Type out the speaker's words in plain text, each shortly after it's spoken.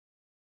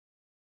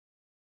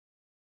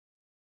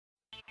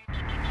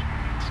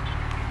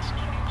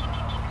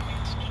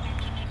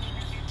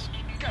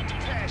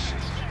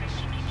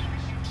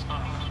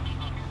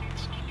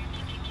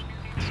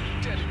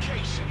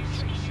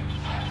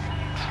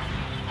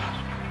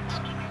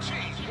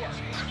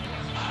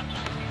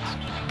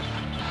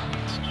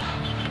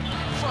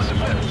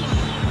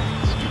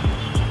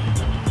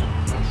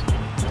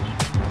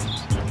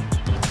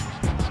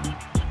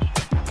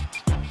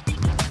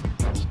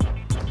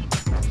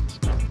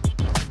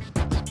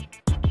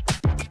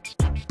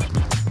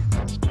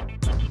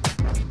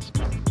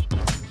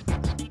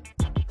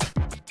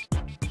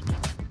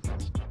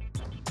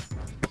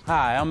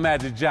Hi, I'm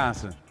Magic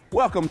Johnson.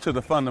 Welcome to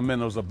the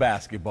fundamentals of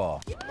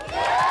basketball.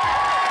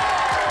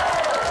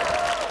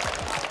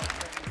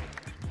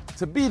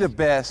 To be the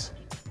best,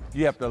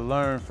 you have to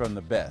learn from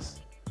the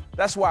best.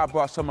 That's why I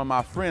brought some of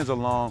my friends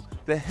along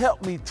to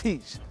help me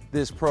teach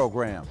this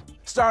program.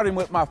 Starting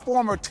with my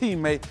former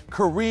teammate,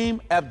 Kareem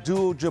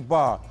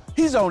Abdul-Jabbar.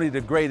 He's only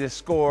the greatest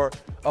scorer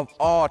of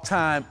all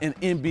time in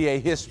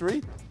NBA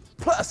history.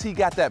 Plus, he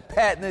got that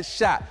patented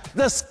shot,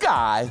 the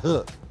sky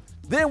hook.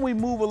 Then we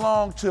move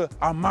along to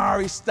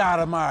Amari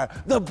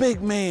Stoudemire, the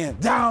big man,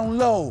 down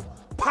low,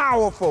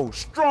 powerful,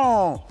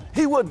 strong.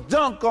 He would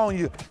dunk on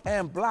you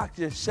and block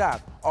your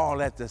shot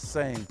all at the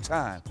same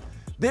time.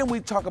 Then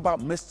we talk about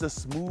Mr.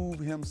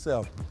 Smooth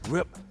himself,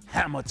 Rip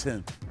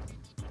Hamilton.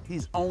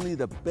 He's only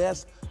the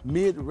best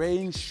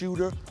mid-range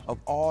shooter of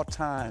all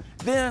time.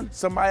 Then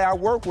somebody I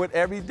work with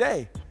every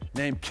day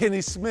named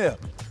Kenny Smith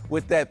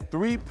with that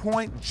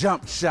three-point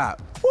jump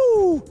shot.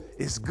 Woo,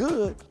 it's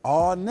good,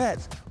 all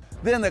nets.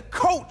 Then the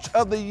coach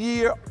of the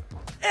year,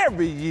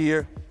 every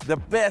year, the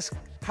best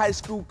high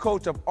school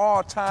coach of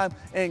all time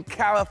in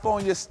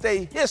California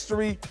State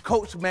history,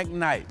 Coach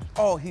McKnight.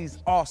 Oh, he's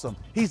awesome.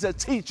 He's a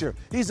teacher.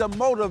 He's a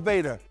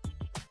motivator.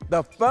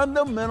 The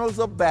fundamentals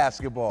of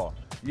basketball.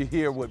 You're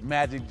here with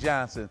Magic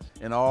Johnson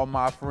and all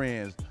my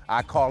friends.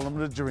 I call them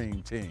the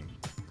Dream Team.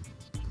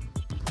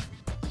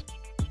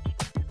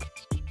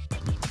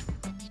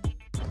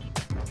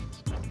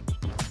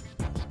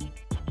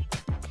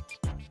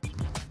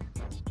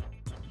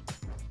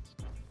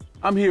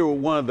 I'm here with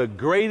one of the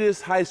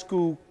greatest high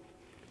school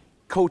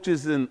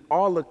coaches in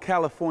all of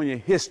California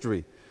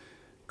history,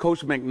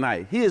 Coach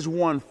McKnight. He has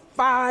won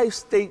 5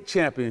 state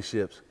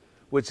championships,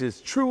 which is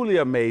truly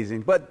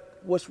amazing. But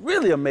what's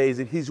really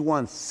amazing, he's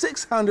won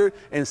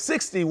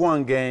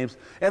 661 games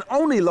and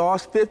only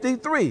lost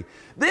 53.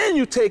 Then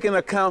you take into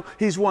account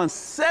he's won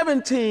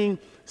 17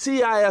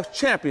 CIF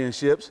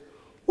championships.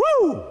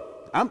 Woo!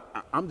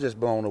 I'm just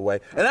blown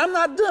away. And I'm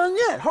not done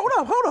yet. Hold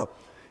up.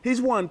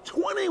 He's won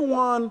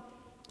 21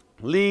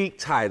 league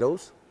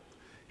titles.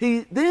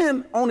 He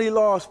then only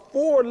lost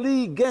 4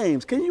 league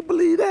games. Can you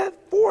believe that?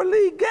 4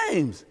 league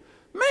games.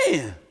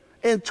 Man,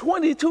 in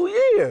 22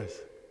 years.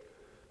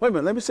 Wait a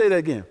minute, let me say that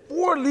again.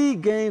 4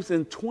 league games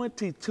in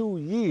 22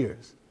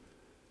 years.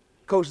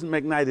 Coach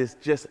McKnight is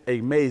just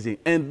amazing.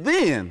 And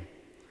then,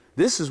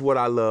 this is what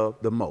I love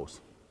the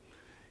most.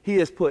 He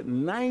has put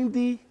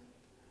 90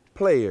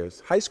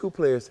 players, high school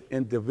players,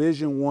 in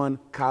Division I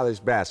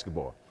college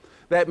basketball.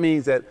 That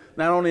means that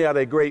not only are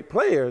they great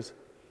players,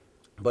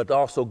 but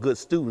also good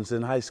students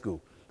in high school.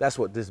 That's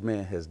what this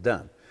man has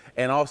done.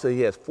 And also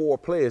he has 4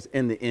 players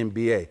in the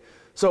NBA.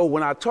 So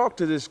when I talk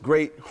to this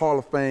great Hall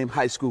of Fame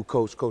high school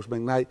coach, Coach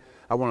McKnight,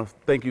 I want to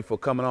thank you for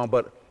coming on.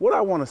 But what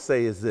I want to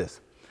say is this.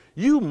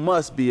 You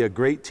must be a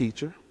great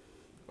teacher,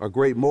 a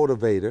great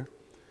motivator,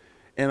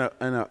 and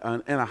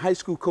a high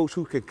school coach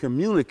who can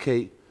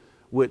communicate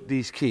with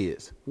these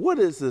kids. What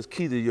is the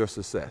key to your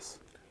success?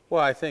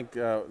 Well, I think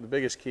the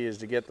biggest key is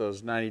to get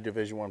those 90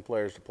 Division I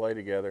players to play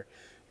together.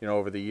 You know,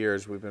 over the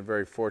years, we've been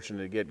very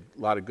fortunate to get a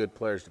lot of good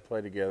players to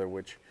play together,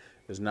 which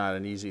is not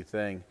an easy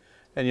thing.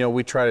 And, you know,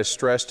 we try to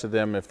stress to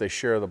them if they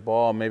share the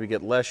ball, maybe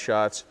get less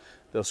shots,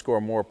 they'll score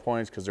more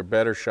points because they're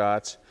better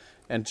shots,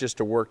 and just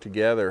to work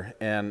together.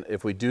 And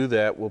if we do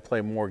that, we'll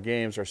play more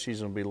games, our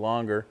season will be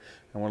longer,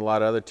 and when a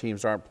lot of other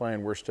teams aren't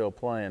playing, we're still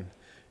playing.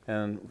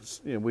 And,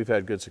 you know, we've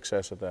had good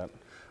success at that.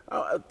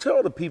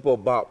 Tell the people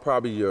about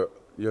probably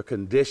your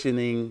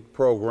conditioning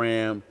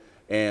program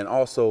and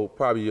also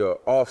probably your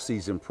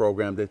off-season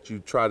program that you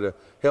try to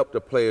help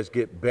the players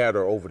get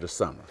better over the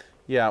summer.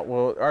 Yeah,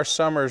 well, our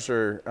summers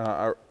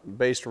are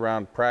based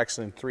around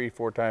practicing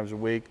 3-4 times a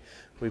week.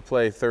 We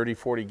play 30,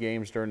 40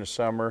 games during the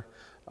summer,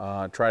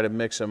 try to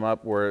mix them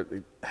up where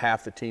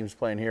half the team's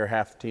playing here,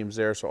 half the team's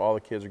there, so all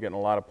the kids are getting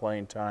a lot of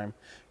playing time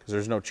because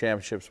there's no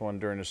championships won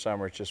during the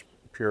summer. It's just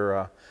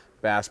pure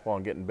basketball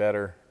and getting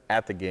better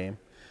at the game.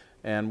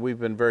 And we've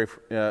been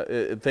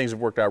things have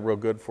worked out real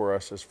good for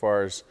us as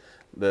far as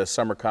the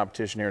summer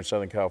competition here in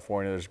Southern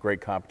California. There's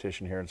great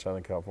competition here in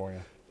Southern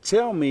California.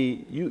 Tell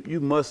me, you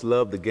must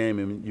love the game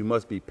and you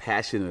must be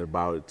passionate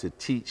about it to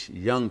teach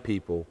young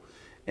people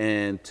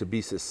and to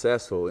be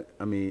successful.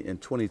 I mean, in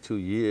 22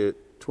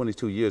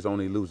 years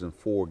only losing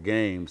 4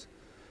 games,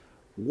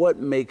 what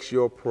makes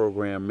your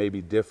program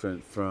maybe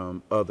different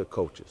from other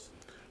coaches?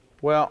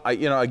 Well,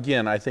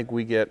 again, I think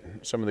we get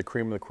some of the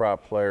cream of the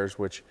crop players,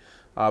 which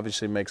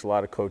obviously makes a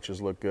lot of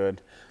coaches look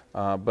good.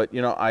 But,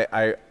 you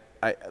know,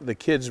 the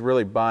kids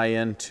really buy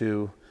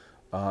into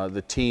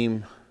the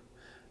team,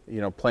 you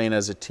know, playing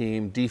as a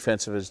team,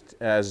 defensive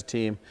as a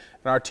team.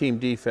 And our team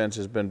defense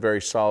has been very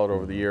solid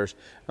over the years.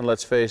 And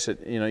let's face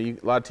it, you know, a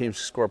lot of teams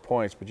score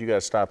points, but you got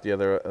to stop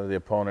the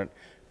opponent.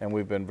 And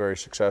we've been very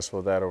successful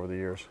with that over the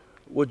years.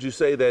 Would you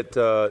say that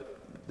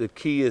the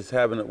key is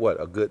having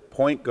a good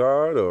point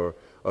guard or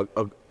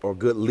a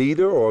good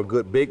leader or a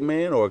good big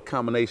man or a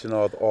combination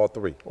of all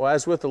three? Well,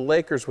 as with the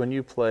Lakers when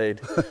you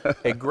played,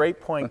 a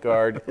great point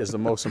guard is the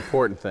most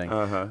important thing.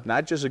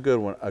 Not just a good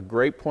one. A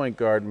great point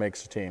guard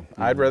makes a team.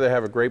 I'd rather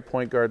have a great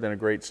point guard than a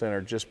great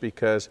center, just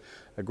because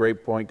a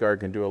great point guard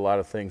can do a lot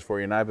of things for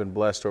you. And I've been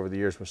blessed over the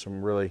years with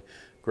some really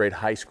great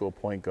high school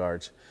point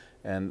guards.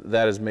 And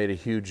that has made a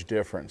huge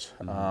difference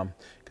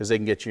because they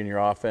can get you in your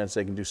offense.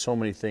 They can do so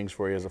many things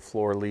for you as a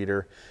floor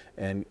leader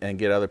and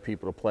get other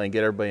people to play and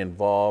get everybody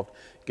involved,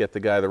 get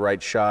the guy the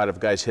right shot. If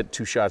guys hit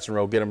 2 shots in a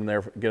row, get them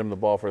there, get them the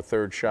ball for a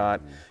 3rd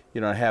shot.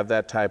 You know, have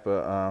that type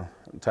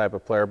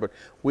of player. But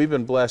we've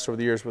been blessed over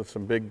the years with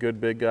some good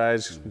big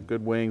guys,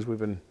 good wings.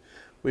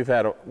 We've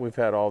had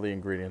all the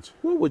ingredients.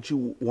 What would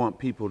you want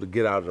people to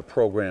get out of the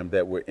program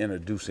that we're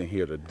introducing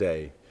here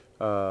today?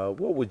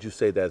 What would you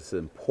say that's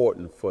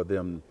important for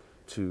them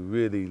to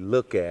really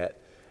look at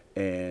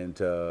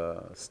and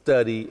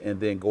study and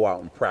then go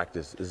out and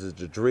practice? Is it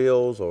the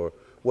drills or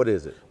what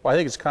is it? Well, I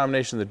think it's a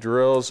combination of the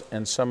drills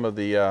and some of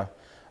the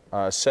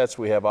sets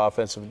we have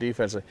offensive and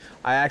defensive.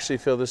 I actually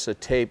feel this is a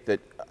tape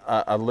that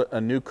a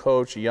new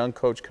coach, a young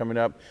coach coming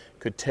up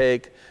could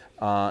take,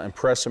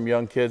 impress some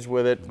young kids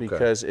with it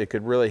because it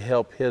could really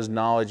help his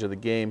knowledge of the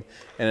game,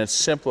 and it's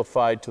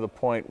simplified to the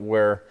point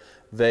where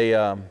they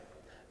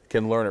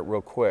can learn it real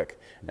quick.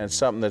 And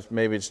something that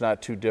maybe it's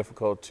not too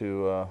difficult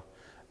to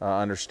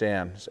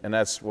understand. And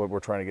that's what we're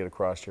trying to get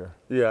across here.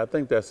 Yeah, I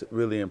think that's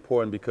really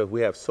important because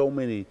we have so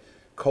many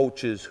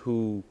coaches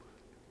who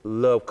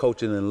love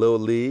coaching in Little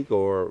League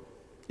or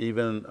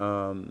even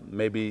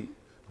maybe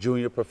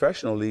junior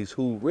professional leagues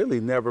who really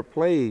never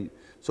played,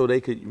 so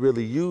they could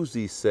really use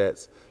these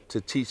sets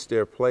to teach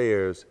their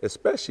players,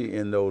 especially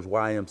in those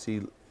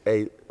YMCA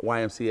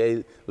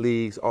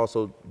leagues,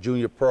 also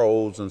junior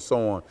pros and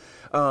so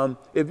on.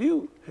 If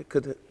you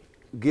could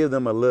give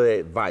them a little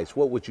advice,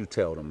 what would you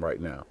tell them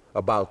right now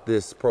about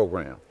this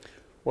program?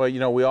 Well, you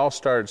know, we all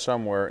started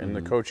somewhere in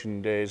the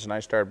coaching days, and I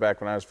started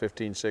back when I was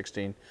 15,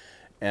 16,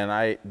 and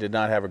I did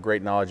not have a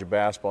great knowledge of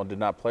basketball and did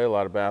not play a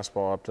lot of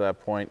basketball up to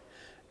that point.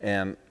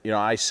 And, you know,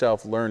 I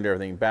self-learned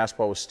everything.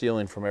 Basketball was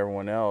stealing from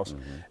everyone else.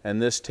 And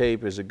this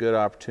tape is a good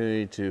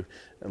opportunity to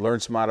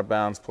learn some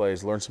out-of-bounds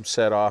plays, learn some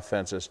set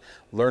offenses,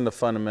 learn the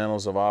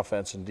fundamentals of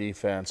offense and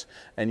defense.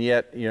 And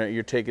yet, you know,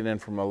 you're taking in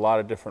from a lot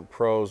of different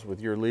pros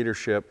with your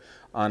leadership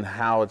on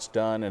how it's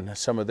done and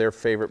some of their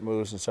favorite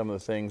moves and some of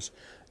the things,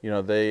 you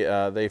know,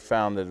 they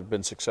found that have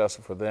been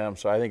successful for them.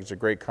 So I think it's a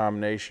great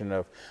combination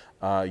of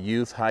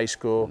youth, high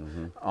school,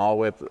 all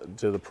the way up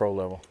to the pro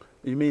level.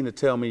 You mean to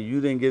tell me you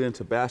didn't get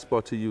into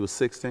basketball till you were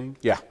 16?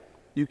 Yeah.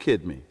 You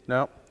kid me?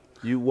 No.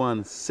 You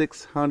won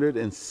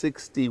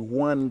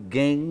 661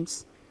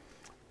 games,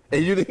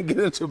 and you didn't get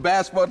into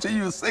basketball till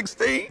you were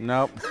 16?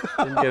 Nope,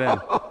 didn't get in.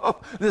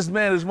 This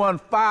man has won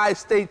 5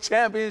 state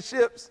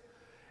championships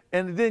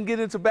and didn't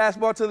get into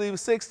basketball till he was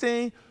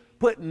 16,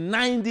 put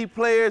 90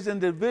 players in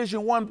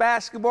Division I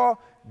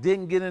basketball,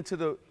 didn't get into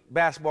the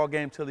basketball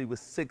game till he was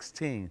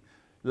 16.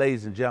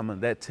 Ladies and gentlemen,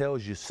 that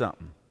tells you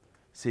something.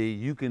 See,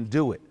 you can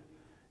do it.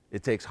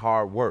 It takes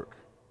hard work.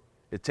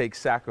 It takes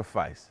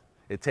sacrifice.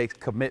 It takes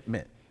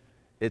commitment.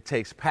 It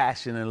takes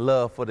passion and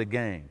love for the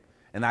game.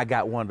 And I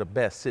got one of the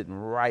best sitting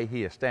right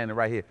here, standing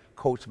right here,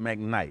 Coach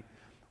McKnight.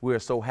 We're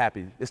so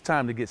happy. It's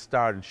time to get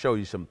started and show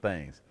you some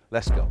things.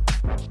 Let's go.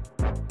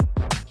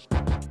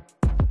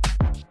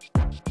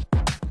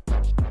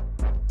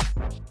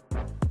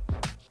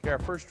 Okay, our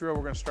first drill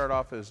we're going to start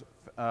off is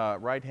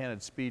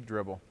right-handed speed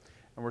dribble.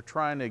 And we're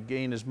trying to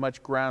gain as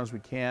much ground as we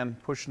can,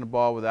 pushing the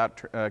ball without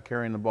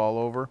carrying the ball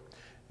over.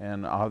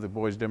 And I'll have the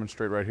boys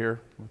demonstrate right here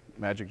with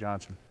Magic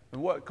Johnson.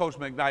 And what Coach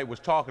McKnight was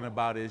talking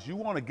about is you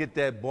want to get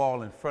that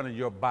ball in front of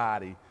your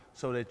body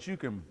so that you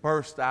can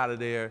burst out of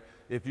there.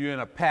 If you're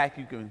in a pack,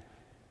 you can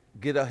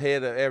get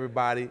ahead of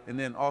everybody and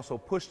then also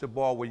push the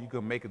ball where you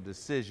can make a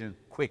decision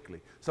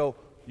quickly. So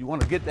you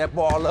want to get that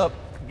ball up,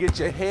 get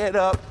your head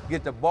up,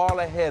 get the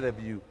ball ahead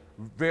of you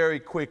very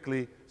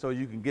quickly so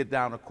you can get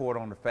down the court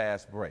on the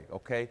fast break,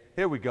 okay?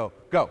 Here we go.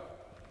 Go.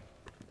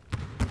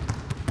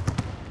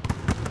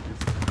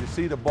 You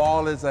see the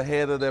ball is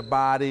ahead of their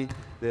body.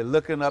 They're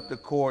looking up the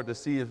court to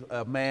see if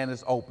a man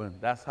is open.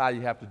 That's how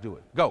you have to do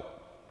it. Go.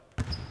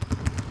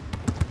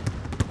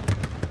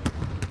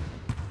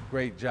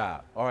 Great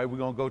job. All right, we're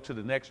going to go to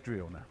the next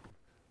drill now.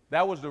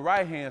 That was the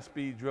right-hand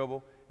speed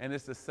dribble, and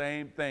it's the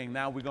same thing.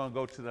 Now we're going to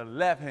go to the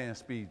left-hand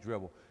speed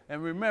dribble.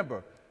 And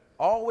remember,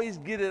 always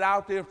get it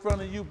out there in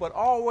front of you, but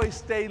always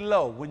stay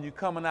low when you're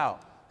coming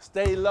out.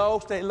 Stay low,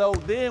 stay low.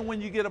 Then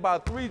when you get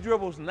about 3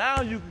 dribbles,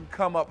 now you can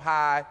come up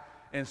high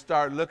and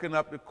start looking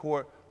up the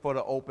court for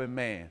the open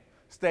man.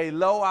 Stay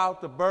low out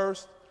the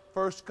burst,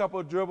 first couple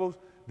of dribbles,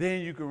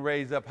 then you can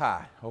raise up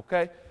high,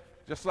 okay?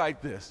 Just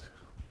like this.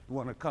 You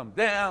want to come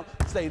down,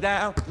 stay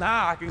down.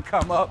 Now I can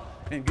come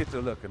up and get you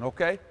looking,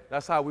 okay?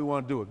 That's how we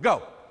want to do it.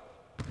 Go.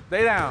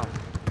 Stay down.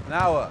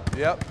 Now up.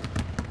 Yep.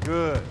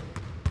 Good.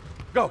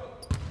 Go.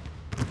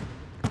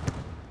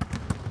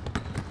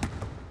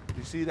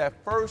 See, that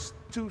first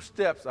 2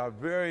 steps are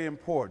very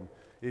important.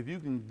 If you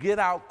can get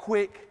out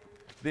quick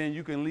then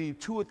you can leave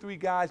 2 or 3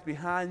 guys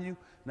behind you.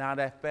 Now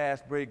that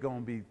fast break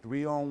gonna be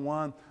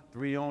 3-on-1,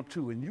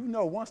 3-on-2. And you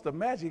know once the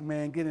Magic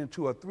Man get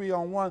into a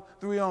 3-on-1,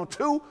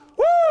 3-on-2,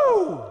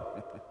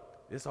 woo!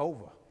 It's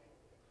over.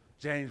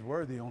 James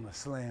Worthy on a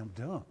slam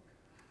dunk.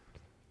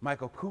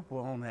 Michael Cooper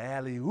on the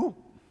alley-oop.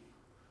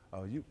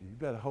 Oh, you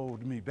better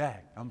hold me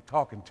back. I'm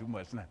talking too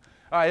much now.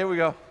 All right, here we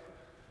go.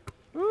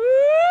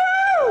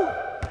 Woo!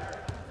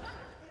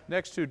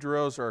 Next 2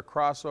 drills are a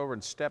crossover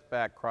and step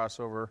back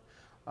crossover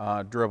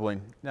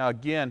dribbling. Now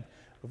again,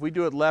 if we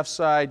do it left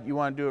side, you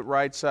want to do it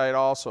right side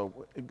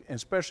also,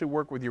 especially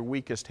work with your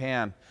weakest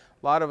hand.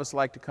 A lot of us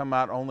like to come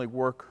out and only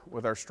work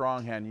with our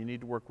strong hand. You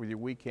need to work with your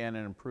weak hand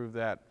and improve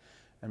that.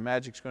 And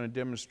Magic's going to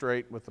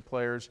demonstrate with the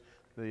players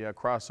the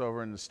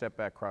crossover and the step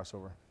back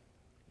crossover.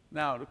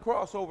 Now, the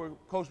crossover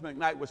Coach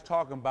McKnight was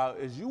talking about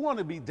is you want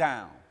to be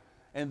down,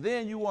 and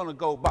then you want to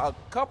go about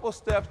a couple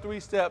steps, 3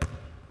 steps,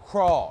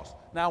 cross.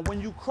 Now, when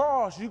you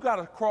cross, you got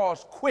to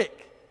cross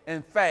quick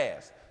and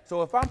fast.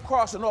 So if I'm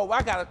crossing over,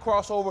 I got to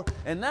cross over,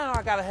 and now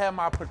I got to have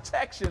my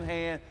protection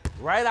hand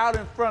right out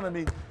in front of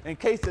me in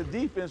case the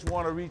defense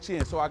want to reach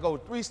in. So I go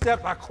 3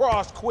 steps, I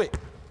cross quick.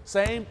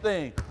 Same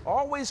thing.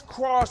 Always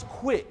cross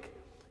quick.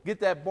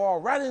 Get that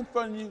ball right in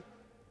front of you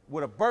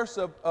with a burst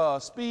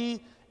of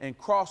speed and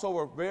cross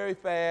over very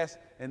fast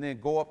and then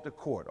go up the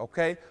court,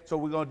 okay? So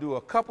we're going to do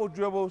a couple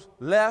dribbles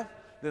left,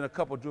 then a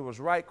couple dribbles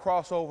right,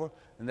 crossover,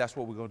 and that's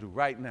what we're going to do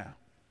right now.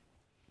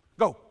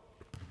 Go.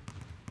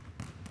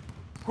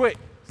 Quick.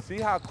 See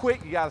how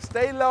quick? You got to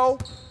stay low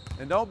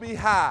and don't be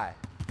high.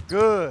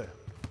 Good.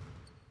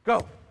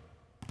 Go.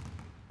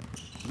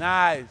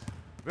 Nice.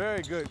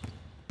 Very good.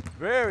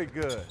 Very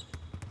good.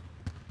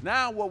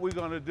 Now what we're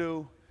going to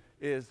do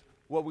is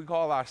what we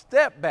call our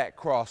step back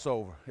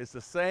crossover. It's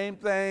the same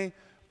thing,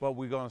 but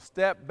we're going to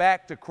step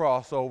back to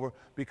crossover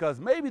because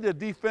maybe the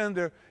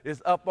defender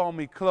is up on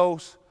me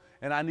close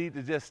and I need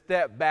to just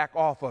step back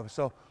off of it.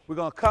 So we're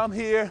going to come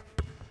here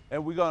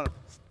and we're going to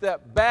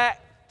step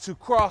back to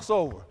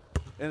crossover.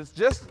 And it's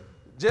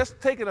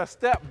just taking a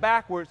step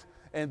backwards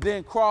and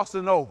then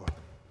crossing over,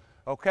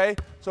 okay?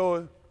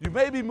 So you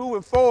may be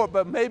moving forward,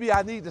 but maybe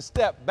I need to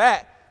step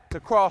back to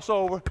cross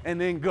over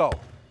and then go,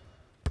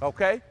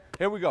 okay?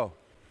 Here we go.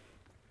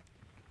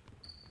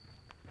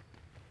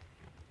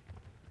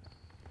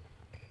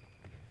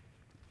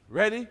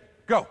 Ready?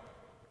 Go.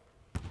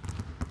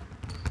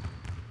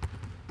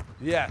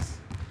 Yes.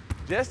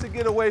 Just to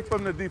get away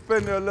from the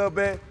defender a little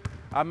bit,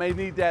 I may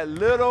need that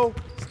little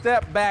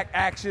step back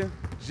action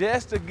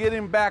just to get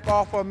him back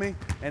off of me,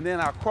 and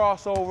then I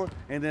cross over,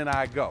 and then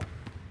I go.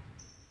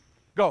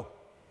 Go.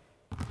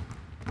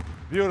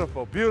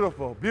 Beautiful,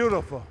 beautiful,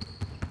 beautiful.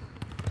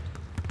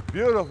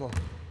 Beautiful.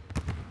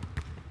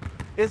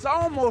 It's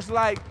almost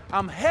like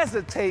I'm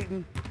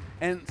hesitating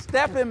and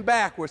stepping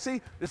backwards.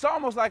 See, it's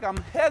almost like I'm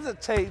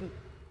hesitating.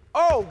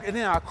 Oh, and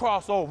then I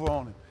cross over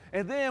on him.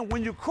 And then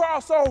when you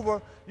cross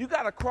over, you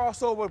got to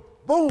cross over,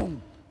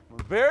 boom,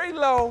 very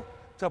low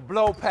to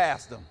blow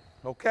past them,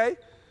 okay?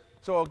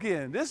 So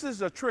again, this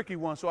is a tricky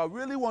one, so I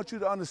really want you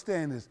to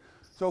understand this.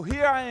 So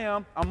here I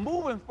am, I'm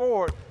moving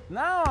forward.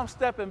 Now I'm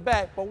stepping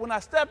back, but when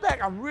I step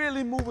back, I'm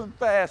really moving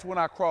fast when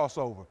I cross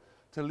over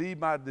to lead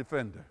my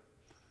defender.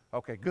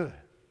 Okay, good.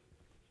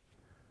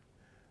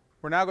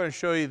 We're now going to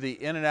show you the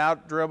in and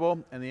out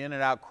dribble and the in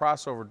and out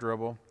crossover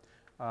dribble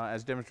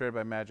as demonstrated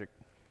by Magic.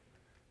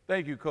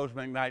 Thank you, Coach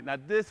McKnight. Now,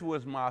 this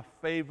was my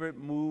favorite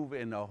move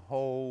in the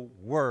whole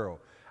world.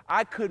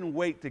 I couldn't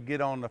wait to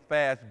get on the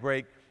fast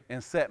break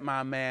and set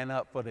my man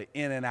up for the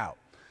in and out.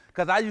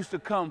 Because I used to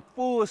come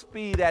full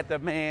speed at the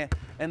man,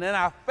 and then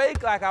I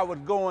fake like I was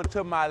going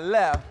to my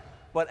left,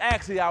 but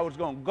actually I was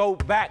going to go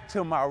back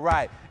to my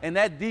right. And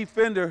that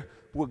defender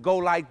would go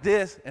like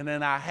this, and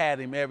then I had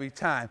him every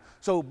time.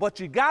 So, but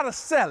you got to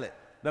sell it.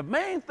 The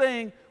main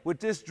thing with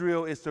this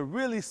drill is to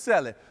really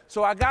sell it.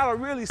 So I got to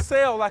really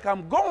sell like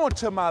I'm going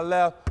to my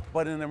left,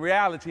 but in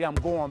reality, I'm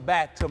going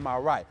back to my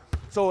right.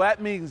 So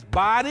that means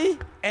body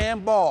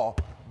and ball,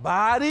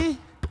 body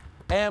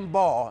and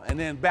ball, and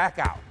then back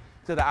out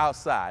to the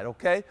outside,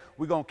 okay?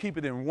 We're going to keep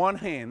it in one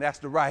hand. That's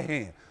the right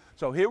hand.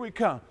 So here we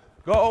come.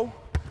 Go.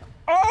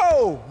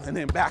 Oh, and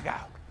then back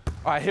out.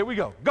 All right, here we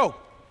go. Go.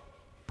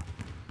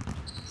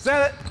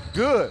 Sell it.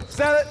 Good.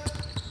 Sell it.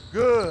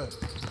 Good.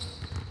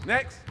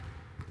 Next.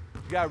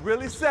 You got to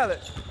really sell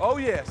it. Oh,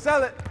 yeah.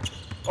 Sell it.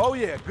 Oh,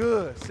 yeah.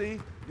 Good. See?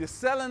 You're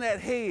selling that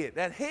head.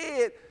 That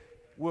head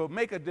will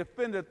make a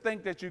defender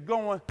think that you're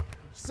going,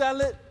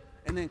 sell it,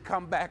 and then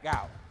come back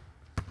out.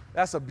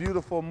 That's a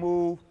beautiful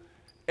move.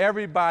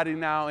 Everybody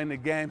now in the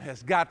game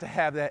has got to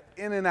have that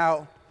in and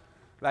out,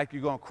 like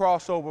you're going to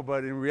cross over,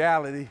 but in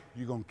reality,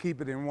 you're going to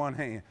keep it in one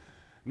hand.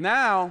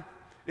 Now,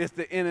 it's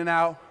the in and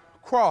out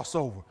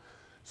crossover.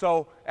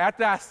 So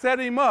after I set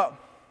him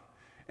up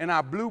and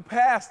I blew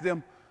past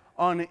him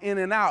on the in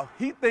and out,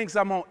 he thinks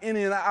I'm going to in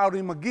and out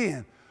him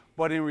again,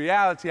 but in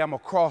reality, I'm going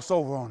to cross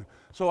over on him.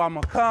 So I'm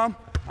going to come,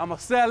 I'm going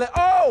to sell it,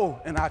 oh,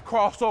 and I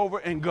cross over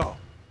and go.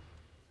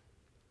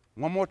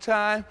 One more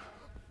time.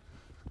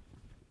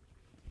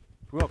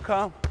 We're going to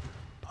come,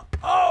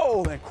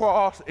 Oh, and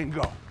cross and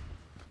go.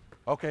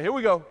 Okay, here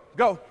we go.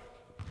 Go.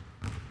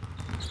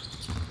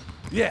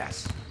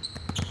 Yes.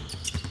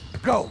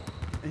 Go.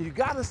 And you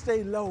got to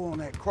stay low on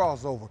that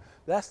crossover.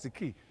 That's the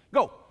key.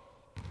 Go.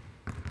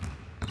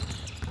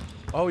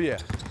 Oh, yeah.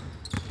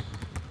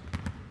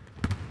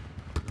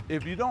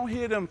 If you don't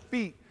hear them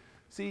feet,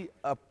 see,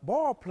 a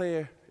ball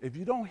player, if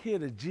you don't hear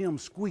the gym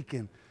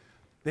squeaking,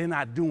 they're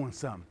not doing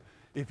something.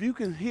 If you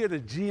can hear the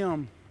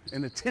gym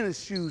and the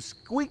tennis shoes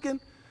squeaking,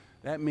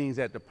 that means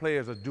that the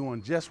players are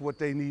doing just what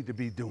they need to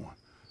be doing.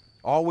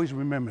 Always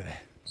remember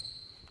that.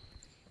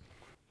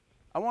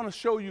 I want to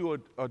show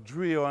you a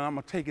drill, and I'm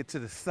going to take it to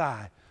the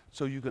side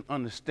so you can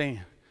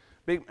understand.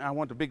 I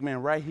want the big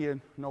man right here,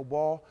 no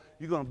ball.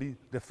 You're going to be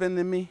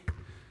defending me.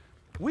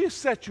 We'll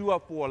set you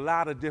up for a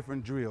lot of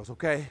different drills,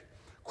 okay?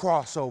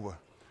 Crossover,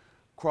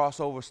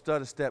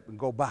 stutter step, and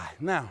go by.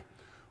 Now,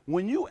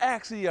 when you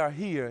actually are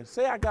here,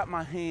 say I got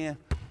my hand,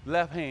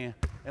 left hand,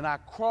 and I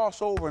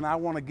cross over and I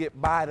want to get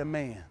by the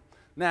man.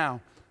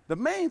 Now, the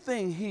main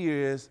thing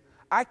here is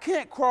I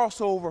can't cross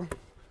over.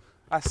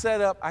 I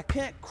set up, I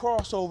can't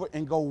cross over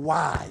and go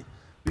wide,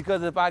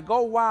 because if I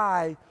go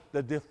wide,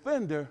 the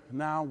defender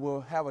now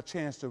will have a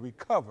chance to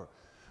recover.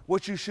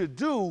 What you should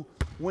do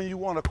when you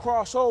want to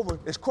cross over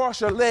is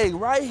cross your leg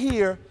right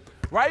here,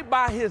 right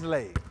by his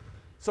leg,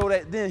 so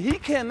that then he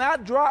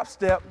cannot drop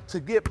step to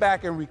get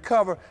back and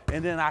recover,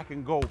 and then I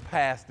can go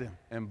past him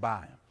and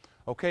by him.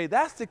 Okay,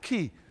 that's the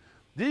key.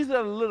 These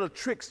are the little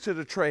tricks to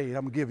the trade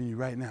I'm giving you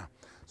right now.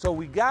 So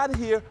we got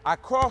here, I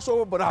cross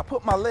over, but I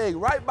put my leg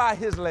right by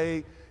his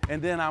leg,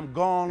 and then I'm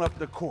gone up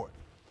the court.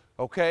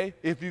 Okay,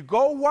 if you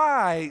go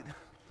wide,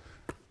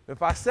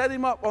 if I set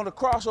him up on the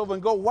crossover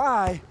and go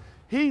wide,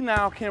 he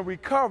now can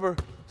recover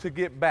to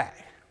get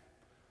back.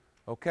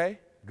 Okay,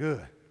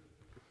 good.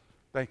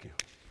 Thank you.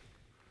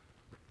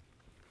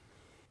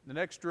 The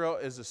next drill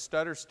is a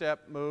stutter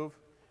step move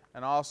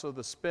and also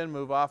the spin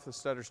move off the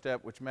stutter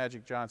step, which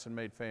Magic Johnson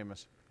made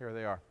famous. Here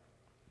they are.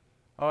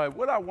 All right,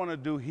 what I want to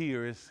do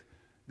here is,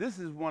 this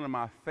is one of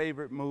my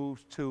favorite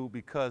moves too,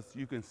 because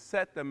you can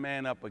set the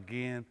man up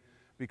again,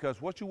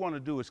 because what you want to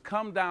do is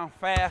come down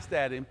fast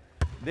at him,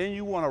 then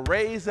you want to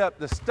raise up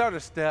the stutter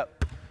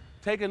step,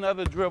 take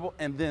another dribble,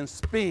 and then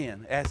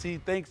spin. As he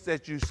thinks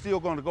that you're still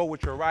going to go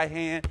with your right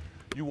hand,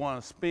 you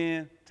want to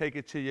spin, take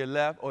it to your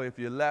left, or if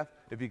you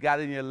got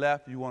it in your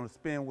left, you want to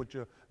spin with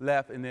your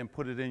left and then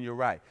put it in your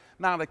right.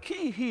 Now the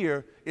key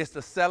here is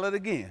to sell it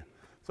again.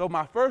 So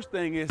my first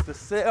thing is to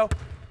sell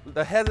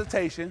the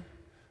hesitation,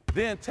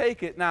 then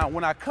take it. Now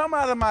when I come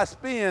out of my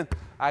spin,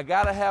 I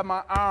got to have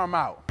my arm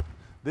out.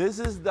 This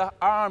is the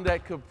arm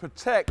that could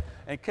protect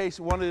in case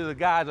one of the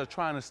guys are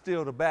trying to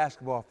steal the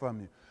basketball from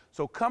you.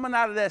 So coming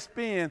out of that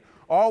spin,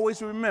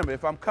 always remember,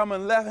 if I'm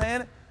coming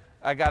left-handed,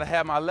 I got to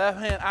have my left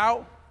hand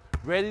out,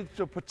 ready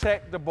to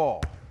protect the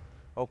ball.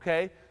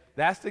 Okay?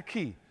 That's the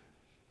key.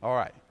 All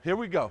right, here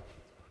we go.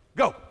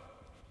 Go.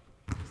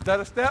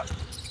 Stutter step.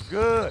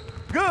 Good.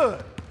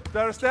 Good.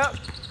 Stutter step.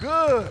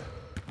 Good.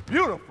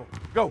 Beautiful.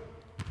 Go.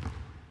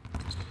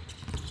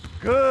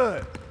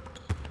 Good.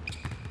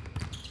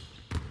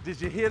 Did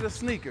you hear the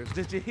sneakers?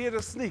 Did you hear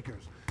the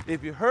sneakers?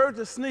 If you heard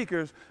the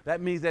sneakers, that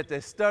means that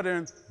they're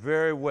stuttering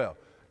very well.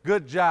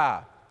 Good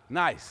job.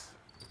 Nice.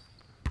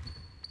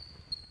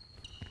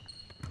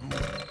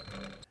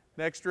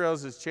 Next drill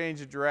is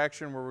change of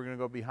direction, where we're going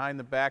to go behind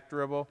the back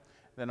dribble,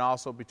 then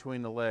also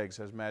between the legs,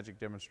 as Magic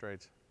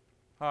demonstrates.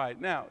 All right,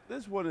 now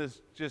this one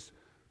is just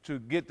to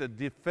get the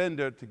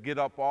defender to get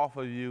up off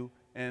of you,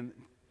 and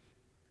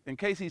in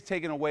case he's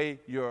taking away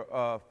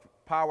your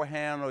power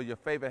hand or your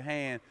favorite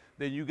hand,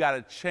 then you got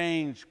to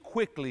change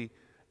quickly,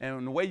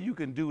 and the way you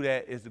can do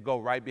that is to go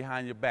right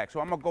behind your back. So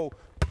I'm going to go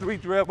 3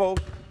 dribbles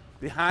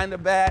behind the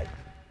back,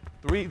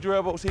 3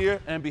 dribbles here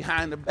and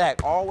behind the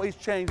back, always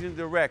changing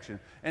direction.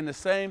 And the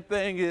same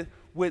thing is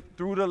with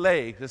through the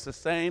legs. It's the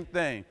same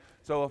thing.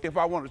 So if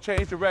I want to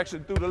change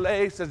direction through the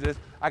legs, it's just,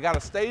 I got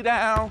to stay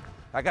down.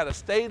 I got to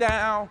stay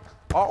down,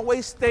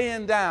 always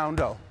staying down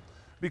though,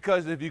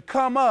 because if you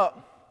come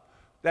up,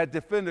 that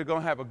defender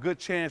going to have a good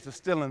chance of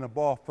stealing the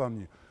ball from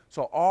you.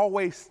 So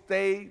always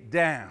stay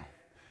down,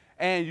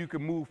 and you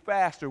can move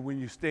faster when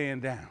you're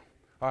staying down.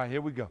 All right,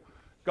 here we go.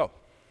 Go.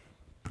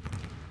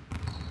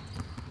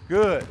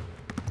 Good.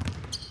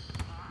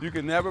 You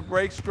can never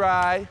break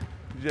stride.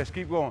 You just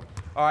keep going.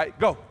 All right,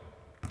 go.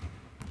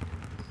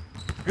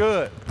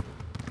 Good.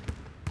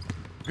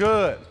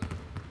 Good.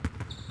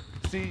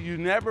 See, you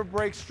never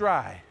break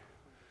stride.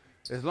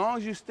 As long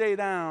as you stay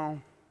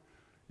down,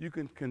 you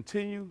can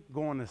continue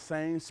going the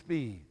same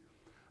speed.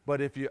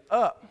 But if you're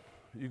up,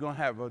 you're going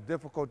to have a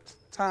difficult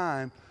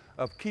time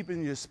of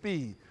keeping your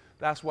speed.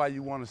 That's why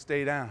you want to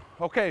stay down.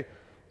 Okay,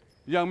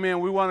 young men,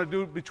 we want to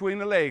do between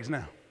the legs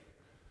now.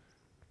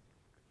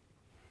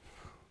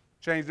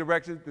 Change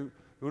direction.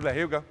 Do that.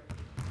 Here we go.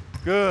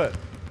 Good.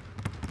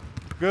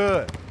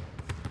 Good.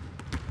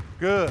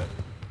 Good.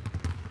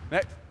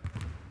 Next.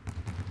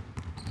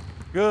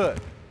 Good.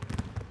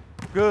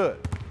 Good.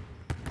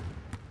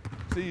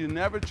 See, you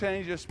never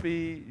change your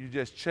speed. You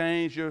just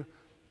change your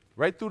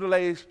Right through the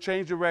legs,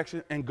 change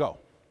direction, and go.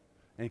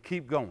 And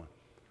keep going.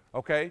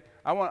 Okay?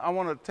 I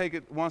want to take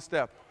it one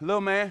step.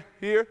 Little man,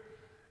 here,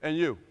 and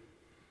you.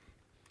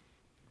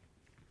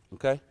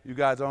 Okay? You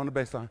guys are on the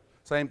baseline.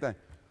 Same thing.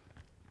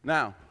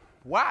 Now,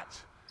 watch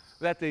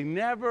that they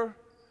never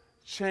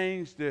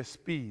change their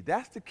speed.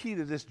 That's the key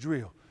to this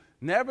drill.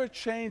 Never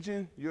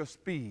changing your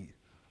speed.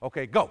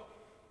 Okay, go.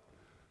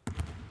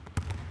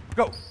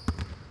 Go.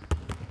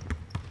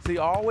 See,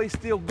 always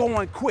still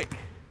going quick.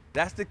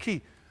 That's the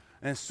key.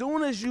 As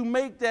soon as you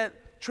make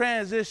that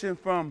transition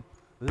from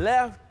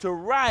left to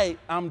right,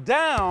 I'm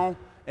down,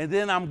 and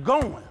then I'm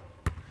going.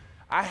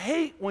 I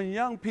hate when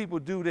young people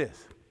do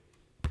this.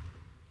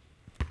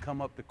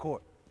 Come up the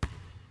court.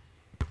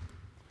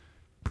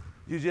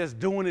 You're just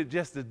doing it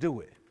just to do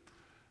it.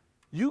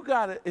 You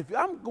gotta, if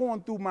I'm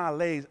going through my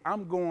legs,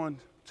 I'm going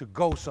to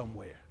go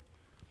somewhere.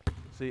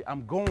 See,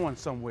 I'm going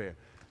somewhere.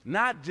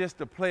 Not just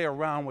to play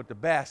around with the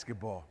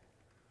basketball.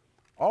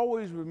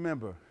 Always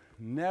remember,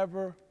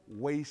 never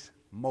waste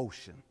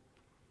motion.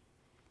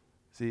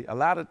 See, a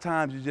lot of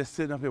times you're just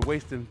sitting up here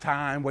wasting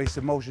time,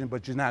 wasting motion,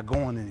 but you're not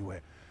going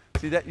anywhere.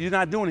 See, that you're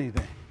not doing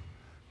anything.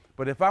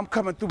 But if I'm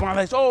coming through my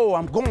legs, oh,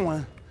 I'm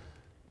going,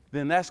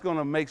 then that's going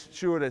to make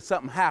sure that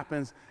something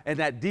happens and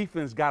that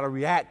defense got to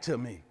react to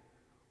me.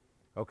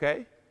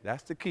 Okay?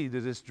 That's the key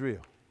to this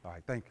drill. All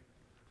right, thank you.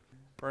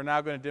 We're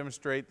now going to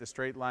demonstrate the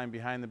straight line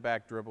behind the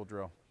back dribble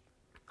drill.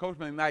 Coach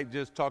McKnight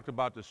just talked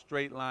about the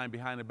straight line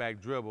behind the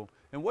back dribble.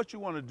 And what you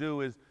want to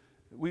do is,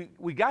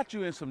 we got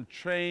you in some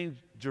change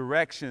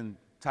direction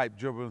type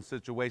dribbling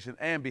situation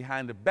and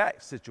behind the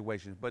back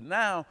situation. But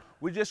now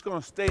we're just going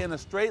to stay in a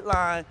straight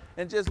line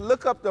and just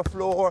look up the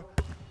floor,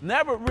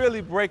 never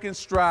really breaking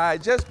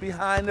stride, just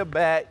behind the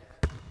back,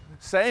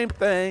 same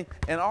thing,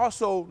 and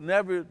also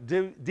never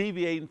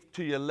deviating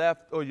to your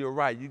left or your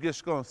right. You're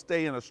just going to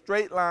stay in a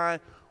straight line,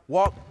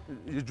 walk,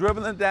 you're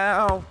dribbling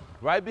down,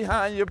 right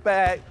behind your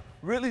back,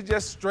 really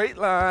just straight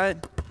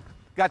line,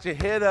 got your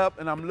head up,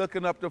 and I'm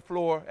looking up the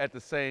floor at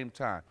the same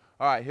time.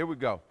 All right, here we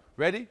go.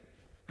 Ready?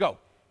 Go.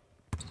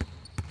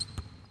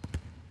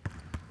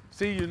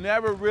 See, you're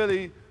never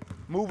really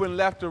moving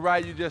left or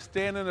right. You just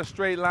stand in a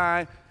straight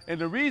line. And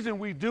the reason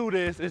we do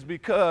this is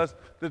because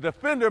the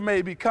defender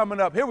may be coming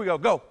up. Here we go.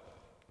 Go.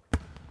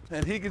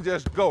 And he can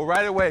just go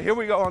right away. Here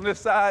we go on this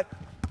side.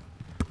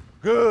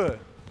 Good.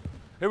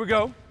 Here we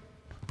go.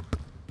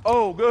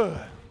 Oh, good.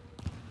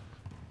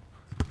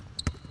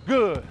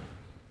 Good.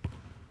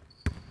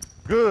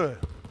 Good.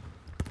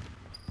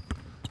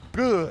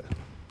 Good.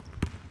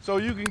 So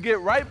you can get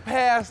right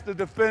past the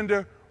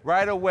defender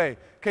right away. In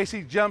case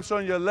he jumps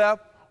on your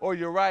left or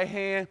your right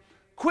hand,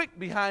 quick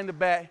behind the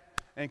back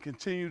and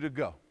continue to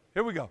go.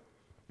 Here we go.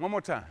 One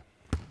more time.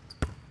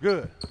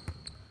 Good.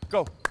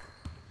 Go.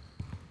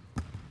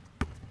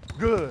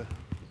 Good.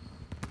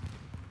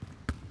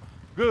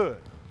 Good.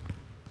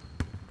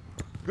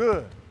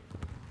 Good.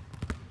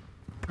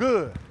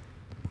 Good.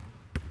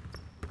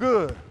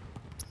 Good.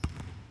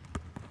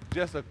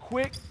 Just a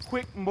quick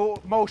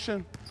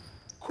motion,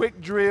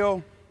 quick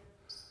drill,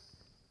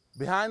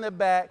 behind the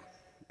back,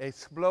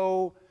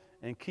 explode,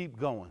 and keep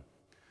going.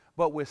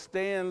 But we're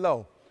staying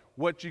low.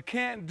 What you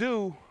can't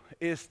do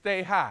is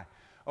stay high.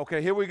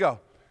 Okay, here we go.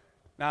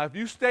 Now, if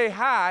you stay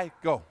high,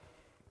 go.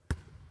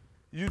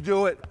 You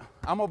do it,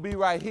 I'm gonna be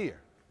right here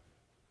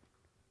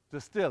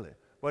to steal it.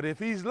 But if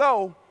he's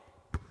low,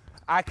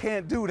 I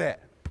can't do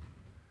that.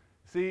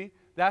 See,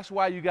 that's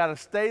why you gotta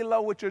stay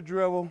low with your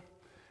dribble,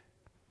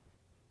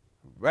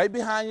 right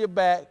behind your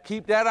back,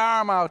 keep that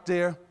arm out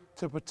there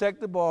to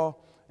protect the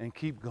ball, and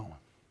keep going.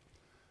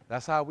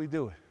 That's how we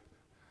do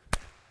it.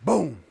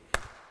 Boom,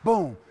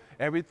 boom,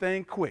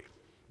 everything quick,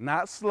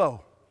 not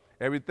slow,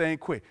 everything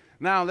quick.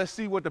 Now let's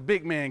see what the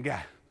big man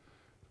got.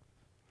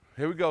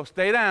 Here we go,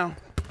 stay down.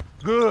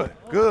 Good,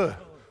 good.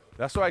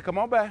 That's right, come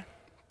on back.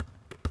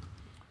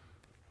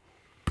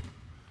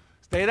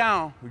 Stay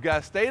down, we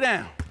gotta stay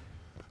down.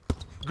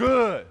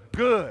 Good,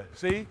 good,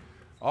 see?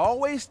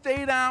 Always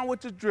stay down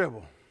with the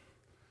dribble.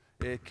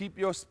 Yeah, keep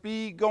your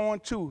speed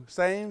going too.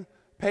 Same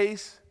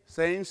pace,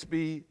 same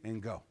speed,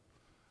 and go.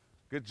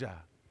 Good job.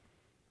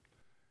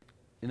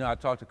 You know, I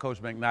talked to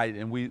Coach McKnight,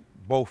 and we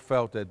both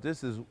felt that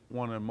this is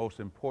one of the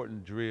most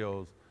important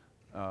drills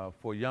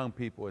for young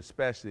people,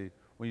 especially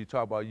when you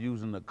talk about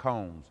using the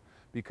cones,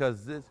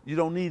 because you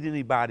don't need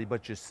anybody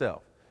but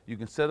yourself. You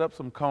can set up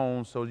some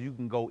cones so you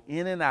can go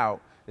in and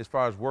out as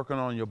far as working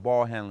on your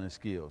ball handling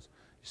skills.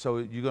 So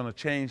you're going to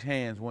change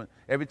hands.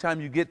 Every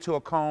time you get to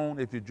a cone,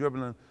 if you're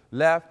dribbling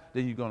left,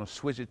 then you're going to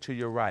switch it to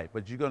your right.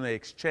 But you're going to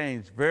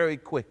exchange very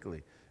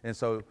quickly. And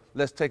so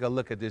let's take a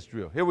look at this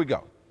drill. Here we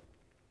go.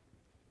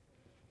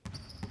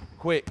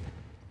 Quick.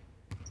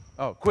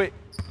 Oh, quick,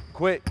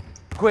 quick,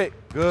 quick.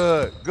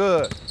 Good,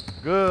 good,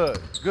 good,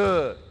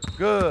 good,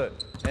 good.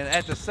 And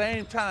at the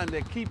same time,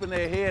 they're keeping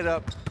their head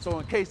up, so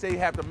in case they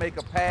have to make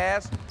a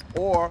pass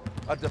or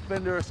a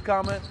defender is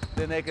coming,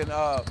 then they can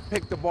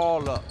pick the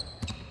ball up.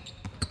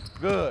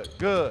 Good,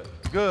 good,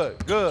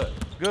 good, good,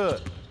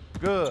 good,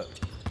 good.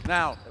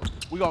 Now,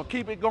 We're going to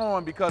keep it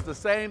going because the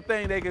same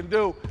thing they can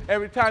do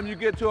every time you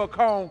get to a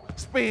cone,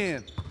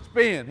 spin,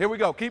 spin. Here we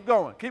go. Keep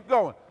going. Keep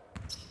going.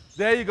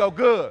 There you go.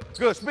 Good.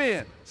 Good.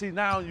 Spin. See,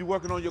 now you're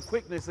working on your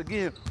quickness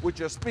again with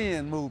your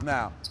spin move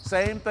now.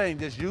 Same thing,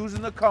 just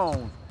using the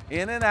cones.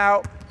 In and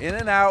out, in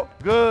and out.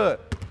 Good.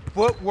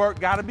 Footwork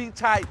got to be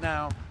tight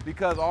now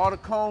because all the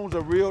cones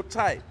are real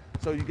tight.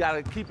 So you got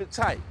to keep it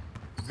tight.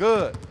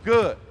 Good.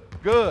 Good.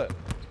 Good.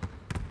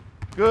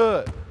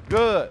 Good.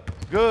 Good.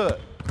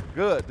 Good.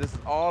 Good. This is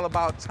all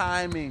about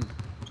timing.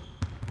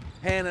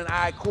 Hand and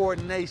eye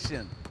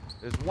coordination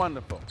is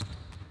wonderful.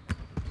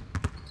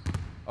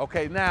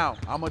 Okay, now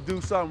I'm gonna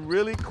do something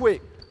really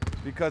quick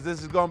because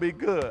this is gonna be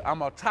good. I'm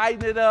gonna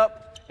tighten it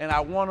up and I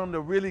want them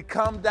to really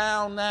come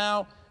down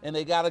now and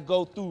they gotta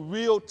go through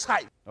real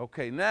tight.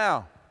 Okay,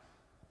 now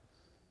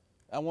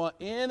I want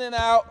in and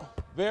out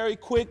very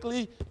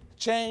quickly,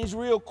 change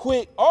real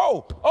quick.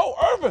 Oh,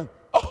 Irvin,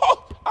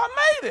 oh,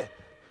 I made it.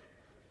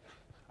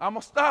 I'm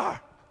a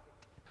star.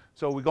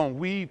 So we're gonna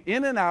weave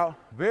in and out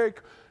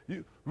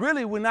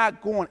really we're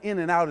not going in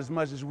and out as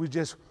much as we're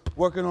just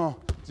working on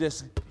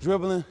just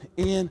dribbling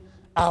in,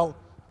 out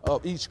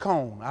of each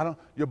cone.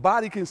 Your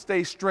body can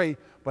stay straight,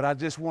 but I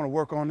just want to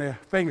work on their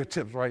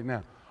fingertips right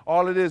now.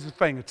 All it is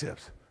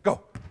fingertips.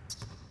 Go.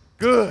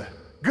 Good,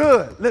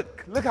 good.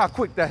 Look how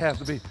quick that has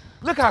to be.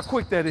 Look how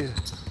quick that is.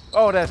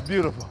 Oh, that's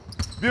beautiful,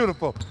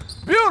 beautiful,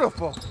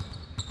 beautiful.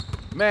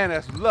 Man,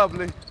 that's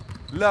lovely,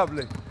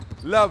 lovely,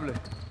 lovely,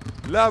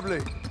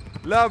 lovely,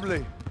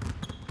 lovely.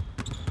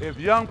 If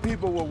young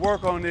people will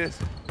work on this,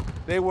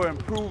 they will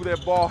improve their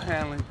ball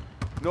handling,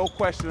 no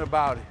question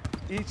about it.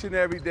 Each and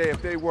every day,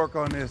 if they work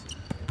on this,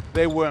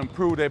 they will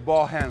improve their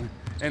ball handling.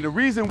 And the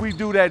reason we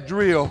do that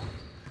drill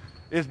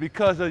is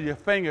because of your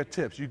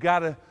fingertips. You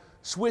gotta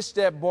switch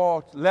that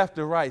ball left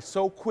to right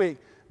so quick,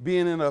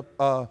 being in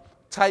a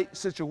tight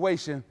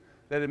situation,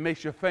 that it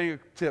makes your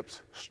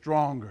fingertips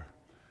stronger.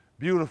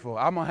 Beautiful.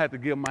 I'm gonna have to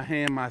give my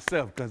hand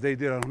myself because they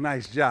did a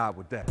nice job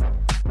with that.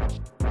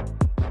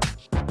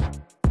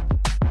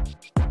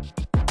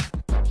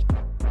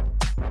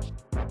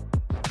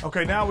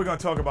 Okay, now we're going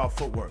to talk about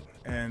footwork.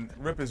 And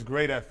Rip is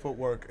great at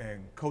footwork, and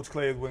Coach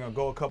Clay, we're going to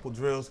go a couple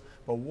drills.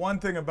 But one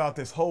thing about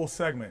this whole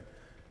segment,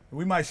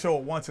 we might show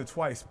it once or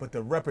twice, but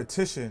the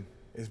repetition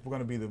is going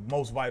to be the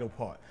most vital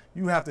part.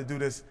 You have to do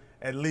this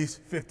at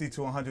least 50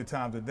 to 100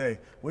 times a day.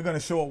 We're going to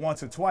show it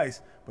once or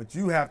twice, but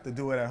you have to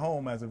do it at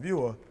home as a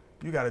viewer.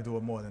 You got to do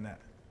it more than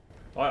that.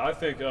 I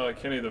think,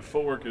 Kenny, the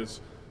footwork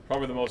is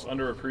probably the most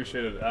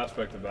underappreciated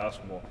aspect of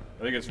basketball.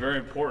 I think it's very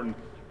important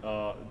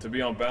to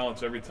be on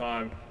balance every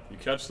time you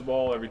catch the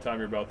ball, every time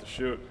you're about to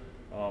shoot.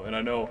 And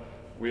I know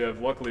we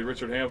have, luckily,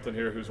 Richard Hamilton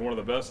here, who's one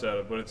of the best at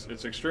it, but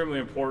it's extremely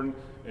important,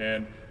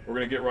 and we're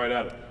going to get right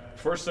at it.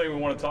 First thing we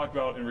want to talk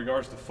about in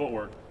regards to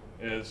footwork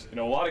is,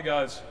 a lot of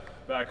guys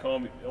back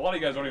home, a lot of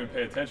you guys don't even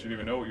pay attention to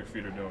even know what your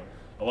feet are doing.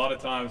 A lot of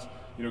times,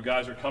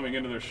 guys are coming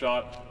into their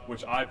shot,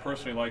 which I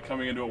personally like,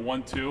 coming into a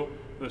 1-2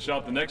 the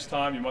shot. The next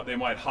time, they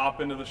might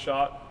hop into the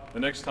shot. The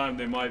next time,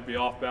 they might be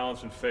off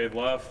balance and fade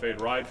left, fade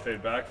right,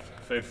 fade back,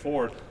 fade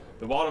forward.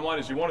 The bottom line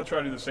is you want to try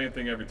to do the same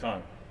thing every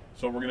time.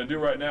 So what we're going to do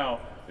right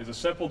now is a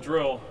simple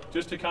drill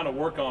just to kind of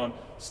work on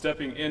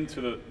stepping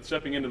into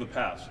the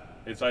pass.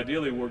 It's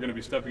ideally we're going to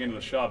be stepping into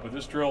the shot, but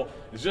this drill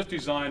is just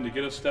designed to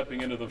get us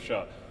stepping into the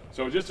shot.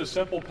 So just a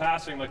simple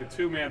passing, like a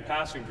two-man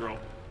passing drill.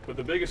 But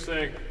the biggest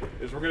thing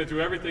is we're going to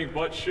do everything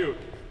but shoot.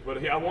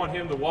 But I want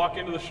him to walk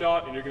into the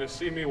shot, and you're going to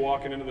see me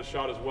walking into the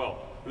shot as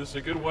well. This is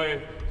a good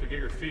way to get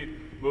your feet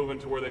moving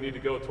to where they need to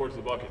go towards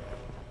the bucket.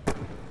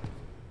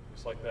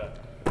 Just like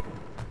that.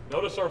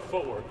 Notice our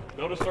footwork.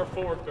 Notice our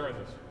footwork during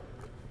this.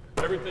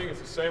 Everything is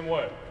the same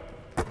way.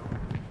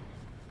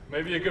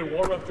 Maybe a good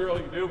warm-up drill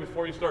you can do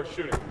before you start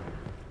shooting.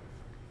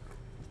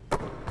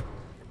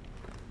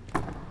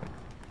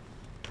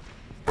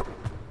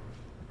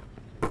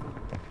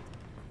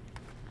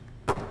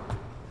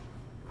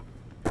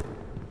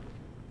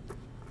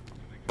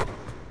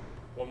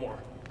 One more.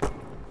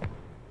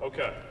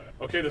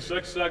 Okay, the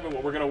sixth segment,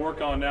 what we're going to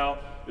work on now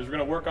is we're going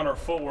to work on our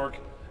footwork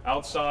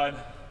outside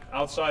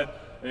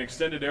an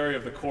extended area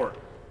of the court.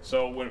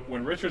 So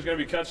when Richard's going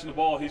to be catching the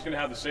ball, he's going to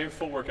have the same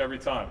footwork every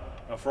time.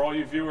 Now for all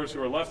you viewers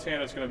who are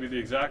left-handed, it's going to be the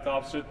exact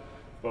opposite.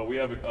 But we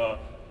have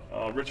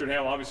Richard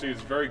Hamill, obviously,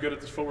 is very good at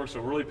this footwork, so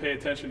really pay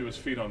attention to his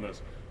feet on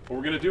this. What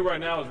we're going to do right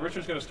now is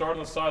Richard's going to start on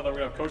the sideline.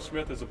 We're going to have Coach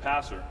Smith as a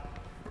passer.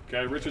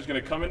 Okay, Richard's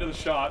going to come into the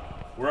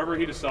shot wherever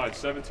he decides,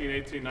 17,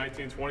 18,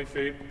 19, 20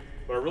 feet.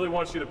 But I really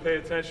want you to pay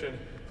attention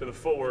to the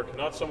footwork,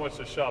 not so much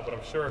the shot, but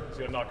I'm sure he's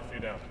going to knock a few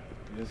down.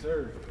 Yes,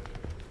 sir.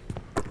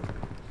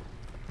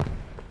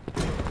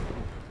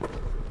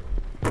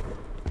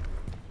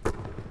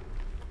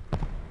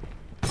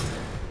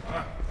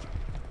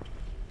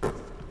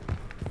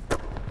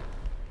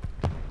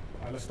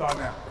 Let's start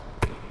now.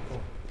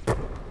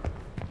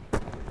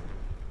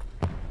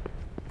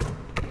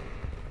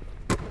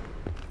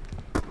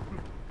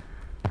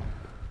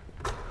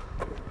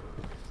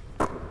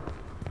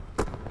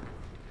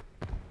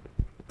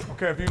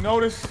 Okay, if you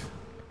notice,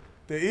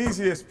 the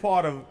easiest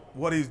part of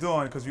what he's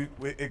doing, because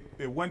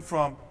it went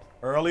from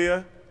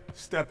earlier,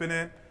 stepping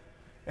in,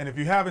 and if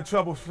you're having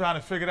trouble trying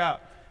to figure it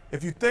out,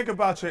 if you think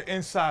about your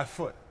inside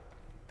foot,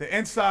 the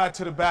inside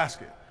to the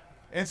basket,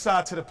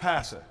 inside to the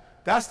passer,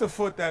 that's the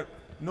foot that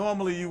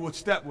normally you would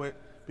step with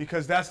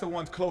because that's the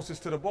one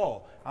closest to the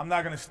ball. I'm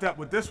not going to step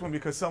with this one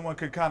because someone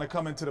could kind of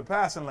come into the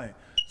passing lane.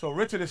 So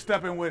Richard is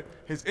stepping with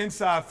his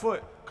inside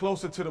foot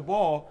closer to the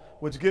ball,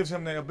 which gives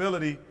him the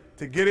ability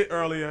to get it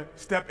earlier,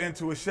 step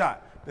into a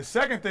shot. The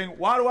second thing,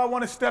 why do I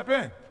want to step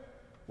in?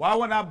 Why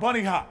wouldn't I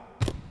bunny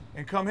hop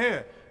and come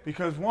here?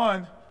 Because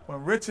one,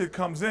 when Richard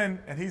comes in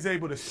and he's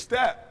able to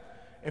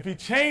step, if he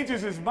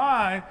changes his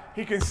mind,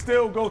 he can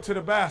still go to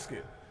the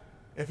basket.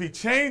 If he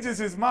changes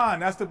his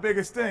mind, that's the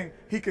biggest thing,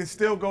 he can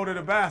still go to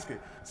the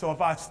basket. So if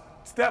I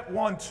step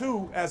 1,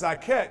 2 as I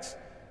catch,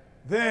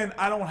 then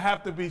I don't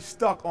have to be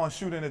stuck on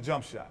shooting a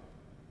jump shot.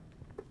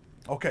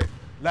 Okay,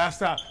 last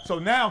time. So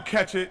now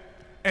catch it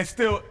and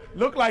still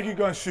look like you're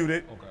gonna shoot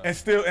it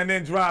and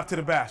then drive to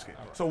the basket.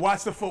 So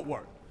watch the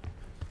footwork.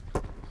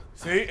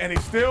 See, and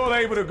he's still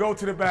able to go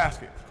to the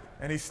basket.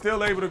 And he's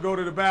still able to go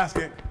to the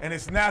basket, and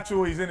it's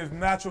natural, he's in his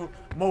natural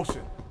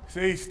motion.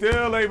 See, he's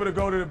still able to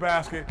go to the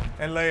basket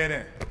and lay it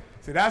in.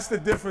 See, that's the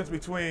difference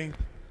between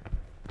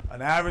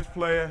an average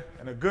player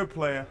and a good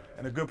player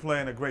and a good player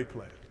and a great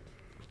player.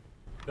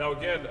 Now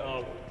again,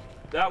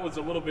 that was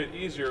a little bit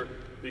easier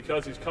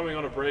because he's coming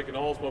on a break and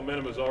all his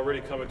momentum is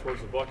already coming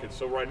towards the bucket.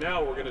 So right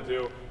now what we're going to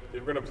do is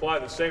we're going to apply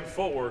the same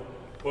footwork,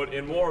 but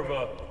in more of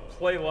a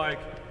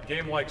play-like,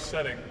 game-like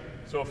setting.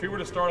 So if he were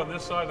to start on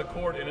this side of the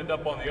court and end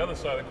up on the other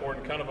side of the court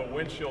in kind of a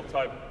windshield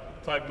type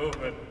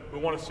movement, we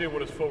want to see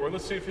what his footwork.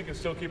 Let's see if he can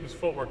still keep his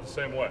footwork the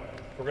same way.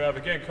 We're going to have,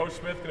 again, Coach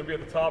Smith going to be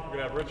at the top. We're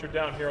going to have Richard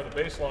down here on the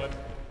baseline,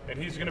 and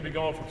he's going to be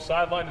going from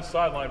sideline to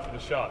sideline for the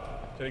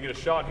shot. Going to get a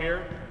shot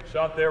here,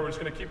 shot there. We're just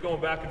going to keep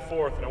going back and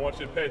forth, and I want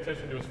you to pay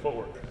attention to his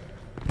footwork.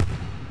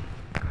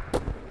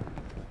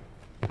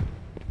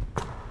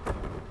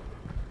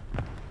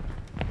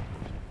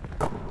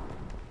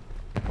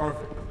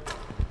 Perfect.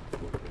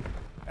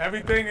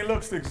 Everything, it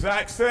looks the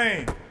exact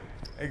same.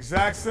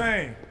 Exact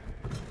same.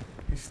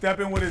 He's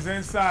stepping with his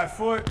inside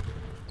foot.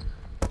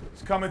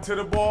 He's coming to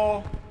the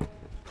ball,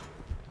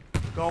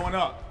 going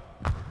up.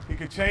 He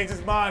could change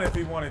his mind if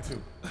he wanted to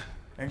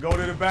and go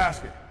to the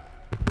basket.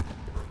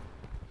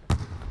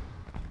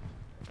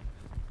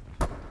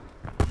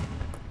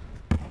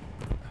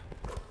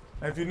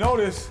 And if you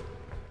notice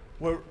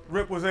what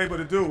Rip was able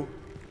to do,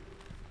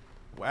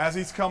 as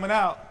he's coming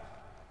out,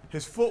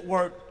 his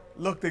footwork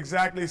looked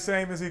exactly the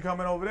same as he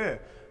coming over there.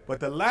 But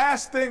the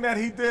last thing that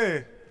he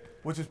did,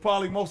 which is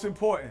probably most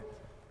important,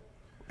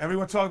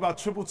 everyone talks about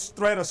triple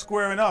threat or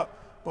squaring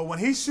up, but when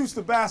he shoots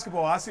the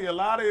basketball, I see a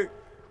lot of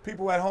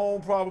people at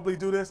home probably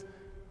do this.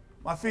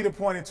 My feet are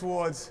pointing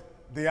towards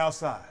the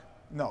outside.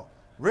 No.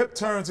 Rip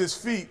turns his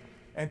feet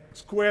and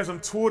squares them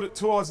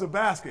towards the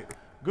basket.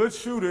 Good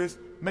shooters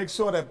make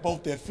sure that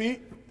both their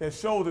feet, their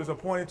shoulders are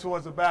pointing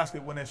towards the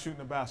basket when they're shooting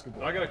the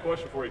basketball. I got a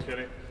question for you,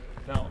 Kenny.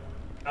 Now,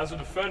 as a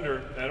defender,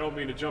 and I don't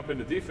mean to jump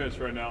into defense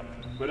right now,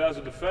 but as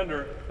a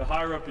defender, the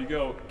higher up you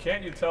go,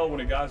 can't you tell when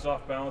a guy's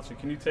off balance, and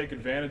can you take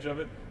advantage of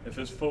it if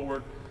his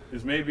footwork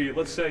is maybe,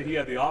 let's say he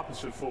had the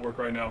opposite footwork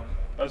right now.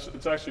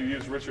 Let's actually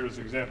use Richard as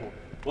an example.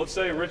 Let's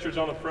say Richard's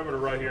on the perimeter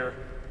right here,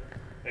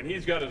 and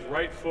he's got his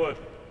right foot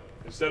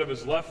instead of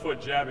his left foot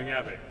jabbing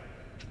at me.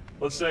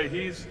 Let's say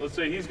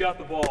he's got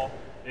the ball,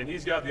 and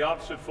he's got the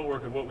opposite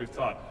footwork of what we've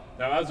taught.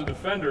 Now, as a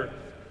defender,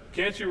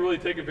 can't you really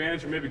take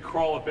advantage and maybe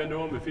crawl up into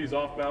him if he's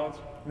off balance?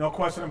 No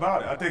question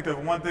about it. I think the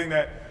one thing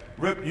that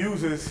Rip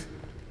uses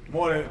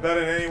better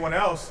than anyone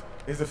else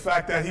is the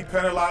fact that he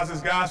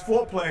penalizes guys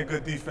for playing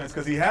good defense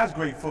because he has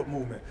great foot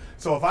movement.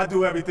 So if I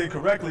do everything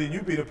correctly and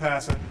you be the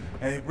passer,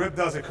 and Rip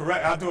does it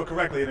correct, I'll do it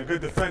correctly, and a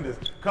good defender's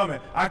coming.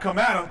 I come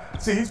at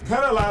him, see, he's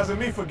penalizing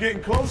me for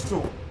getting close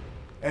to him,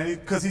 and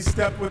because he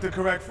stepped with the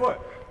correct foot.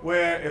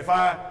 Where if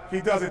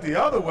he does it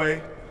the other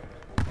way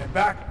and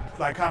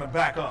kind of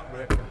back up,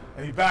 right?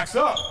 And he backs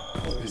up,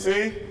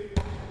 see?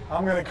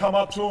 I'm going to come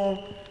up to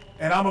him,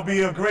 and I'm going to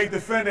be a great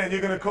defender, and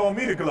you're going to call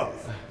me the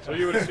glove. So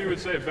you would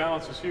say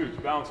balance is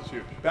huge. Balance is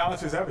huge.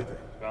 Balance is everything.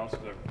 Balance is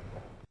everything.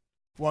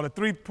 Well, the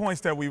 3 points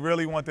that we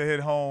really want to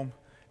hit home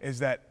is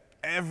that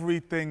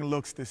everything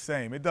looks the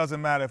same. It doesn't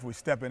matter if we're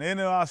stepping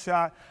into our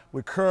shot,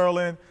 we're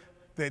curling.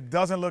 It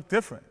doesn't look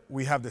different.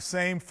 We have the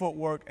same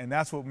footwork, and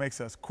that's what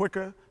makes us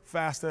quicker,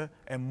 faster,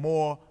 and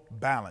more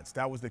balanced.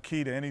 That was the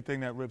key to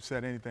anything that Rip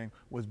said,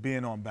 was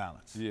being on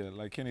balance. Yeah,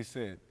 like Kenny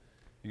said,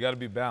 you got to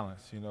be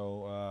balanced.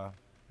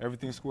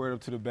 Everything squared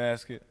up to the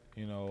basket.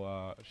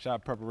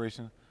 Shot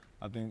preparation,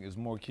 I think, is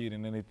more key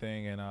than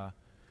anything. And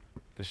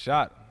the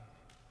shot,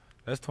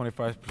 that's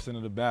 25%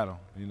 of the battle.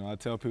 I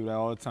tell people that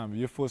all the time. If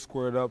your foot's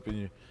squared up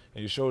and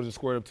your shoulders are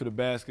squared up to the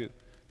basket,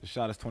 the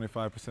shot is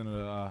 25%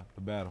 of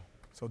the battle.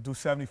 So do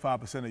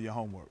 75% of your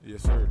homework.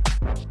 Yes, sir.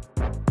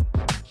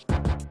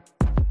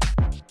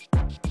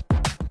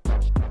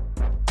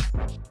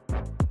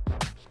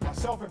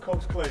 Myself and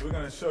Coach Clay, we're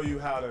going to show you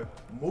how to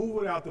move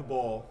without the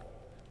ball.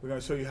 We're going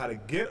to show you how to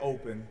get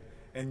open,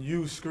 and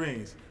use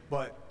screens.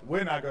 But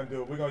we're not going to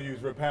do it. We're going to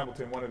use Rip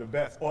Hamilton, one of the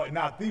best, or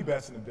not the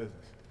best in the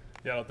business.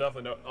 Yeah, no,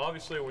 definitely. No.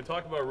 Obviously, when we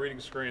talk about reading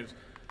screens,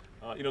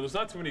 there's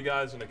not too many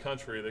guys in the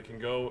country that can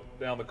go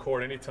down the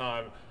court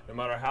anytime, no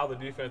matter how the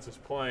defense is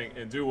playing,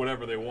 and do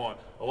whatever they want.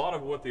 A lot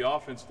of what the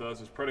offense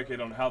does is predicated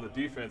on how the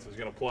defense is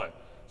going to play.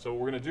 So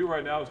what we're going to do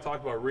right now is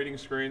talk about reading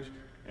screens,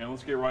 and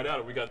let's get right at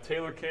it. We got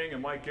Taylor King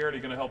and Mike Garrity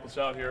going to help us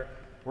out here.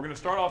 We're going to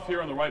start off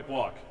here on the right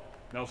block.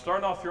 Now,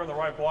 starting off here on the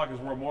right block is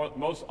where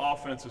most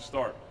offenses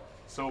start.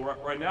 So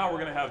right now, we're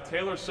going to have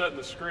Taylor setting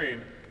the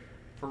screen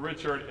for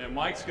Richard, and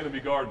Mike's going to be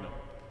guarding him.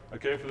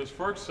 Okay, for this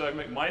first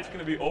segment, Mike's going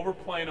to be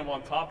overplaying him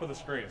on top of the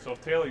screen. So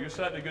if Taylor, you're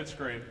setting a good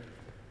screen.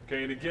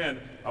 Okay, and again,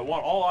 I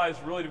want all eyes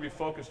really to be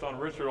focused on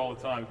Richard all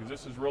the time, because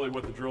this is really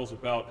what the drill's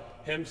about,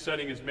 him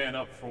setting his man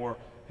up for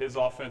his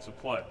offensive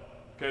play.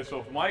 Okay, so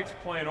if Mike's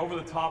playing over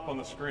the top on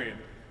the screen,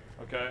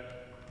 okay,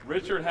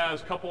 Richard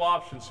has a couple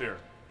options here.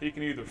 He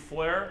can either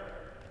flare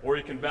or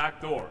he can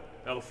backdoor.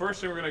 Now the first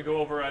thing we're going to go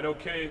over, I know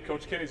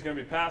Coach Kenny's going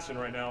to be passing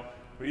right now,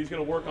 but he's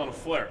going to work on a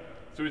flare.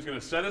 So he's going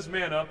to set his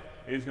man up,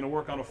 and he's going to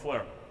work on a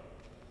flare.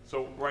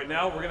 So right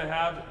now we're going to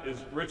have is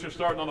Richard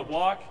starting on the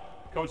block.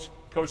 Coach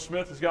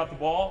Smith has got the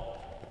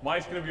ball.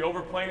 Mike's going to be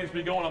overplaying. He's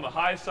going to be going on the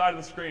high side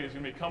of the screen. He's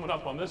going to be coming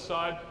up on this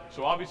side.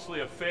 So obviously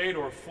a fade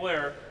or a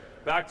flare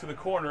back to the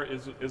corner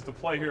is the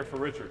play here for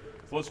Richard.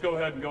 So let's go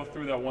ahead and go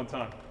through that one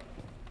time.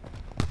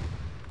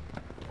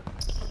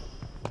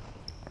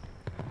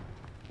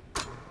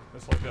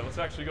 Just like that. Let's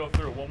actually go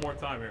through it one more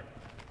time here.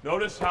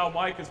 Notice how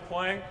Mike is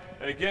playing.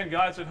 And again,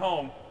 guys at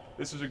home,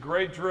 this is a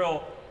great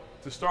drill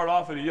to start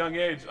off at a young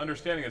age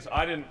understanding this.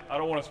 I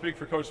don't want to speak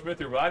for Coach Smith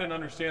here, but I didn't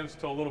understand this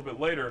until a little bit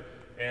later,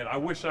 and I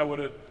wish I would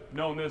have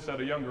known this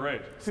at a younger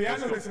age. See, I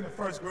knew this in the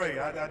first grade.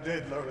 I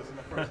did learn this in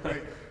the first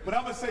grade. But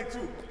I'm going to say,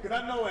 too, because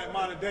I know at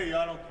modern day,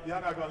 y'all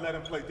not going to let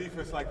him play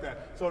defense like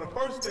that. So the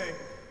first thing,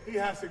 he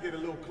has to get a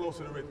little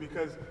closer to Rick,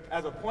 because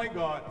as a point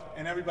guard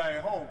and everybody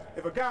at home,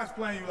 if a guy's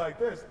playing you like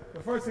this, the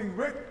first thing,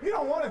 Rick, he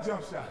don't want a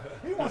jump shot.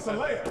 He wants a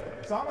layup.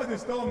 So I'm going to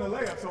just throw him the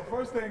layup. So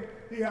first thing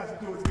he has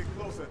to do is get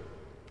closer.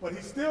 But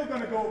he's still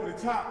going to go over the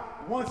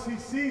top once he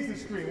sees the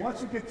screen.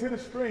 Once you get to the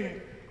screen,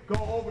 go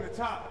over the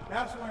top.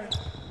 That's when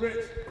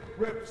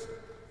Rip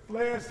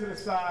flares to the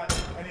side,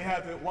 and he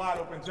has a wide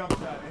open jump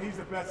shot. And he's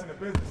the best in the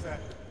business at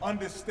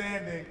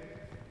understanding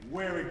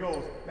where he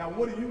goes. Now,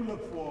 what do you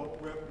look for,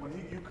 Rip, when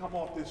you come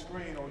off this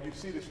screen or you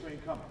see the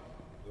screen coming?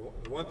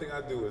 The one thing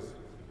I do is,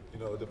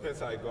 it depends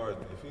how he guards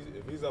me.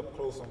 If he's up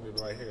close on me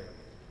right here,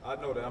 I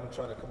know that I'm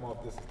trying to come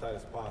off this as tight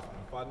as possible.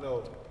 If I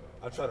know,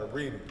 I try to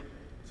read him.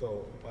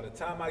 So by the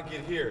time I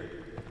get here,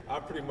 I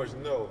pretty much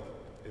know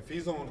if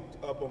he's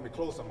up on me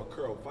close, I'm a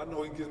curl. If I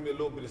know he gives me a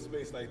little bit of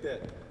space like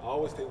that, I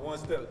always take one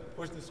step,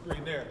 push the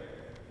screen there,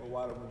 or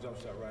wide open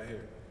jump shot right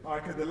here. All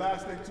right, because the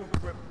last thing too,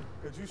 Rip,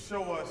 could you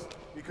show us,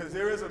 because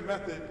there is a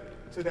method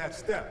to that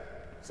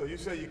step. So you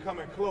say you're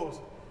coming close.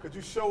 Could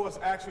you show us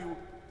actually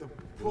the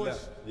push,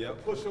 the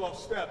push-off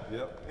step,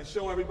 and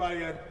show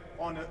everybody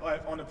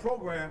on the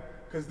program?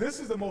 Because this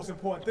is the most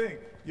important thing,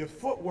 your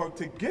footwork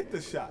to get the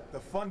shot, the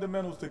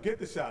fundamentals to get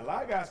the shot. A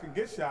lot of guys can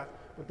get shots,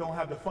 but don't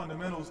have the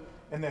fundamentals,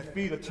 and their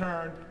feet are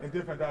turned in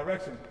different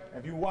directions.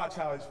 If you watch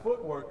how his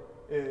footwork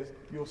is,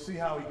 you'll see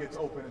how he gets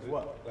open as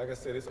well. Like I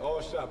said, it's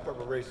all shot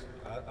preparation.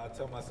 I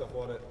tell myself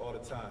all the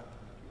time.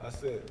 I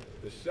said,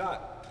 the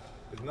shot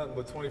is nothing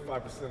but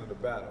 25% of the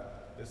battle.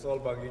 It's all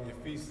about getting your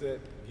feet set,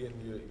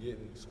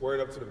 getting squared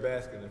up to the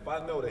basket. And if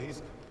I know that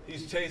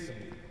he's chasing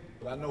me,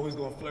 but I know he's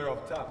going to flare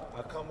off top,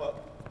 I come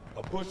up,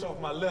 a push off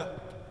my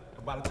left,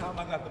 and by the time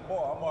I got the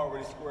ball, I'm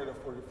already squared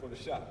up for the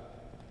shot.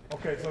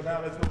 Okay, so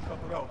now let's do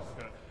something else.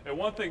 Okay. And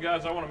one thing,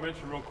 guys, I want to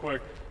mention real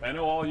quick. I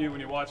know all of you,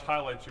 when you watch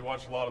highlights, you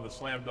watch a lot of the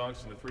slam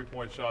dunks and the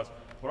three-point shots,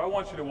 but I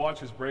want you to watch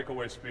his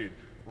breakaway speed.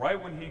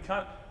 Right when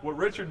what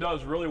Richard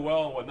does really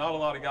well, and what not a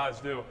lot of guys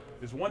do,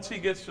 is once he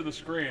gets to the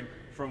screen,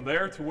 from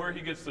there to where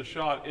he gets the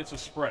shot, it's a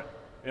sprint.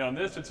 And on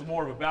this, it's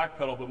more of a back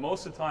pedal, but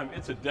most of the time,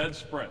 it's a dead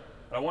sprint.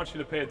 And I want you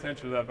to pay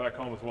attention to that back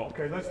home as well.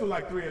 Okay, let's do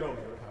like 3 of those.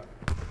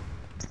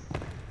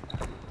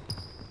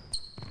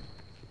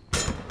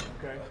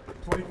 Okay,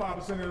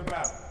 25% of the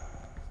battle.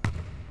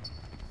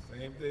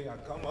 Same thing, I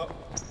come up,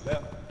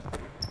 left.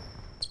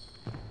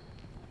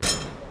 Take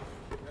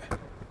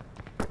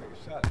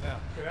a shot now.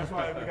 Okay, that's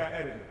why we got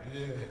edited.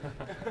 Yeah.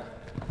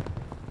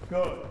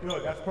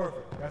 Good, that's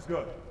perfect, that's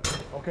good.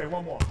 Okay,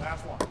 one more,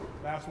 last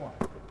one.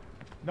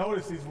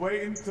 Notice he's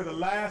waiting to the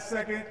last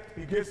second.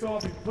 He gets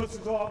off, he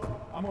pushes off.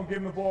 I'm gonna give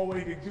him the ball where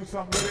he can do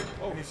something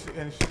with it,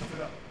 and he shoots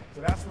it up.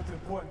 So that's what the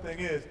important thing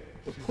is,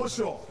 the push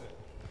off.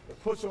 The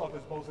push off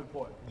is most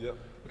important. Yep.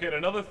 Okay, and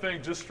another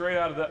thing, just straight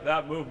out of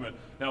that movement.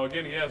 Now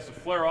again, he has the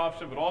flare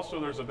option, but also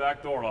there's a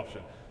backdoor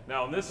option.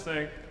 Now in this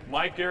thing,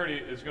 Mike Garrity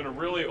is going to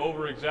really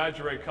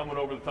over-exaggerate coming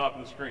over the top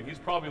of the screen. He's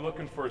probably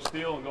looking for a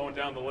steal and going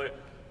down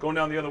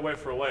the other way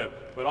for a layup.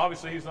 But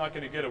obviously he's not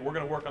going to get it. We're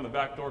going to work on the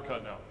backdoor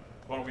cut now.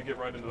 Why don't we get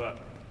right into that?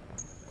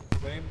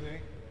 Same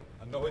thing.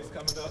 I know he's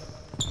coming up.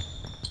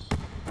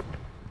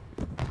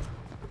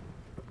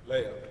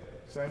 Layup.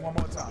 Same one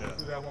more time.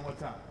 Let's do that one more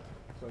time.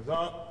 So it's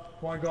up.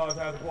 Point guard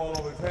has the ball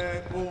over his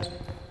head, boom,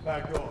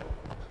 back door.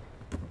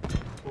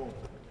 Boom.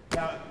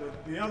 Now,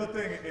 the other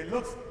thing,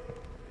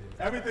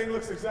 everything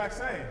looks the exact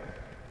same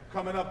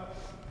coming up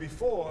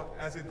before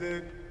as it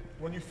did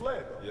when you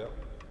fled. Yep.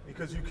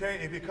 Because you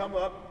can't, if you come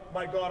up,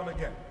 might guard him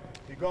again.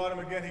 You guard him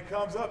again, he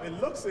comes up, it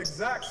looks the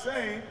exact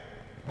same.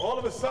 All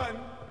of a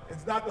sudden,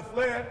 it's not the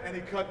flare, and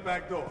he cut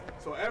back door.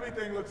 So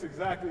everything looks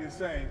exactly the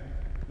same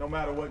no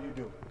matter what you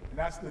do. And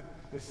that's the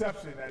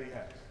deception that he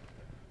has.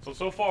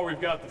 So far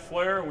we've got the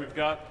flare, we've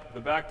got the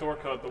backdoor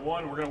cut. The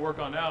one we're going to work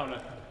on now, and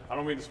I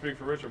don't mean to speak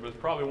for Richard, but it's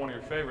probably one of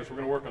your favorites. We're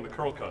going to work on the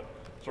curl cut.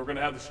 So we're going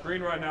to have the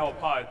screen right now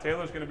up high.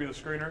 Taylor's going to be the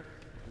screener.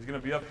 He's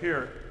going to be up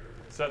here,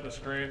 setting the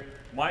screen.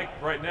 Mike,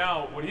 right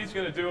now, what he's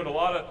going to do, and a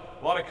lot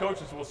of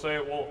coaches will say,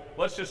 well,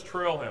 let's just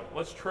trail him.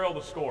 Let's trail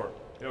the score.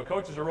 You know,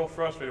 coaches are real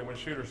frustrated when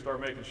shooters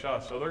start making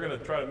shots, so they're going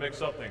to try to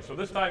mix up things. So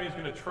this time he's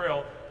going to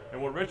trail,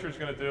 and what Richard's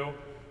going to do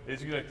is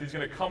he's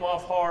going to come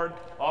off hard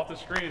off the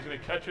screen. He's going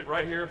to catch it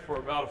right here for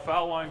about a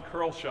foul line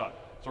curl shot.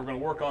 So we're going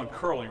to work on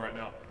curling right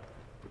now.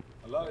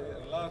 A lot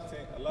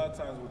of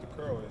times with the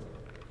curl is,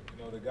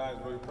 you know, the guy's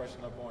really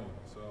pressing up on you.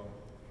 So,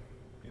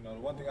 you know, the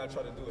one thing I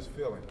try to do is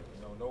feel him.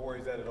 You know where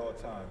he's at all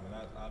times, and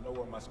I know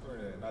where my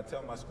screener is. And I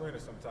tell my screener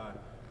sometimes,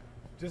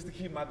 just to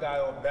keep my guy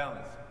off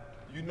balance,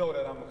 you know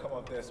that I'm gonna come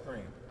up that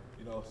screen.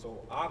 You know,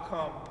 so I'll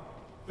come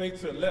fake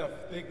to the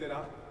left, think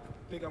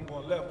I'm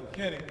going left with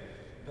Kenny,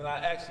 then I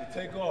actually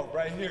take off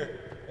right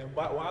here. And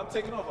while I'm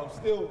taking off, I'm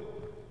still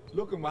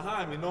looking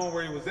behind me, knowing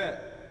where he was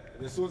at.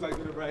 And as soon as I get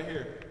it right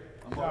here,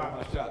 I'm on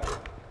my shot.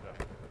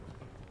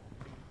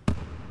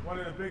 One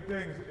of the big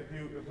things, if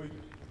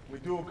we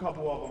do a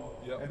couple of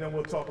them, Yep. and then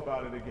we'll talk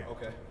about it again.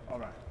 Okay. All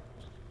right.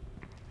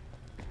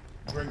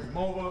 Brings him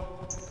over.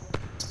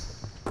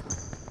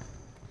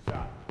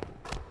 Shot.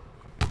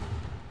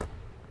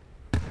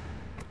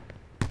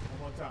 One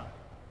more time.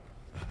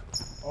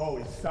 Oh,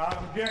 he shot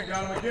him again,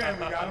 got him again,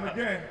 we got him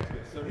again.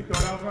 He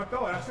thought I was gonna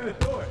throw it, I should have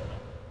threw it.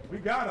 We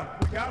got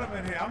him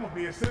in here, I'm gonna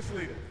be assist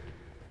leader.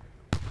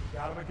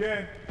 Got him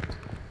again,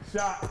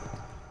 shot.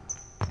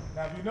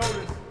 Now if you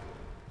notice,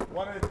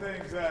 one of the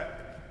things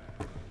that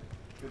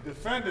the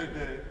defender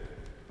did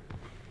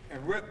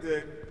and Rip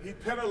did, he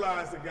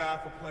penalized the guy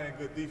for playing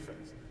good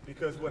defense.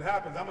 Because what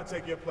happens, I'm gonna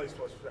take your place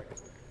for a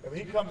second. If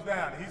he comes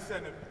down, he's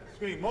setting the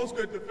screen. Most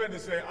good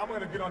defenders say, I'm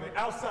gonna get on the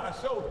outside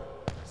shoulder.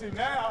 See,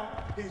 now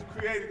he's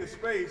created the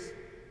space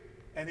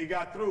and he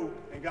got through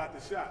and got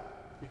the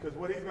shot. Because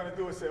what he's gonna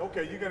do is say,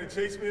 okay, you're gonna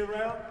chase me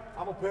around?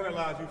 I'm gonna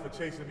penalize you for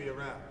chasing me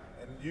around.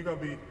 And you're gonna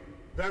be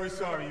very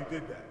sorry you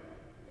did that.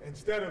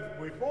 Instead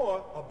of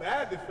before, a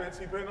bad defense,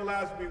 he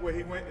penalized me where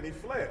he went and he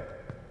fled.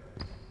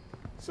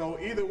 So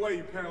either way,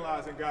 you're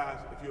penalizing guys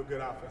if you're a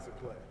good offensive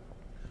player.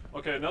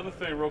 Okay, another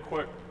thing real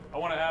quick. I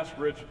want to ask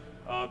Rich,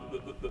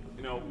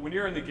 you know, when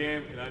you're in the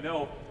game, and I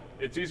know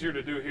it's easier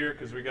to do here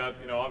because we got,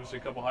 you know, obviously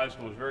a couple high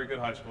schoolers, very good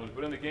high schoolers,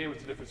 but in the game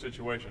it's a different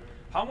situation.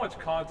 How much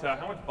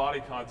contact, how much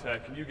body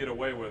contact can you get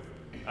away with?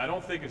 I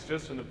don't think it's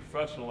just in the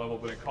professional level,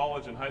 but in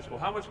college and high school,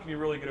 how much can you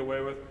really get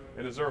away with?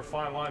 And is there a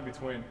fine line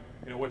between,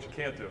 you know, what you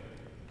can't do?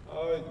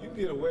 You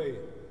get away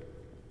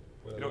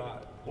with a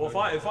lot. Well,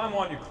 if I'm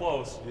on you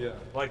close, Yeah.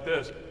 like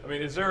this, I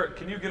mean,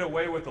 can you get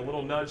away with a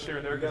little nudge here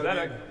and there? You Because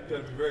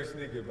gotta be very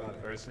sneaky about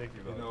it. very sneaky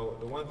about You know,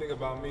 the one thing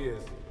about me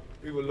is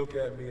people look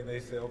at me and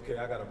they say, okay,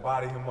 I gotta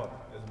body him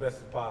up as best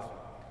as possible.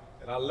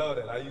 And I love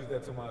that. I use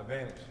that to my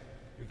advantage.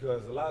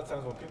 Because a lot of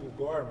times when people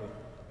guard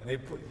me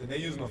and they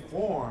using a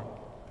form,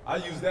 I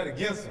use that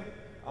against them.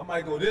 I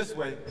might go this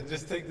way and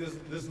just take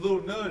this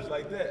little nudge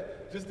like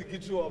that, just to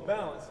get you off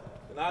balance.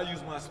 And I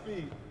use my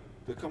speed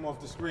to come off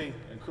the screen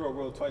and curl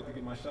real tight to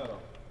get my shot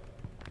off.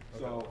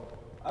 So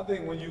I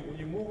think when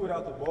you move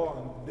without the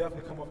ball and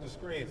definitely come off the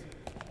screens,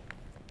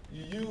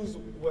 you use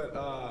what,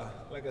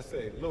 like I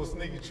say, little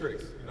sneaky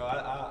tricks. You know,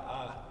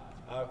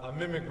 I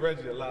mimic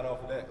Reggie a lot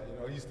off of that. You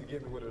know, he used to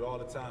get me with it all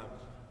the time.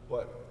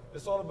 But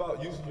it's all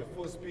about using your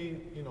foot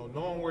speed, you know,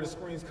 knowing where the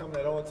screen's coming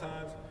at all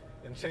times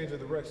and changing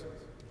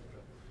directions.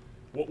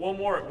 One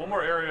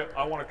more area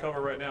I want to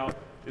cover right now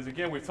is,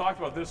 again, we've talked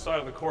about this side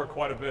of the court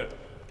quite a bit.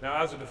 Now,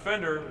 as a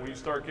defender, when you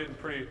start getting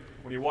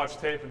when you watch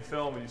tape and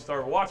film and you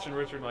start watching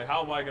Richard, like,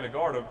 how am I going to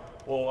guard him?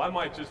 Well, I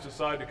might just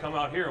decide to come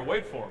out here and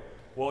wait for him.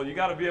 Well, you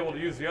got to be able to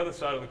use the other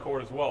side of the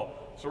court as well.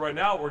 So right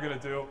now, what we're going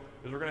to do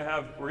is we're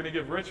going to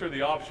give Richard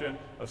the option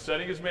of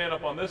setting his man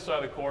up on this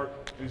side of the court,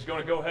 and he's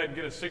going to go ahead and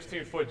get a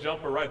 16-foot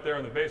jumper right there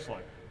in the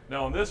baseline.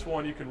 Now, on this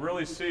one, you can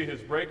really see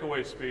his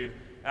breakaway speed.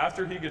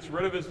 After he gets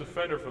rid of his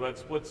defender for that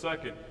split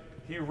second,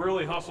 he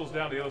really hustles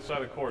down to the other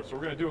side of the court. So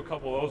we're going to do a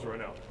couple of those right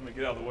now. Let me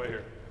get out of the way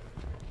here.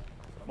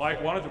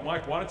 Mike, why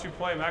don't you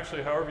play him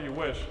actually however you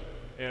wish,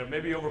 and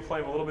maybe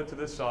overplay him a little bit to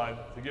this side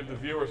to give the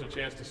viewers a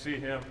chance to see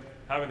him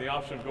having the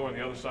option of going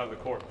the other side of the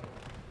court.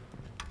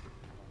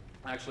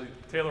 Actually,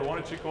 Taylor, why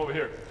don't you come over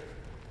here?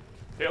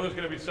 Taylor's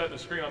going to be setting the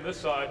screen on this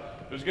side.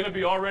 There's going to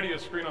be already a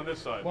screen on this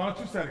side. Why don't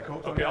you set it,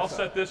 Coach? Okay, I'll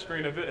set this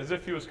screen as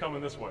if he was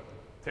coming this way.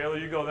 Taylor,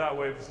 you go that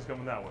way if this is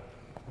coming that way.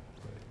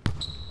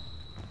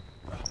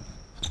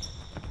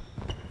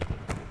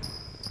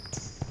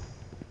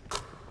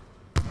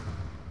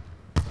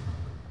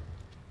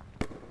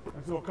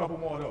 Let's do a couple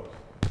more of those.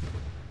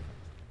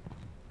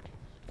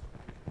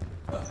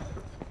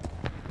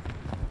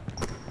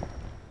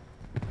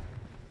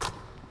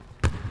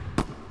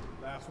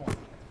 Last one.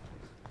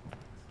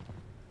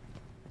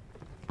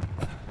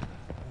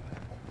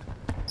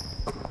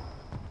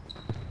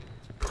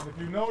 And if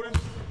you notice,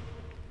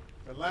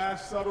 the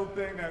last subtle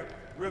thing that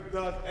Rip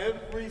does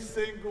every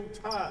single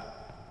time,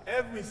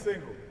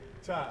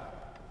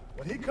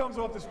 when he comes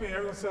off the screen,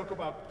 everyone's talking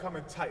about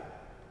coming tight.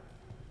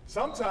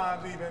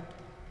 Sometimes even,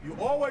 you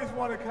always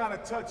want to kind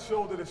of touch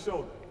shoulder to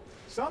shoulder.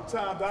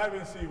 Sometimes I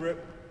even see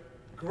Rip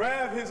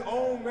grab his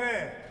own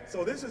man.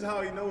 So this is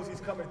how he knows he's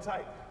coming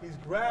tight. He's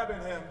grabbing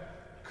him,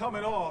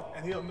 coming off,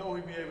 and he'll know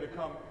he'll be able to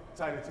come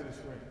tighter to the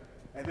screen.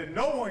 And then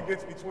no one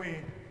gets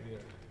between.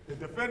 The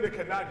defender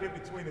cannot get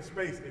between the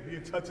space if you're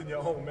touching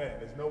your own man.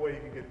 There's no way you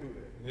can get through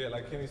there. Yeah,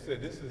 like Kenny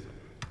said, this is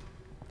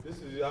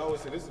I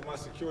always say, this is my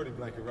security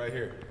blanket right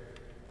here.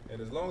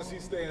 And as long as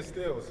he's staying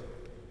still,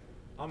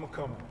 I'm gonna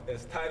come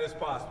as tight as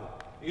possible.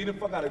 Even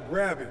if I gotta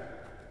grab it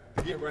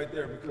to get right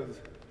there, because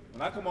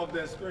when I come off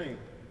that screen,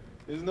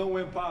 there's no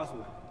way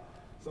possible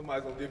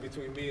somebody's gonna get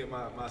between me and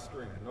my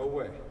screen. No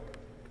way.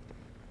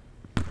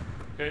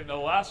 Okay, now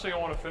the last thing I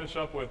want to finish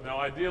up with, now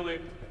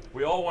ideally,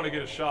 we all want to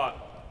get a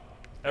shot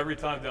every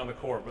time down the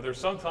court, but there's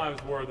some times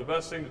where the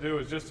best thing to do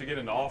is just to get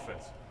into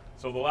offense.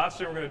 So the last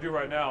thing we're going to do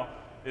right now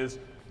is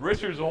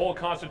Richard's whole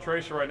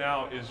concentration right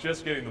now is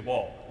just getting the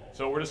ball.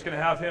 So we're just going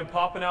to have him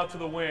popping out to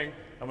the wing.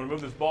 I'm going to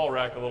move this ball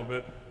rack a little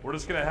bit. We're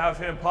just going to have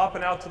him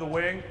popping out to the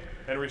wing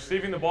and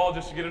receiving the ball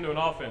just to get into an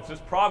offense. This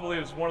probably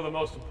is one of the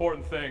most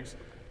important things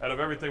out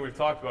of everything we've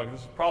talked about, because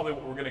this is probably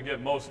what we're going to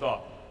get most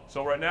off.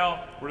 So right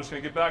now, we're just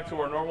going to get back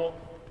to our normal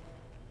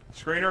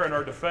screener and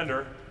our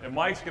defender, and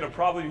Mike's going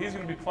to he's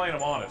going to be playing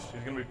him honest.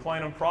 He's going to be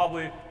playing him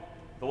probably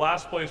the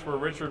last place where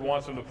Richard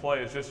wants him to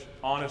play is just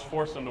honest,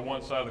 force him to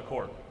one side of the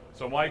court.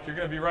 So Mike, you're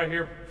going to be right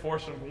here,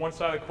 forcing him to one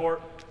side of the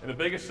court, and the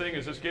biggest thing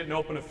is just getting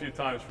open a few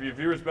times. For you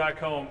viewers back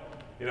home,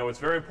 you know, it's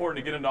very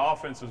important to get into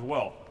offense as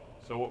well.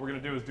 So what we're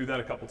going to do is do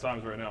that a couple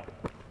times right now.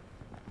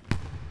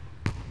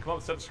 Come up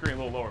and set the screen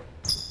a little lower.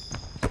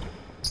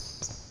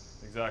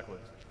 Exactly.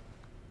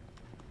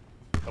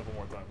 A couple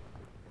more times.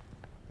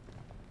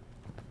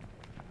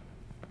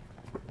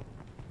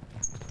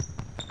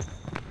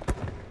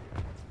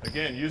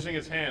 Again, using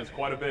his hands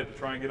quite a bit to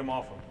try and get him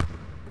off him.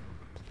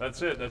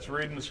 That's it. That's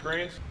reading the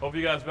screens. Hope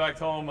you guys back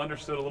home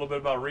understood a little bit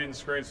about reading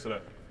screens today.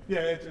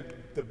 Yeah,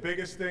 the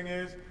biggest thing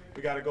is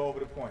we got to go over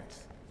the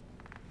points.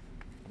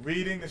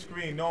 Reading the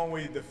screen, knowing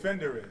where your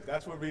defender is.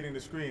 That's what reading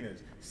the screen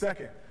is.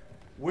 Second,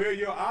 where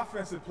your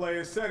offensive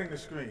player is setting the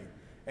screen.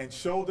 And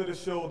shoulder to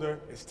shoulder,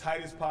 as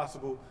tight as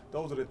possible.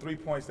 Those are the 3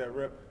 points that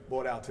Rip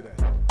brought out today.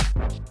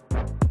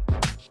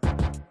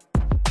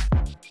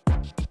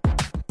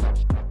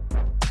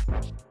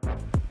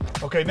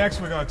 Okay, next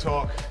we're going to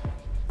talk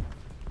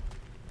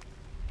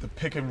the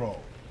pick and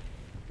roll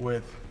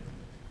with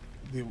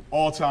the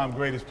all-time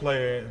greatest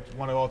player,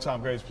 one of the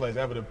all-time greatest players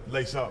ever to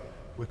lace up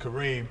with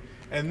Kareem.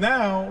 And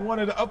now, one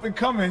of the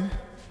up-and-coming,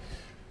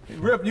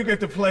 Rip, you get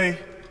to play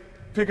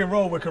pick and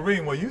roll with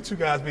Kareem, where you two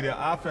guys be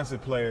the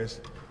offensive players,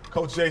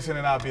 Coach Jason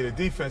and I be the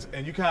defense,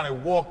 and you kind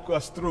of walk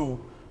us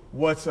through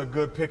what's a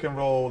good pick and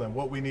roll and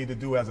what we need to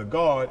do as a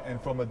guard and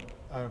from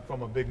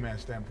a big man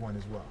standpoint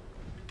as well.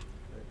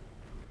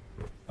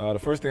 The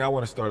first thing I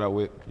want to start out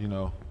with, you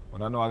know,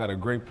 when I know I got a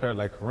great player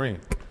like Kareem,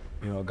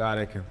 you know, a guy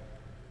that can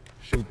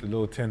shoot the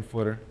little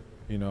 10-footer,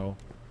 you know,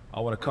 I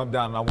want to come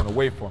down and I want to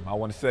wait for him. I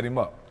want to set him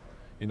up.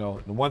 You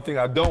know, the one thing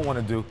I don't want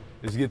to do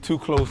is get too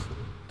close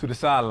to the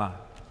sideline,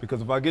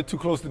 because if I get too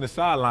close to the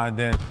sideline,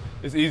 then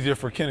it's easier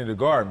for Kenny to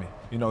guard me.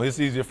 You know, it's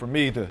easier for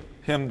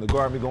him to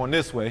guard me going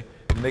this way,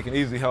 and they can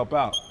easily help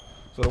out.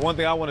 So the one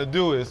thing I want to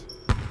do is,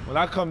 when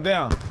I come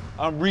down,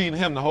 I'm reading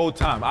him the whole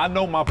time. I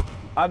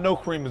know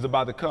Kareem is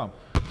about to come.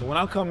 So when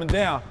I'm coming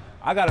down,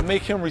 I got to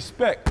make him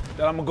respect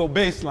that I'm going to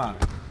go baseline.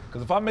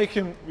 Because if I make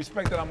him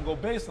respect that I'm going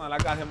to go baseline, I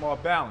got him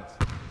off balance.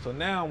 So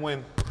now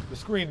when the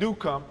screen do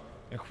come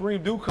and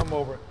Kareem do come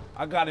over,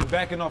 I got him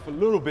backing off a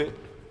little bit.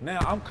 Now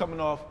I'm coming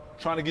off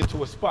trying to get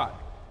to a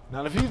spot.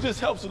 Now if he just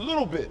helps a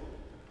little bit,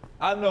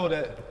 I know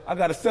that I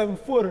got a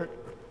 7-footer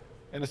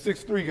and a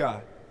 6'3"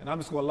 guy, and I'm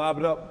just going to lob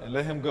it up and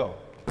let him go.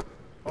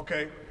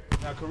 Okay,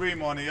 now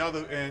Kareem on the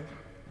other end,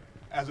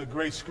 as a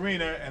great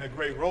screener and a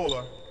great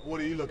roller,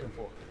 what are you looking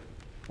for?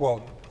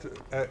 Well,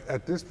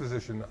 at this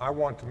position, I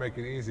want to make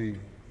it easy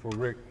for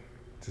Rick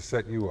to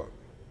set you up.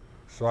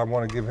 So I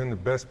want to give him the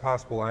best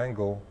possible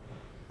angle,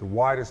 the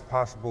widest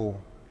possible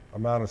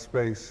amount of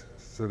space,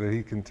 so that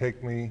he can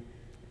take me,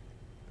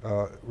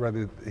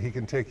 he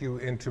can take you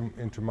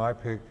into my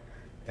pick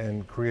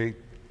and create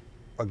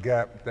a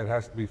gap that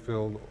has to be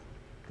filled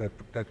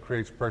that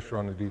creates pressure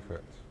on the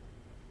defense.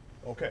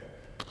 Okay,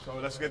 so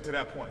let's get to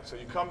that point. So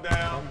you come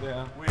down,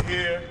 we're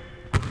here.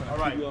 All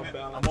right,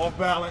 I'm off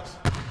balance.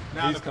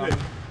 Now He's the coming. pick.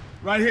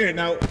 Right here,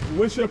 now,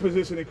 what's your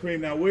position in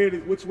Kareem? Now,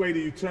 which way do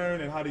you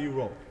turn and how do you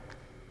roll?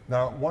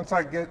 Now, once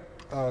I get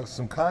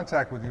some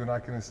contact with you and I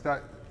can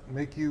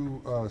make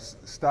you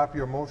stop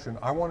your motion.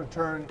 I want to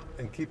turn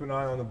and keep an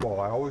eye on the ball.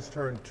 I always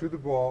turn to the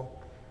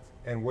ball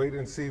and wait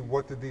and see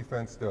what the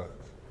defense does.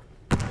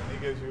 And he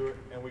gives you it,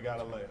 and we got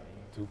a layup.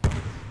 2 points.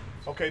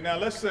 Okay, now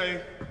let's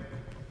say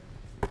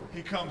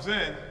he comes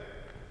in,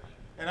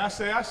 and I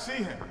say, I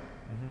see him.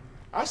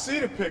 I see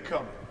the pick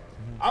coming.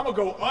 I'm going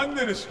to go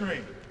under the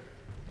screen.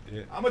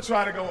 Yeah. I'm going to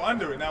try to go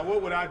under it. Now,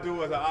 what would I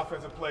do as an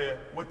offensive player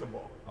with the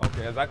ball?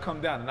 Okay, as I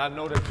come down, and I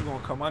know that you're going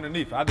to come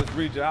underneath, I just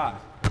read your eyes.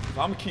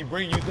 So I'm going to keep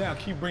bringing you down,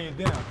 keep bringing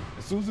you down.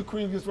 As soon as the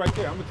Kareem gets right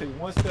there, I'm going to take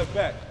one step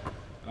back,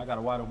 and I got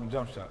a wide open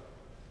jump shot.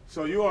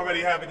 So you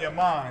already have in your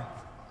mind,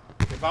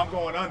 if I'm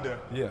going under,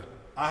 Yeah,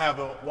 I have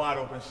a wide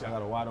open I shot.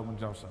 got a wide open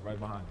jump shot right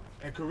behind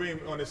you. And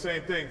Kareem, on the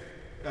same thing,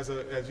 as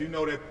you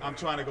know that I'm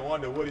trying to go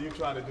under, what are you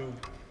trying to do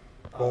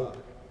Well,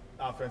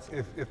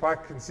 offensively? if I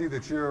can see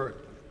that you're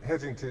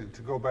hedging to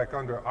go back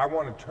under, I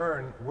want to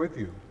turn with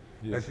you.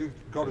 Yeah. As you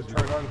go to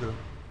turn under,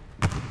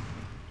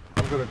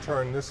 I'm going to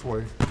turn this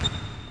way,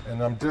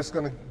 and I'm just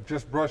going to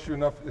brush you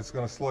enough. It's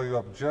going to slow you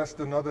up just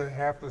another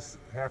half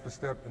a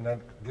step, and that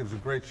gives a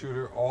great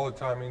shooter all the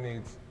time he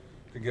needs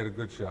to get a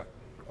good shot.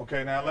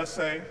 Okay, now let's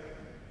say,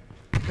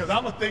 because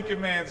I'm a thinking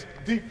man's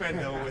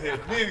defender over here.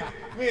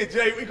 Me and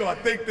Jay, we gonna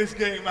think this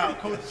game out,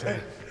 Coach Jay.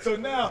 So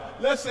now,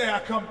 let's say I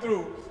come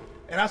through,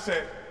 and I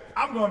said,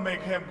 I'm gonna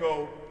make him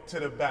go to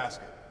the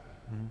basket.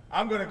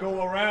 I'm gonna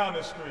go around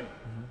the screen.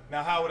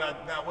 Now,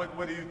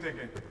 what are you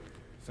thinking?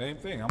 Same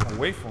thing, I'm going to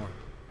wait for him.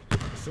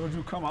 As soon as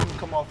you come, I'm going to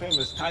come off him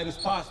as tight as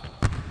possible.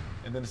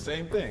 And then the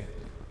same thing,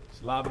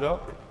 just lob it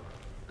up,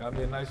 got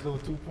me a nice little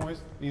 2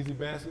 points, easy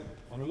basket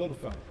on the little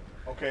fella.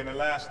 Okay, and the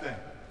last thing,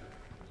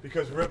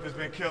 because Rip has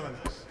been killing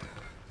us.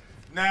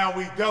 Now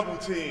we double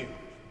team.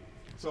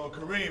 So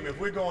Kareem, if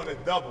we're going to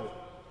double,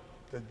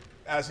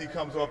 as he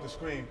comes off the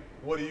screen,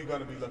 what are you going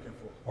to be looking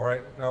for? All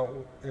right. Now,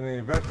 in the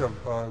event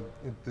of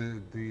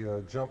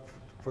the jump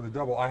for the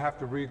double, I have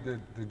to read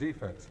the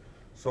defense.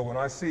 So when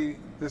I see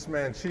this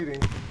man cheating,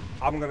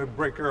 I'm going to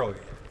break early.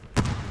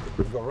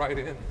 Go right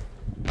in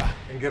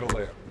and get a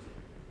layup.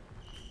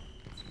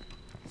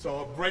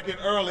 So breaking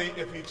early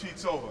if he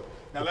cheats over.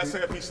 Now let's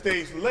say if he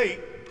stays late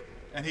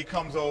and he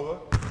comes over,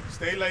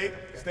 stay late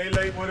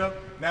with him.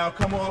 Now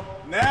come on,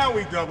 now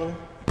we double.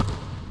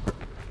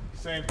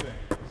 Same thing,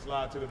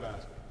 slide to the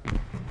basket.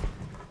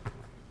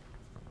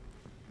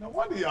 No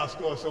wonder y'all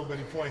score so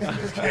many points in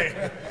this game.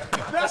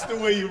 That's the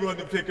way you run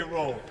the pick and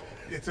roll.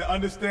 It's an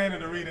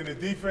understanding of reading the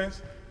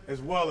defense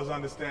as well as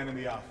understanding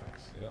the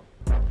offense. Yep.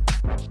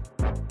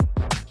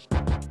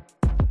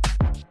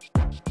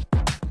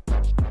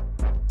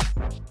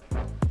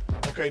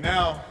 Okay,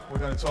 now we're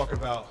going to talk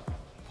about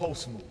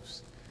post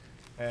moves.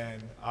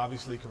 And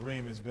obviously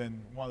Kareem has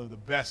been one of the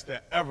best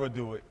that ever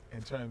do it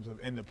in terms of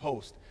in the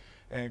post.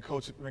 And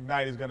Coach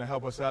McKnight is going to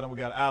help us out, and we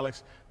got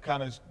Alex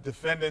kind of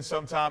defending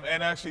sometime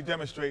and actually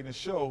demonstrating to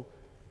show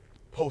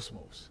post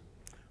moves.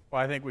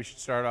 Well, I think we should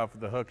start off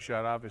with the hook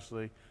shot,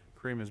 obviously.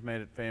 Kareem has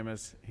made it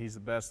famous. He's the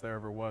best there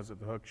ever was at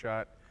the hook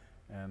shot.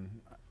 And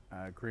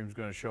Kareem's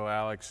going to show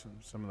Alex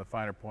some of the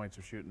finer points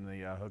of shooting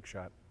the hook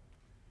shot.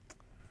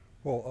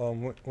 Well,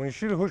 when you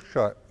shoot a hook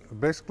shot,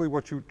 basically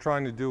what you're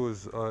trying to do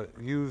is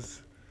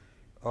use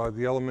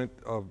the element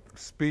of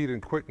speed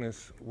and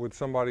quickness with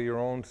somebody your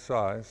own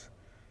size,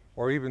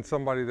 or even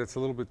somebody that's a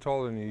little bit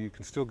taller than you. You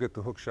can still get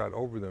the hook shot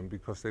over them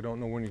because they don't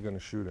know when you're going to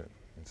shoot it.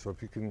 And so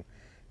if you can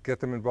get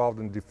them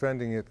involved in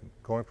defending it,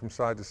 going from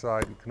side to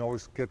side, you can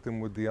always get them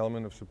with the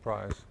element of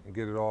surprise and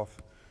get it off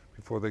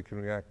before they can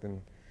react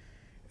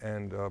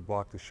and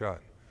block the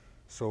shot.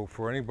 So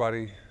for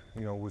anybody,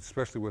 you know,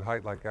 especially with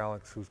height like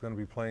Alex, who's going to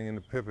be playing in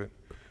the pivot,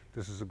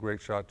 this is a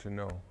great shot to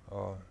know.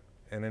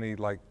 And any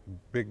like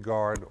big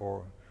guard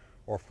or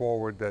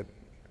forward that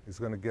is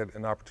going to get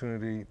an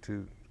opportunity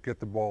to get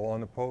the ball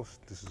on the post,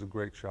 this is a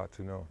great shot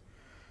to know.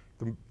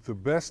 The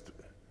best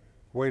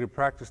way to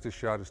practice this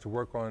shot is to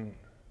work on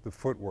the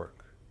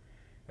footwork.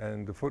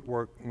 And the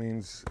footwork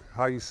means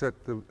how you set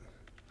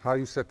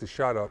the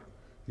shot up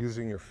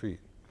using your feet.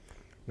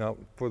 Now,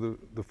 for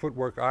the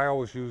footwork, I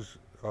always use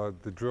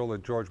the drill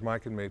that George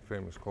Mikan made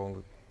famous,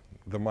 called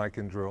the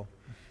Mikan drill,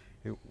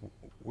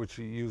 which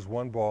you use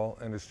one ball,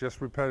 and it's just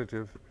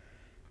repetitive,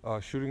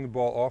 shooting the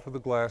ball off of the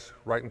glass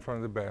right in front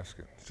of the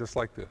basket. It's just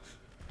like this.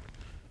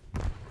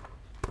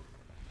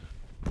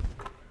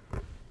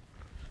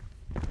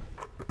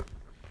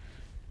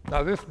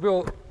 Now this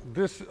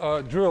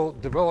drill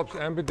develops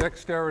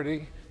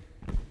ambidexterity,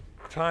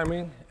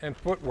 timing, and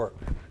footwork.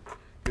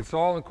 It's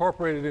all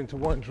incorporated into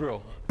one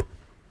drill.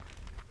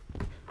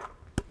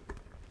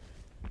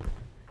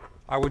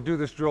 I would do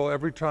this drill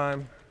every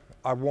time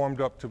I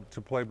warmed up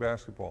to play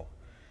basketball.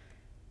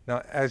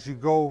 Now, as you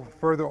go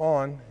further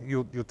on,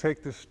 you'll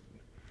take this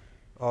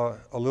a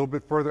little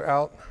bit further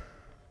out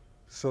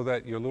so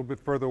that you're a little bit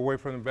further away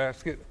from the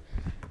basket,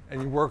 and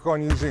you work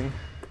on using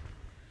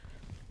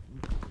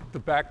the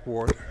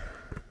backboard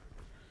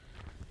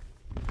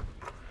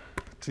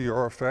to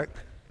your effect.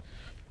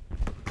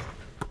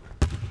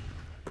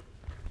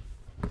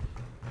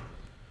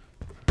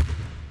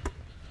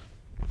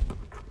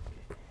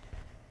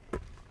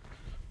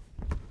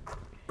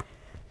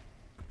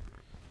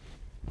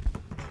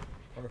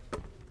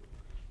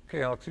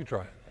 Okay, Alex, you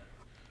try it.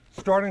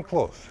 Start in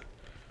close.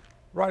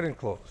 Right in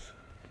close.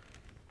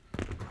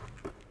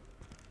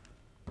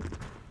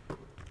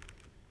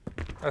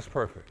 That's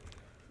perfect.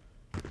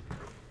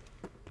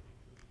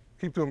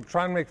 Keep doing,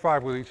 try and make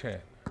 5 with each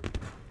hand.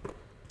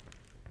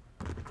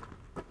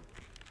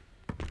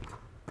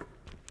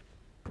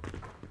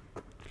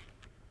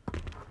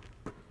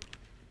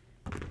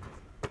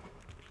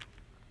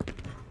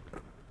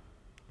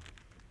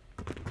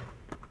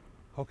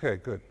 Okay,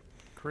 good.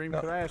 Kareem,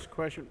 Now- could I ask a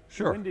question?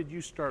 Sure. When did you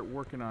start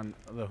working on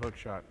the hook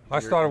shot? I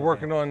started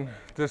working on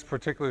this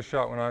particular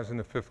shot when I was in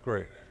the 5th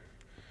grade.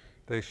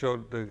 They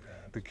showed,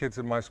 the kids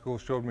at my school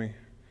showed me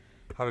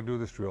how to do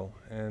this drill,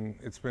 and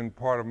it's been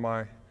part of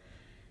my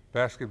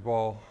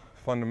basketball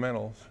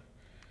fundamentals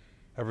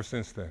ever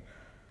since then.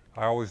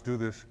 I always do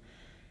this.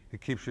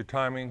 It keeps your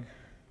timing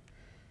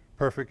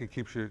perfect, it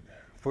keeps your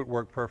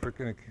footwork perfect,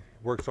 and it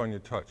works on your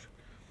touch.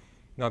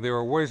 Now, there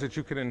are ways that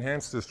you can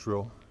enhance this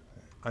drill.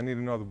 I need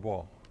another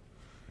ball.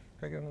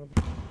 Can I get another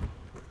ball?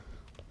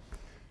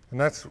 And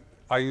that's,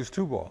 I use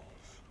 2 balls.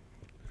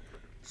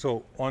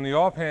 So on the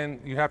offhand,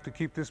 you have to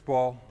keep this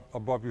ball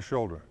above your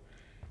shoulder.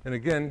 And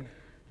again,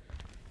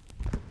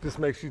 this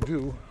makes you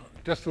do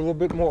just a little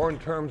bit more in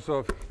terms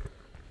of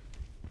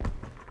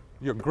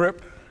your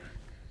grip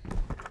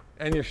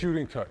and your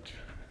shooting touch.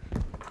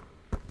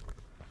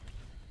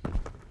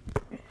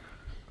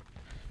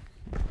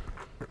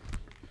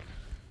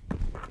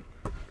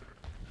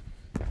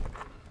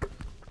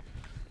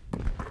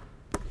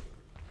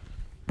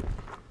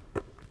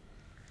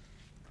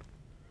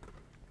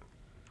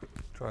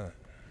 Try it.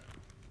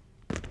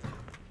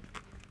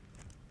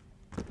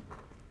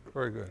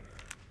 Very good.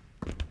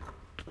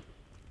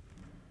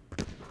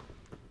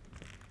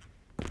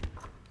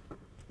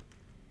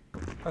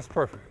 That's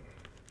perfect.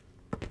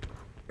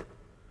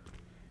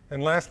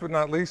 And last but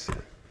not least,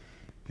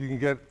 you can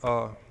get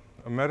a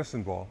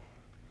medicine ball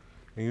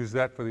and use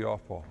that for the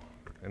off ball.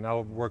 And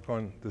that'll work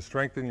on the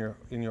strength in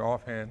your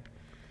offhand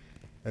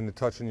and the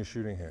touch in your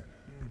shooting hand.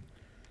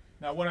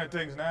 Now, one of the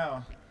things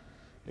now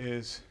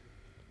is,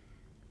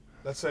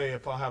 let's say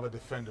if I have a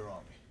defender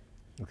on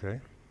me. Okay.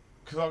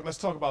 Because let's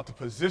talk about the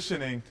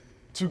positioning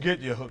to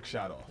get your hook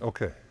shot off.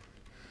 Okay.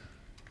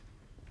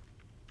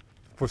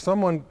 For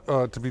someone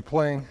to be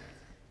playing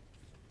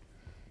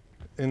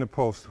in the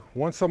post,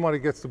 once somebody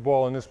gets the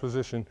ball in this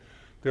position,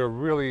 they're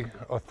really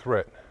a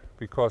threat,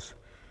 because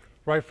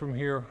right from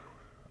here,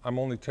 I'm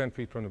only 10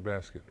 feet from the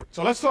basket.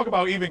 So let's talk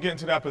about even getting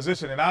to that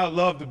position. And I'd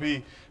love to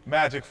be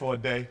Magic for a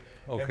day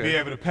and Okay. be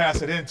able to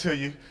pass it into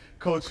you,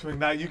 Coach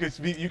McKnight.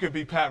 You could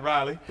be Pat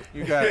Riley.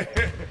 You got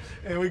it.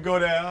 And we go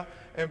down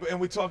and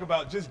we talk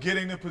about just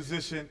getting the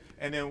position,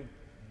 and then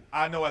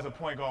I know as a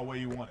point guard where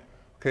you want it.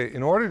 Okay,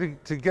 in order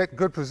to get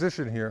good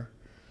position here,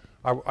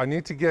 I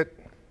need to get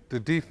the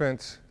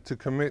defense to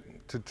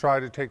commit to try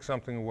to take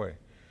something away.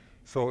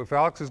 So if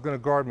Alex is going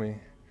to guard me,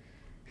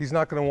 he's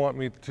not going to want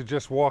me to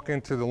just walk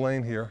into the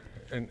lane here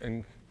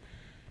and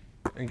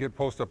get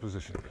post-up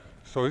position.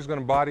 So he's going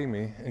to body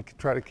me and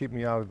try to keep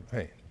me out of the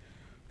paint.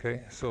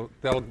 Okay, so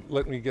that'll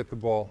let me get the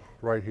ball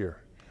right here.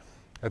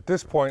 At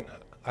this point,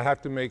 I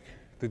have to make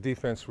the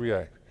defense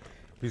react.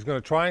 If he's going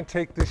to try and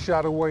take this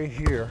shot away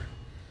here,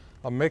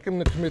 I'll make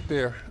him to commit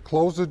there,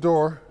 close the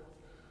door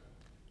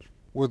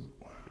with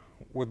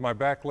my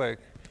back leg,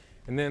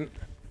 and then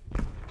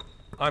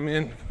I'm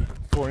in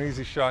for an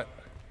easy shot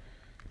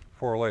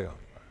for a layup.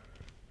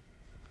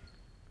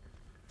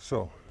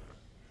 So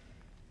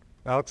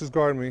Alex is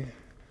guarding me.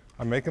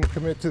 I make him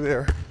commit to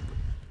there.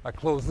 I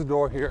close the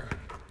door here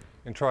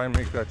and try and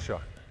make that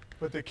shot.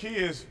 But the key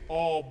is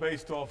all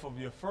based off of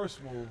your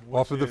first move.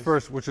 Off of the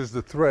first, which is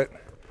the threat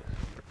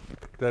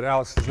that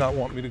Alex does not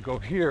want me to go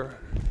here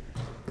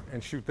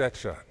and shoot that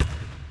shot.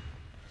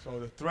 So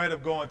the threat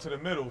of going to the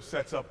middle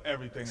sets up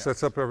everything else.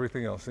 Sets up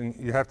everything else. And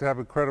you have to have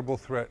a credible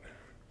threat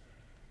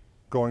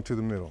going to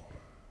the middle.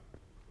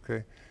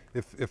 Okay?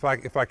 If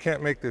I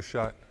can't make this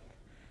shot,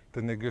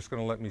 then they're just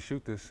going to let me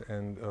shoot this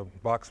and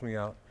box me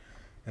out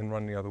and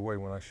run the other way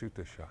when I shoot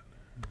this shot.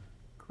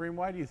 Kareem,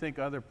 why do you think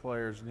other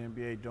players in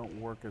the NBA don't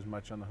work as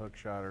much on the hook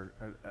shot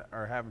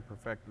or haven't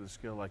perfected the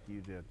skill like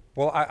you did?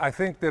 Well, I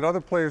think that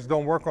other players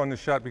don't work on the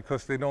shot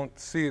because they don't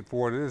see it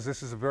for what it is.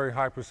 This is a very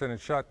high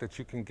percentage shot that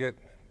you can get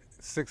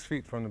 6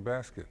 feet from the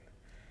basket.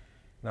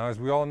 Now, as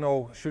we all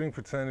know, shooting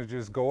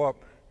percentages go up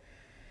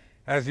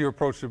as you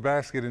approach the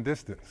basket in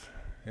distance.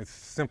 It's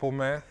simple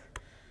math,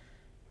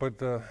 but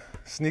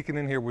sneaking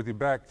in here with your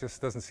back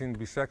just doesn't seem to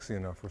be sexy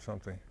enough or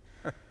something.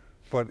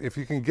 But if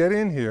you can get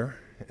in here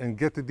and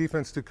get the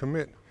defense to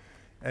commit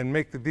and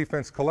make the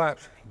defense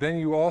collapse, then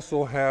you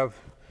also have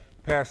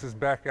passes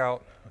back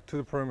out to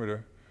the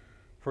perimeter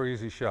for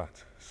easy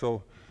shots.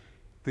 So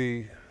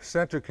the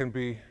center can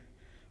be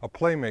a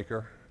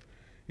playmaker.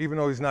 Even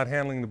though he's not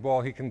handling the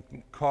ball, he can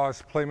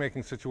cause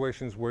playmaking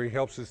situations where he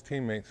helps his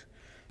teammates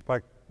by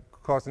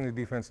causing the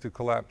defense to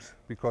collapse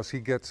because he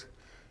gets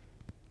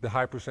the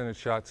high percentage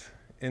shots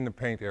in the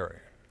paint area.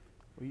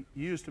 You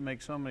used to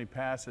make so many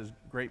passes,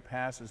 great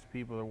passes to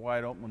people that are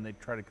wide open when they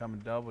try to come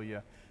and double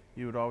you.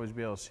 You would always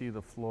be able to see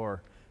the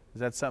floor. Is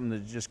that something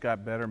that just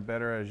got better and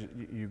better as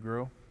you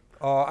grew?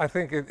 I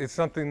think it's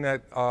something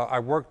that I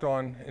worked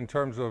on in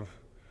terms of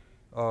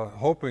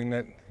hoping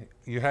that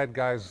you had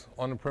guys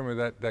on the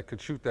perimeter that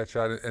could shoot that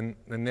shot and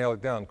nail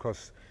it down.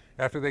 Because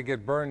after they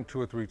get burned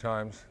 2 or 3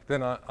 times,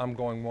 then I'm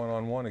going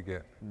one-on-one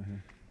again.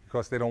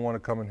 Because they don't want to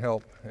come and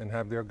help and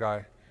have their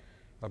guy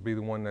be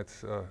the one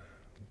that's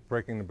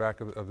breaking the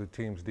back of the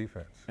team's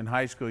defense. In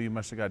high school, you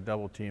must have got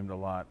double teamed a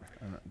lot.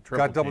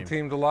 Got double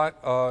teamed a lot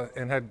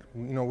and had,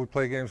 we'd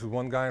play games with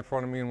one guy in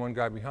front of me and one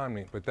guy behind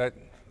me. But that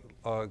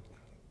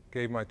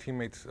gave my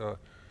teammates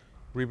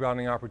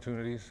rebounding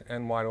opportunities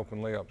and wide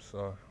open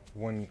layups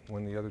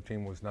when the other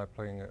team was not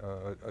playing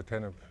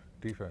attentive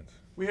defense.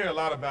 We hear a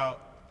lot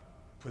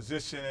about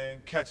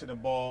positioning, catching the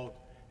ball,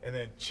 and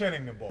then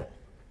chinning the ball.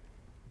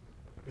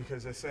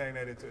 Because they're saying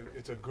that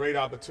it's a great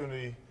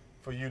opportunity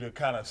for you to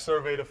kind of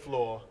survey the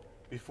floor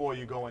before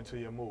you go into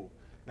your move.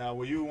 Now,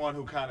 were you one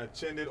who kind of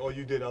chinned it, or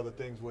you did other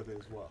things with it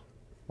as well?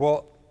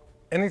 Well,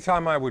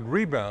 anytime I would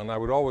rebound, I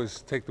would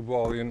always take the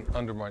ball in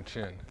under my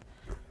chin.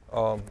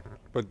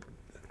 But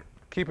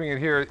keeping it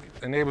here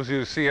enables you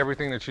to see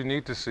everything that you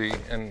need to see,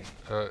 and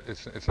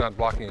it's not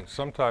blocking it.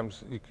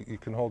 Sometimes you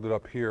can hold it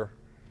up here,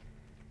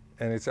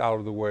 and it's out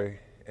of the way.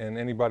 And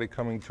anybody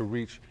coming to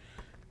reach,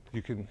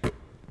 you can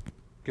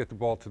get the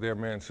ball to their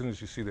man. As soon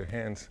as you see their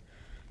hands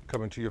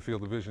come into your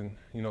field of vision,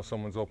 you know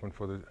someone's open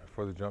for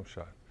the jump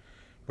shot.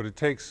 But it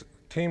takes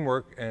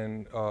teamwork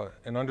and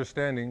an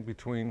understanding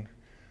between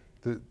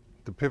the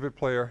pivot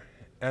player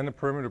and the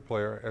perimeter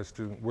player as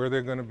to where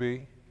they're going to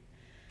be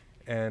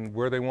and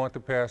where they want the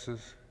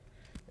passes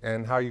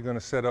and how you're going to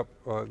set up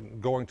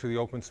going to the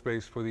open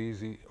space for the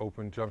easy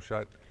open jump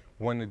shot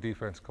when the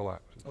defense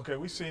collapses. Okay,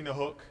 we've seen the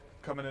hook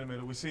coming in the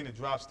middle. We've seen the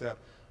drop step.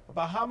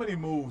 About how many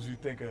moves you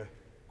think a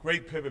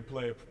great pivot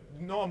player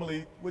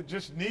normally would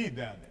just need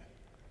down there?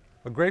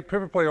 A great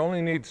pivot player only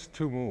needs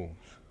 2 moves.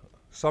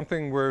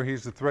 Something where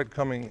he's the threat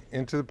coming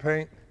into the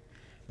paint,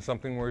 and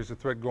something where he's the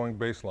threat going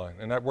baseline,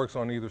 and that works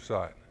on either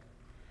side.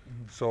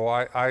 So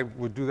I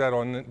would do that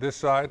on this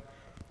side.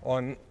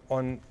 On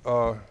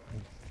the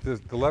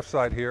left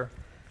side here,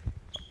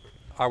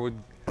 I would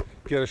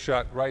get a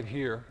shot right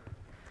here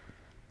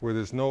where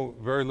there's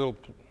very little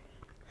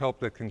help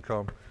that can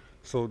come.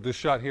 So this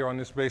shot here on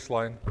this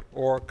baseline,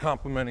 or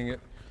complementing it,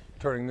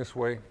 turning this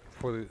way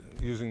for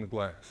using the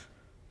glass.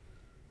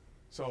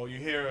 So you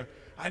hear,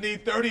 I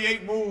need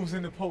 38 moves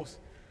in the post.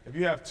 If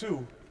you have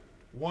 2,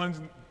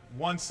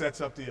 one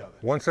sets up the other.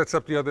 One sets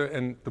up the other,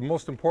 and the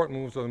most important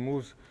moves are the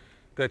moves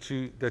that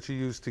you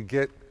use to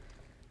get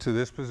to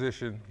this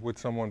position with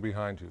someone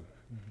behind you.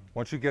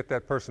 Once you get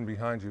that person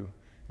behind you,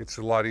 it's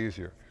a lot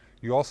easier.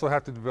 You also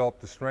have to develop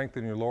the strength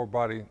in your lower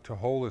body to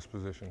hold this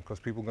position, because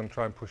people are going to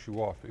try and push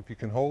you off. If you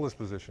can hold this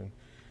position,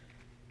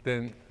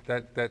 then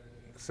that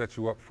sets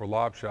you up for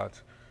lob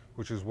shots,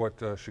 which is what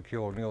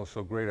Shaquille O'Neal is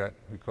so great at,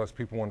 because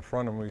people in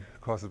front of him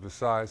because of his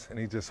size, and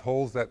he just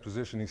holds that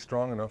position. He's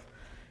strong enough.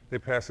 They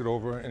pass it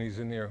over, and he's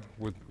in there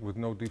with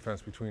no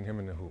defense between him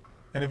and the hoop.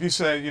 And if you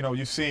say,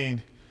 you've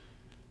seen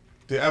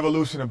the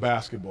evolution of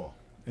basketball,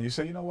 and you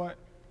say, you know what,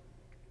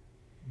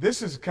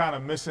 this is kind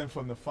of missing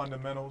from the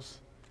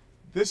fundamentals.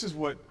 This is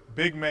what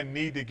big men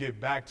need to get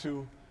back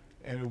to,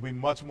 and it will be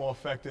much more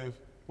effective.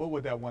 What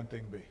would that one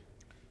thing be?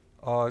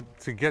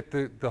 To get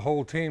the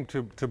whole team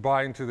to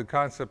buy into the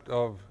concept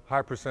of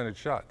high percentage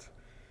shots.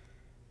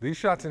 These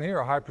shots in here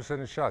are high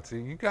percentage shots.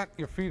 You got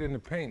your feet in the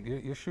paint.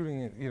 You're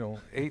shooting at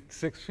 8,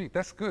 6 feet.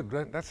 That's good.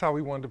 That's how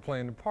we wanted to play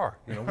in the park.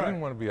 We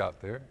didn't want to be out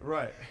there.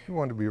 Right. We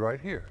wanted to be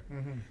right here.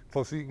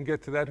 Closer you can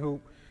get to that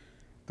hoop,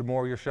 the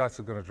more your shots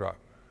are going to drop.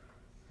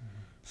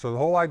 So the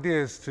whole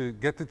idea is to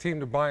get the team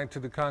to buy into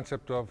the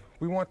concept of,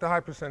 we want the high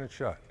percentage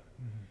shot.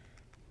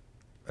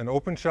 An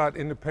open shot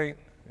in the paint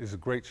is a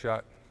great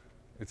shot.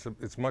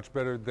 It's much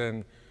better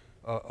than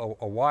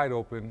a wide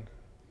open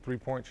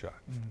 3-point shot.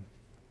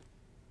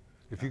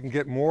 If you can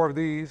get more of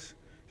these,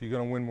 you're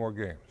going to win more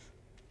games.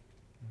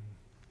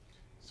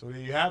 So there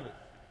you have it.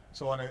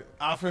 So on the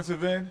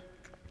offensive end,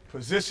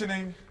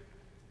 positioning,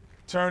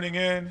 turning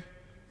in,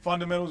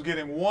 fundamentals,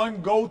 getting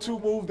one go-to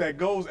move that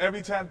goes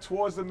every time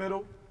towards the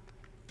middle,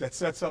 that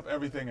sets up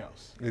everything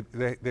else.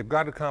 They've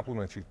got to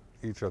complement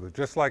each other.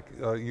 Just like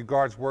you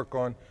guards work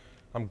on,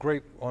 I'm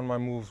great on my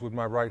moves with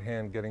my right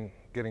hand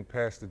getting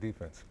past the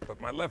defense. But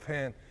my left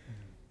hand,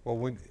 well,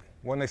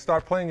 when they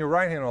start playing your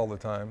right hand all the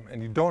time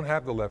and you don't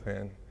have the left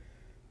hand,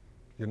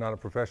 you're not a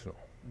professional.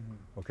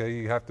 Okay,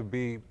 you have to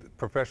be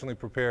professionally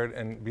prepared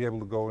and be able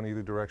to go in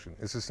either direction.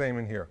 It's the same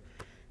in here.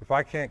 If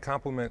I can't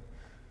complement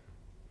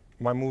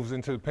my moves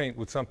into the paint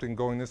with something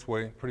going this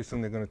way, pretty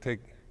soon they're going to take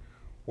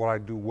what I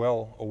do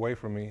well away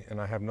from me, and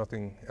I have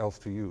nothing else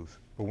to use.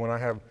 But when I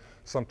have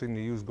something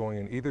to use going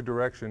in either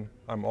direction,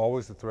 I'm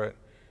always the threat,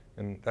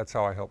 and that's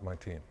how I help my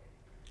team.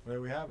 There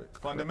we have it.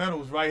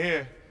 Fundamentals right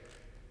here.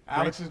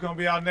 Alex is going to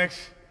be our next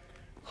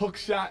hook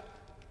shot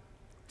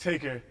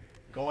taker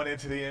going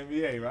into the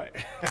NBA, right?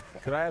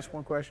 Could I ask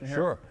one question here?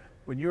 Sure.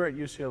 When you were at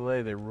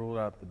UCLA, they ruled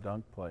out the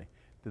dunk play.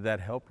 Did that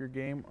help your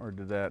game, or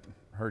did that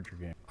hurt your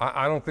game?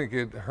 I don't think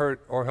it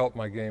hurt or helped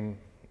my game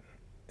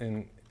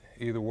in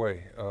either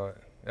way.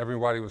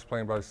 Everybody was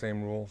playing by the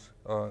same rules.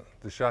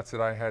 The shots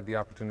that I had the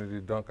opportunity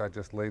to dunk, I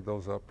just laid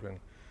those up and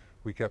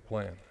we kept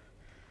playing.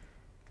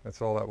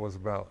 That's all that was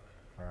about.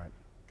 All right.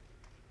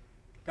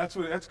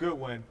 That's good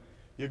when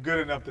you're good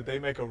enough that they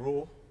make a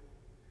rule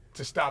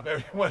to stop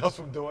everyone else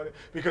from doing it,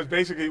 because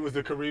basically it was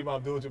the Kareem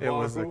Abdul-Jabbar rule.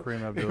 It was the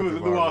Kareem Abdul-Jabbar It was the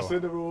Lou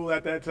Alcindor rule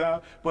at that time.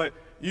 But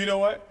you know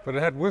what? But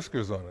it had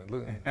whiskers on it.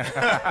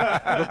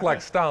 It looked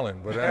like Stalin,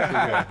 but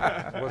actually,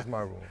 yeah, it was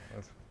my rule.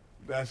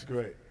 That's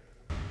great.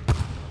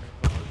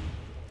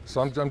 So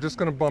I'm just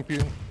going to bump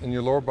you in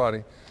your lower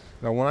body.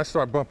 Now, when I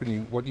start bumping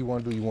you, what you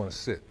want to do, you want to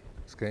sit,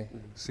 okay?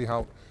 See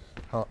how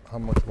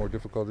much more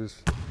difficult it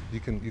is? You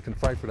can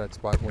fight for that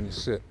spot when you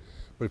sit.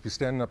 But if you're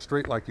standing up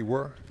straight like you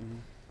were,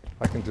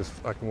 I can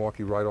walk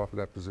you right off of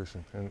that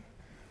position, and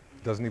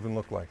it doesn't even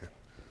look like it.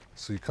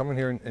 So you come in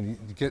here and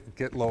you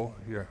get low.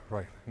 Yeah,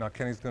 right. Now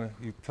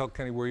you tell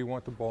Kenny where you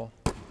want the ball,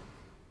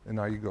 and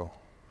now you go.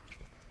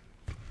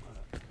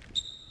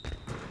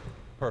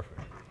 Perfect.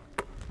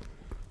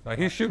 Now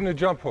he's shooting a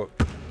jump hook.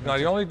 Now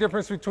the only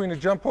difference between the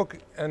jump hook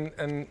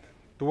and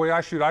the way I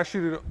shoot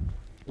it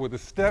with a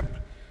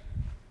step.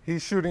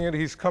 He's shooting it,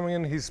 he's coming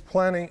in, he's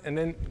planning, and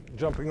then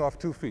jumping off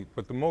 2 feet.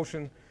 But the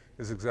motion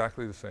is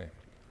exactly the same.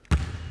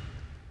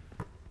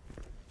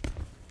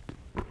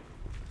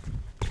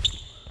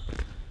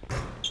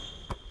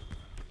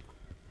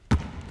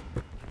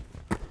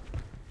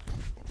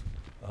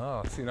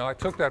 See, now I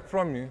took that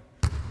from you.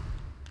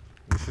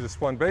 You should have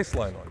spun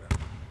baseline on that.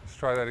 Let's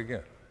try that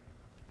again.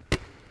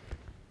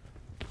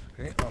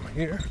 Okay, I'm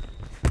here.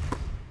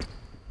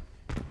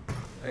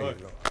 There you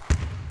go.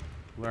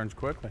 Learns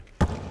quickly.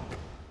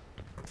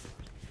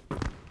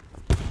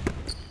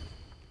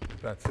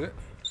 That's it.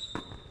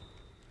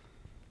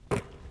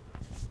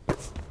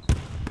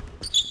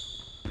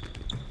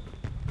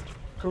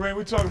 Kareem,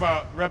 we talk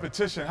about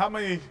repetition. How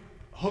many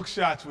hook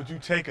shots would you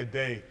take a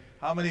day?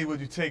 How many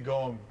would you take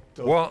going?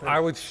 Well, I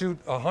would shoot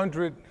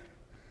 100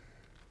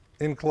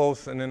 in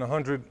close and then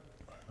 100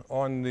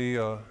 on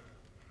the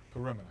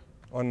perimeter.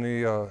 On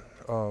the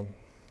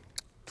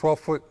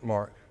 12-foot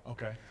mark.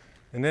 Okay.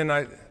 And then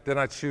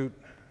I'd shoot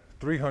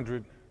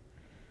 300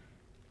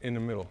 in the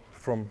middle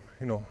from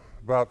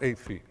about 8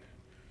 feet.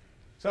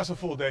 So that's a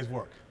full day's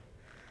work.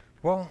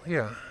 Well,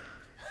 yeah,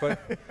 but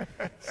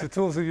it's the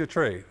tools of your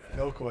trade.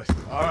 No question.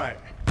 All right.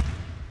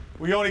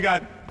 We only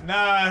got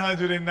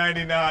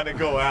 999 to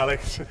go,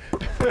 Alex.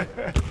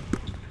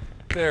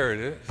 There it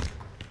is.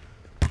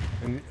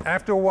 And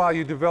after a while,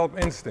 you develop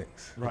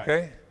instincts, right.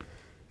 Okay?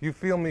 You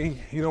feel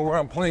me, you know where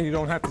I'm playing, you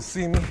don't have to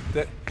see me,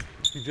 that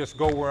you just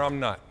go where I'm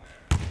not.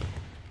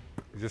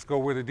 You just go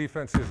where the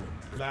defense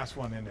isn't. Last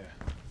one in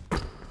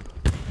there.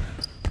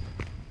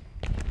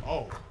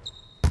 Oh.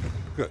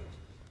 Good.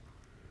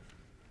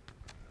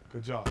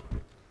 Good job.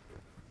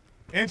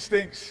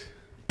 Instincts,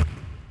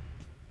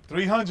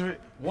 300,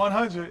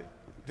 100,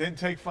 didn't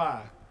take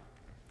 5.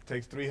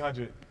 Takes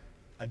 300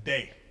 a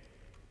day.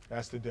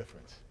 That's the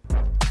difference.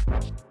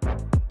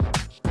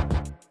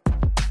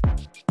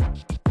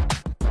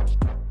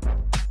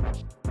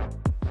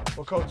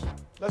 Well, Coach,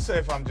 let's say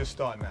if I'm just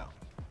starting out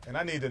and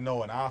I need to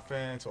know an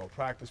offense or a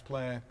practice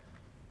plan,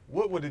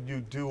 what would you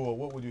do or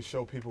what would you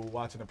show people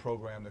watching the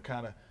program to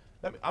kind of,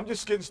 I'm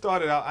just getting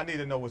started out, I need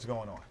to know what's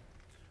going on.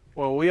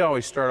 Well, we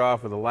always start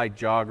off with a light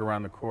jog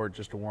around the court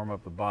just to warm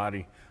up the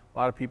body. A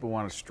lot of people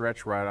want to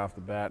stretch right off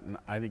the bat, and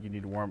I think you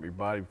need to warm up your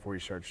body before you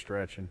start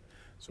stretching.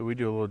 So we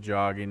do a little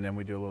jogging, then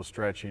we do a little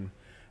stretching.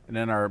 And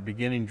then our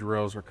beginning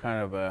drills are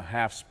kind of a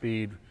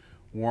half-speed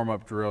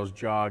warm-up drills,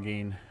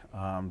 jogging,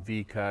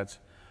 V-cuts,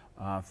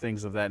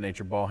 things of that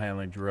nature, ball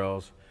handling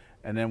drills.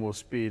 And then we'll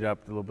speed up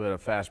a little bit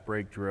of fast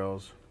break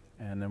drills,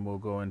 and then we'll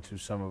go into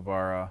some of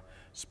our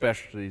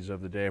specialties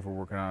of the day. If we're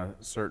working on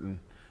a certain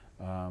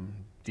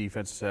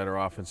defense set or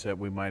offense set,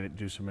 we might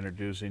do some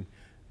introducing.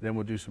 Then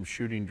we'll do some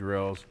shooting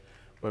drills.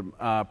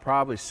 But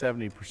probably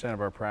 70% of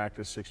our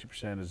practice,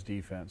 60% is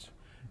defense.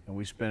 And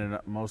we spend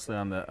it mostly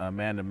on the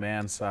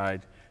man-to-man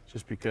side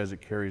just because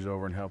it carries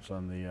over and helps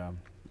on the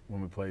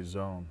when we play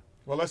zone.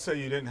 Well, let's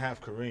say you didn't have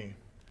Kareem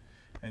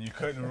and you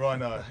couldn't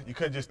run, you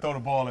couldn't just throw the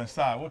ball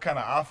inside. What kind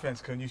of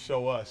offense can you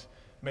show us,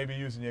 maybe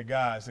using your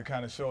guys to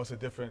kind of show us a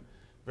different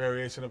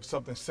variation of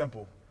something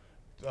simple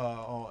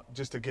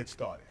just to get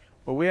started?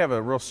 Well, we have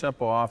a real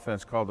simple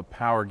offense called the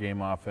power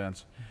game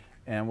offense.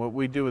 And what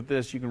we do with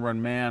this, you can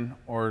run man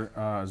or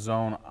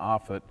zone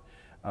off it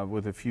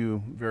with a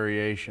few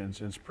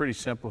variations. And it's pretty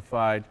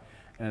simplified,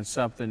 and it's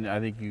something I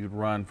think you could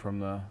run from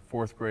the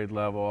 4th grade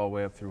level all the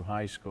way up through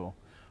high school.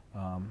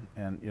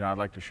 And, I'd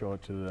like to show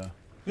it to the...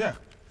 Yeah,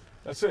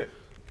 that's it.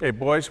 Okay,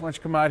 boys, why don't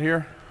you come out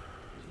here?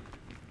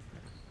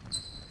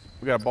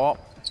 We got a ball.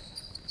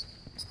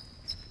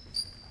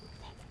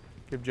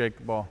 Give Jake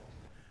the ball.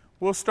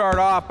 We'll start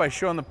off by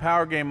showing the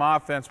power game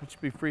offense, which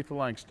would be free throw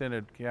line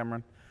extended,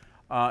 Cameron.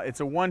 It's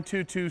a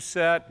 1-2-2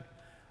 set.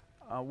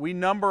 We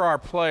number our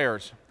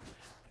players.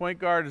 Point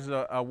guard is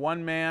a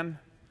 1-man.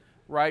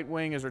 Right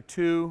wing is a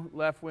 2.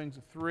 Left wing's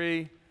a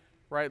 3.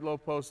 Right low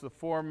post is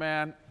a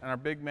 4-man. And our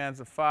big man's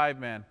a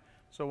 5-man.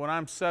 So when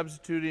I'm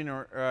substituting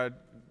or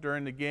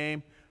during the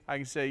game, I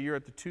can say you're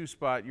at the 2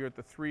 spot, you're at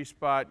the 3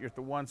 spot, you're at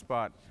the 1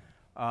 spot.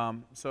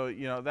 So,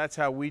 you know, that's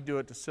how we do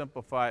it to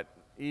simplify it.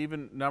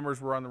 Even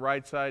numbers were on the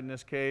right side in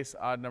this case,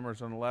 odd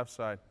numbers on the left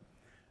side.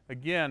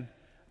 Again,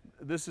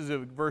 this is a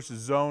versus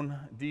zone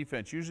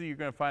defense. Usually you're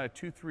going to find a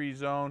 2-3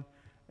 zone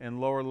in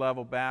lower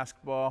level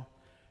basketball.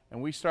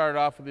 And we started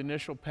off with the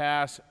initial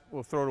pass.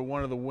 We'll throw to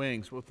one of the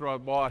wings. We'll throw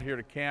the ball out here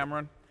to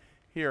Cameron.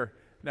 Here.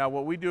 Now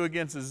what we do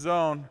against the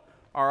zone,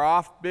 our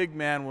off big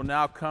man will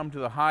now come to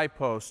the high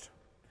post.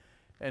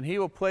 And he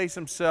will place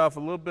himself a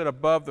little bit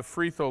above the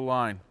free throw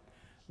line.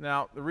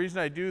 Now the reason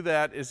I do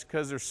that is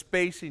because there's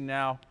spacing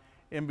now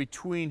in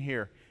between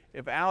here.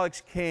 If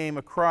Alex came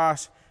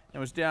across and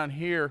was down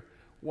here,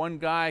 one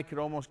guy could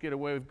almost get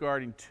away with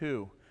guarding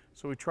 2.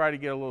 So we try to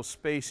get a little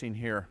spacing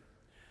here.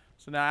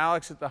 So now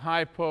Alex at the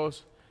high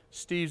post,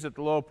 Steve's at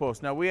the low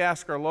post. Now we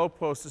ask our low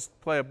post to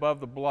play above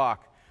the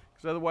block,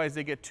 because otherwise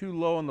they get too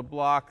low in the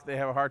block, they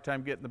have a hard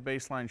time getting the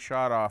baseline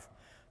shot off.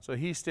 So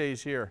he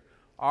stays here.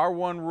 Our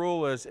one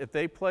rule is if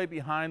they play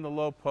behind the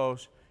low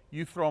post,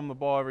 you throw them the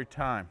ball every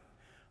time.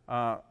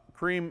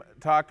 Kareem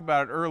talked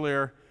about it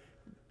earlier,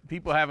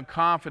 people having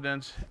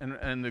confidence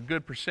and the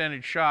good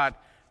percentage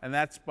shot, and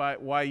that's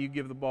why you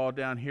give the ball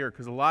down here,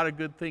 because a lot of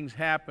good things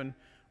happen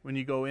when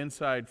you go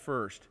inside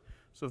first.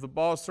 So if the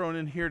ball is thrown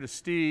in here to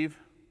Steve,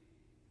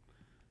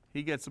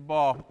 he gets the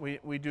ball,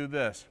 we do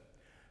this.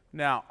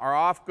 Now, our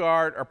off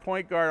guard, our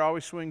point guard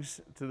always swings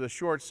to the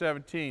short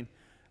 17.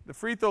 The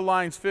free throw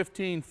line's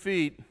 15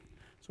 feet,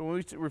 so when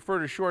we refer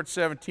to short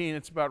 17,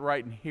 it's about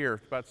right in here.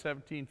 It's about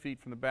 17 feet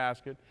from the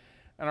basket.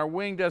 And our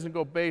wing doesn't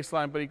go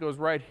baseline, but he goes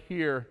right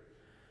here.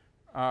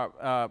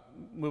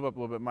 Move up a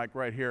little bit, Mike,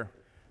 right here.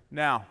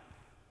 Now,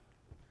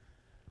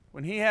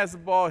 when he has the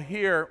ball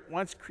here,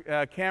 once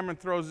Cameron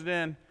throws it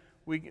in,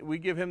 we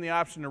give him the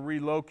option to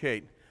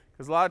relocate.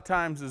 Because a lot of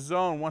times the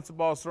zone, once the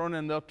ball is thrown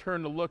in, they'll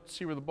turn to look to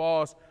see where the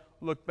ball is,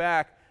 look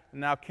back,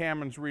 and now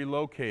Cameron's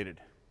relocated.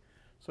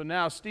 So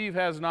now Steve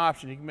has an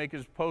option. He can make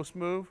his post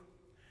move,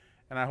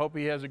 and I hope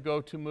he has a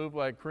go-to move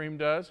like Kareem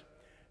does.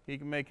 He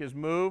can make his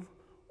move,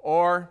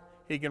 or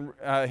he can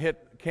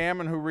hit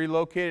Cameron, who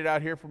relocated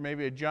out here for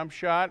maybe a jump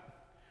shot.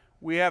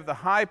 We have the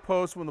high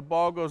post. When the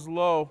ball goes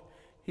low,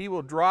 he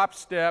will drop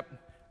step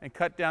and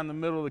cut down the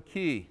middle of the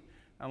key.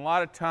 And a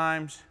lot of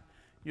times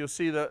you'll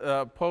see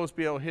the post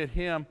be able to hit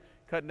him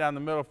cutting down the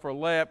middle for a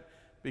layup,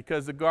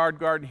 because the guard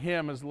guarding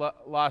him has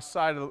lost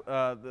sight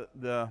of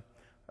the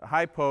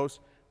high post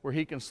where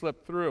he can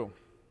slip through.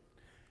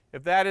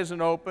 If that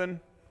isn't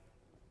open,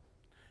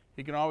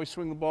 he can always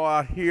swing the ball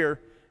out here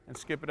and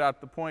skip it out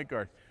to the point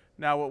guard.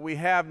 Now what we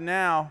have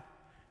now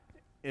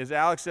is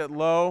Alex at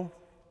low.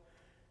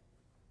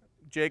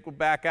 Jake will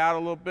back out a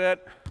little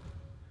bit.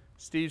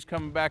 Steve's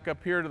coming back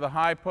up here to the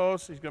high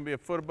post. He's going to be a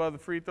foot above the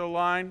free throw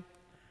line.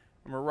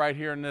 And we're right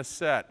here in this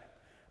set.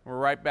 And we're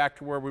right back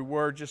to where we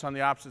were, just on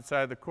the opposite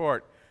side of the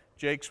court.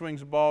 Jake swings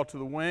the ball to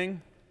the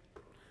wing.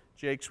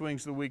 Jake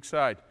swings to the weak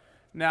side.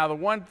 Now the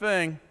one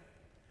thing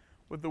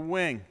with the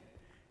wing,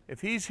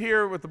 if he's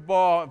here with the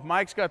ball, if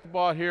Mike's got the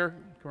ball here,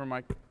 come here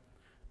Mike,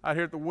 out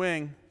here at the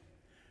wing,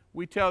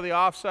 we tell the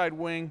offside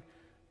wing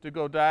to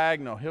go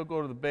diagonal. He'll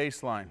go to the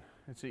baseline.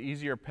 It's an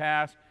easier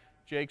pass.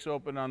 Jake's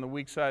open on the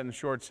weak side in the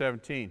short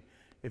 17.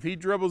 If he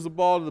dribbles the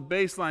ball to the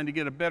baseline to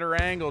get a better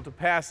angle to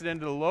pass it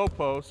into the low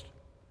post,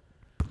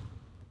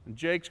 and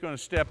Jake's going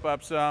to step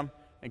up some,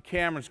 and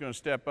Cameron's going to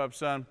step up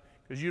some,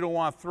 because you don't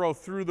want to throw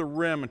through the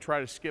rim and try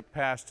to skip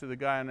past to the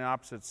guy on the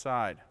opposite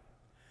side.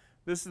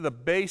 This is the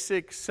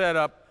basic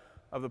setup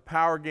of the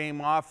power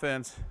game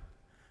offense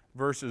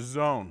versus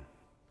zone.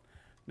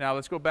 Now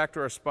let's go back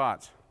to our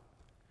spots.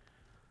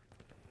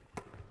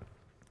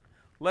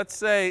 Let's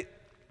say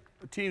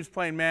the team's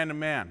playing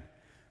man-to-man.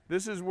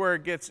 This is where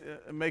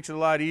it makes it a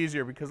lot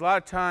easier, because a lot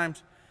of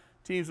times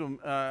teams will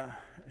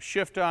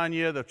shift on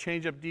you, they'll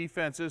change up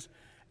defenses,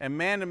 and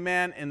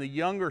man-to-man in the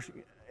younger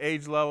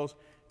age levels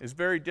is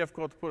very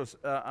difficult to put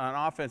an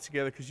offense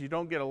together, because you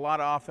don't get a lot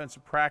of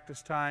offensive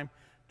practice time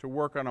to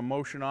work on a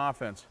motion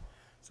offense.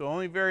 So the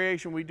only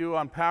variation we do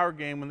on power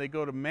game when they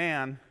go to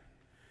man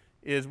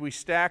is we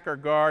stack our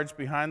guards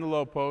behind the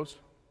low post,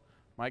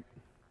 Mike,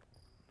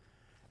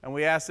 and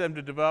we ask them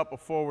to develop a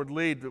forward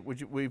lead,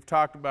 which we've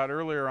talked about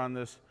earlier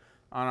on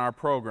our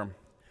program.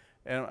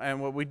 And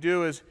what we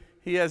do is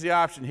he has the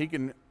option. He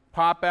can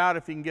pop out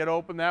if he can get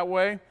open that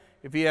way.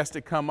 If he has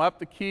to come up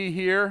the key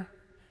here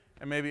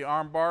and maybe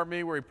arm bar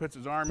me, where he puts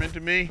his arm into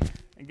me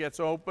and gets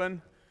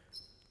open,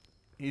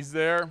 he's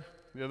there,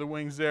 the other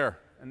wing's there.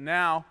 And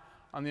now,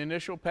 on the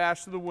initial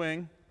pass to the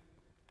wing,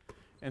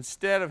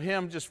 instead of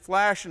him just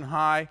flashing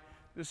high,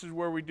 this is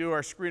where we do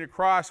our screen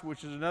across,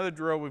 which is another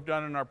drill we've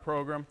done in our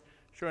program,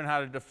 showing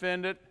how to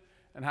defend it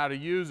and how to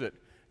use it.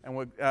 And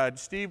what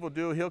Steve will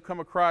do, he'll come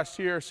across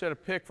here, set a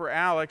pick for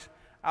Alex.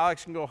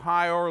 Alex can go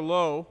high or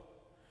low.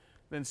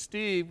 Then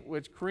Steve,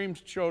 which Kareem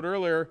showed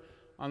earlier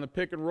on the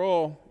pick and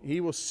roll,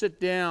 he will sit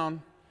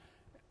down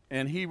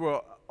and he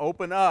will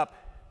open up,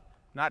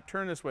 not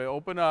turn this way,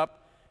 open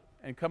up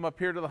and come up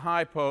here to the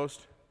high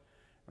post.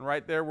 And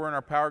right there, we're in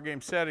our power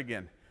game set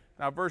again.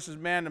 Now versus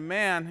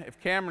man-to-man, if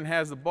Cameron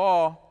has the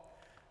ball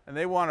and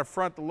they want to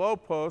front the low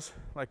post,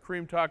 like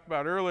Kareem talked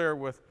about earlier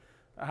with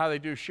how they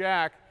do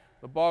Shaq,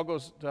 the ball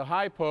goes to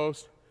high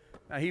post.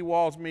 Now he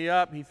walls me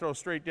up, he throws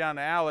straight down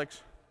to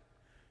Alex,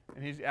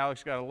 and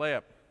Alex got a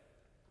layup.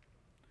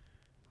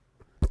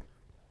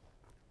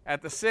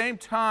 At the same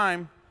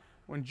time,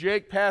 when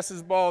Jake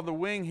passes the ball to the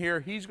wing here,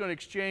 he's going to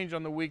exchange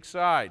on the weak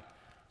side.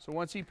 So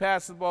once he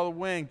passes the ball to the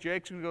wing,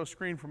 Jake's going to go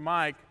screen for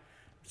Mike.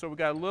 So we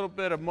got a little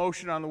bit of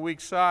motion on the weak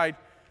side,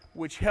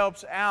 which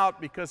helps out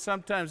because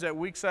sometimes that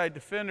weak side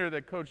defender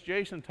that Coach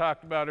Jason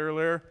talked about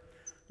earlier,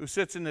 who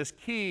sits in this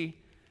key,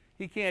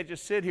 he can't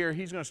just sit here.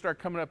 He's going to start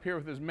coming up here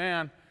with his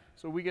man.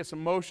 So we get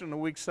some motion on the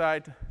weak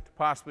side to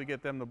possibly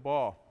get them the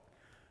ball.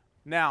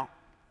 Now,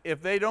 if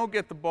they don't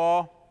get the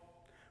ball,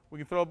 we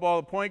can throw a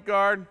ball to the point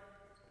guard.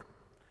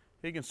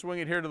 He can swing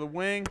it here to the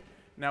wing.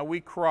 Now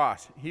we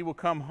cross. He will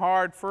come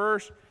hard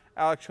first.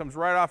 Alex comes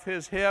right off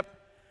his hip.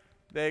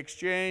 They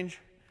exchange,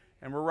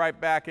 and we're right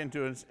back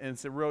into it. And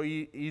it's a real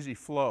easy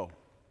flow.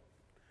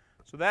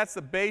 So that's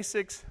the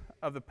basics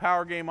of the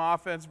power game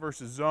offense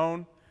versus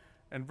zone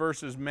and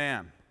versus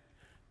man.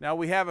 Now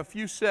we have a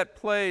few set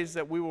plays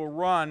that we will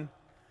run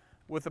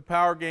with the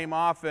power game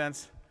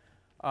offense,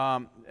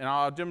 and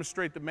I'll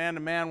demonstrate the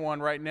man-to-man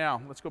one right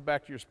now. Let's go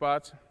back to your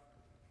spots.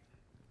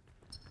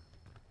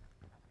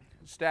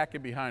 Stack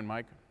it behind,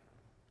 Mike.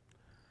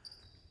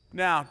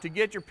 Now, to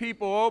get your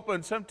people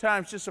open,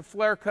 sometimes just a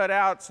flare cut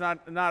out is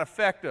not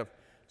effective.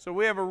 So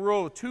we have a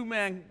rule.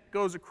 Two-man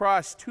goes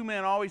across.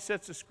 Two-man always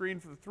sets a screen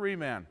for the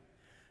three-man.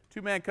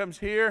 Two-man comes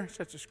here,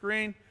 sets a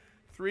screen.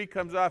 Three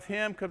comes off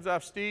him, comes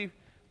off Steve,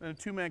 then the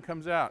two-man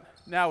comes out.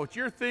 Now, what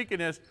you're thinking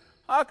is,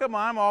 how come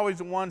I'm always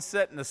the one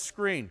setting the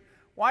screen?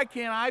 Why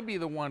can't I be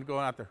the one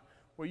going out there?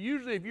 Well,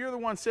 usually if you're the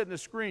one setting the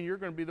screen, you're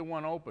going to be the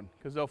one open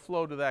because they'll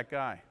flow to that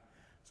guy.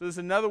 So this is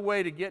another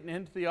way to get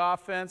into the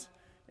offense,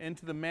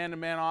 into the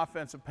man-to-man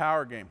offensive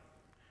power game.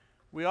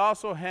 We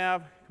also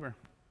have, come here,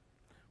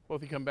 both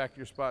of you come back to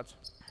your spots.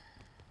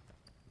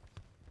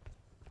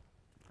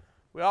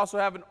 We also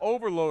have an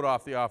overload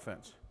off the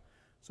offense.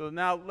 So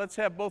now let's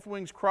have both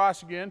wings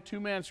cross again,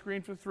 two-man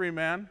screen for the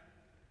three-man.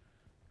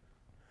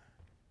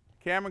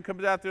 Cameron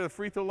comes out there, the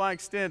free throw line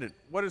extended.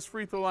 What is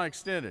free throw line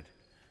extended?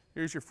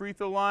 Here's your free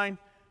throw line,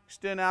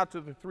 extend out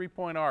to the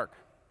three-point arc.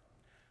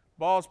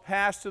 Ball's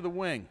passed to the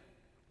wing.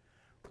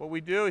 What we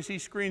do is he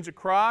screens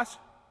across.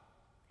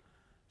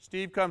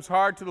 Steve comes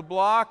hard to the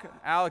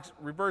block. Alex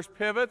reverse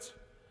pivots,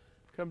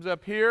 comes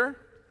up here,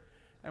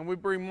 and we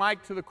bring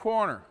Mike to the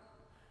corner.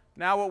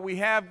 Now what we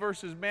have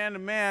versus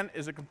man-to-man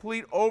is a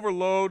complete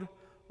overload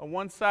on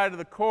one side of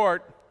the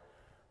court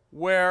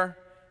where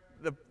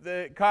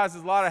it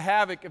causes a lot of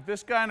havoc. If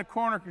this guy in the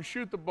corner can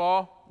shoot the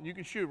ball, you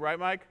can shoot, right,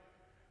 Mike?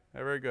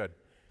 Yeah, very good.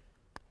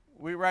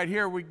 Right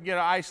here, we can get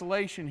an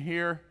isolation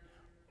here,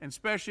 and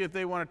especially if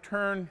they want to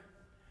turn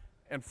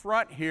and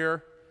front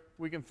here,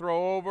 we can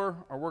throw over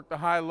or work the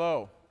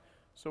high-low.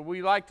 So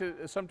we like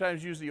to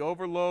sometimes use the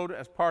overload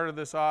as part of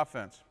this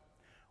offense.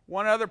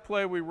 One other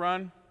play we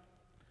run,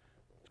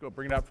 let's go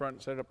bring it out front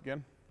and set it up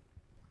again,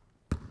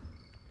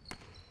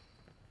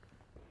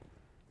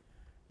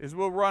 is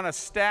we'll run a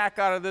stack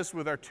out of this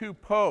with our two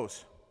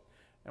posts.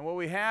 And what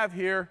we have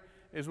here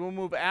is we'll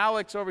move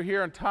Alex over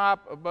here on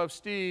top above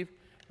Steve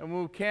and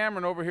move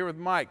Cameron over here with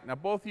Mike. Now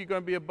both of you are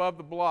going to be above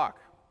the block.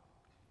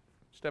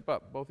 Step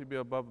up, both of you be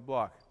above the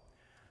block.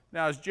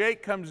 Now as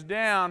Jake comes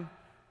down,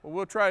 what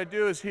we'll try to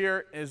do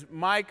is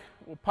Mike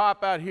will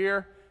pop out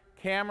here,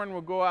 Cameron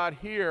will go out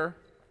here,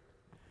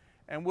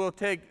 and we'll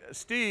take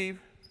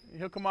Steve,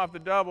 he'll come off the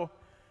double.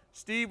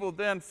 Steve will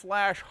then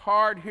flash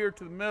hard here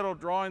to the middle,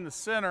 drawing the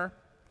center,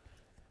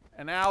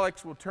 and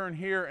Alex will turn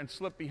here and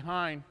slip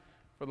behind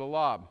for the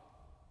lob.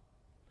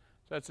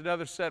 So that's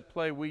another set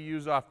play we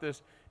use off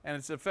this, and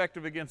it's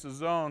effective against the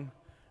zone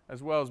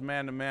as well as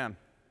man-to-man.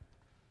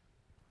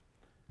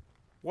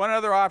 One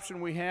other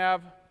option we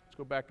have, let's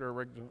go back to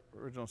our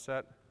original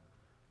set,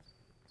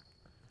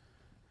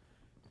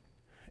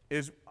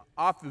 is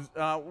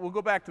we'll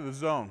go back to the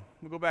zone.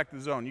 We'll go back to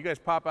the zone. You guys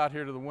pop out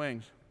here to the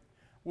wings.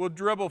 We'll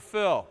dribble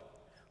Phil.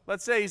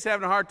 Let's say he's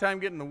having a hard time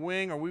getting the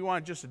wing, or we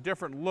want just a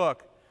different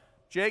look.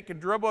 Jake can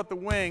dribble at the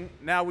wing.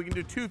 Now we can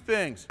do two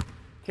things.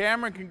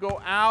 Cameron can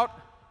go out.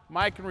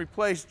 Mike can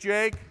replace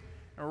Jake,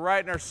 and we're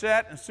right in our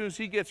set. As soon as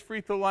he gets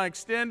free throw line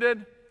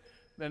extended,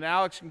 then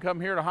Alex can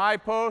come here to high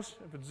post.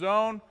 If it's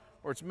zone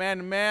or it's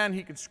man-to-man,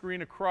 he can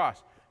screen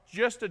across.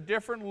 Just a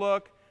different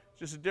look,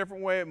 just a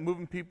different way of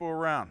moving people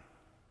around.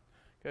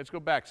 Okay, let's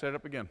go back, set it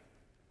up again.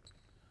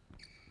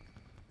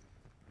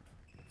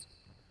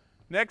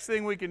 Next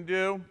thing we can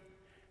do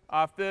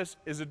off this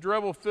is a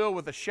dribble fill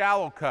with a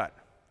shallow cut.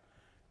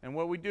 And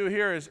what we do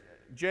here is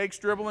Jake's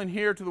dribbling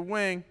here to the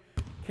wing.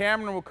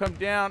 Cameron will come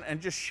down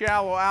and just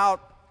shallow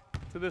out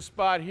to this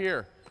spot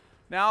here.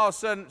 Now all of a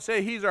sudden,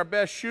 say he's our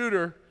best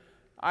shooter.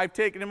 I've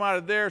taken him out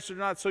of there, so they're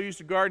not so used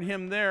to guarding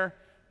him there.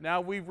 Now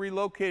we've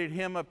relocated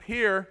him up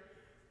here,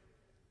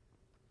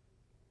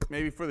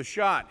 maybe for the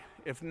shot.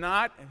 If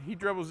not, if he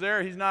dribbles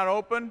there, he's not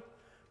open,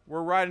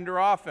 we're right into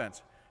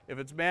offense. If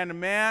it's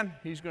man-to-man,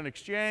 he's going to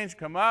exchange,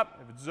 come up.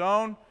 If it's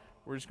zone,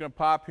 we're just going to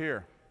pop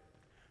here.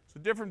 So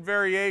different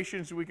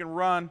variations we can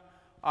run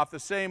off the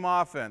same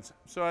offense.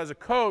 So as a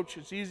coach,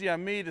 it's easy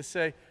on me to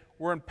say,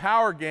 we're in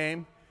power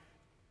game,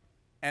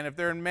 and if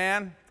they're in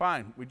man,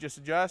 fine, we just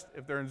adjust.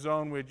 If they're in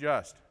zone, we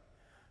adjust.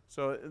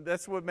 So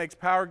that's what makes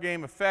power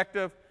game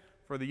effective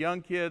for the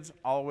young kids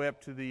all the way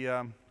up to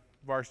the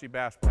varsity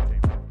basketball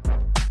team.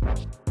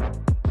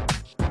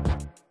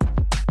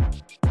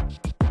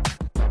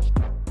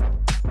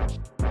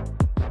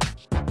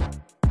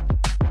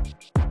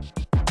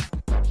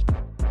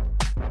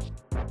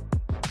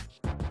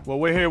 Well,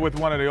 we're here with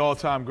one of the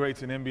all-time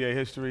greats in NBA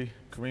history,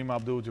 Kareem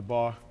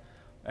Abdul-Jabbar.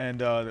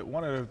 And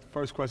one of the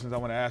first questions I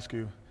want to ask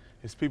you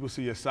is, people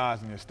see your size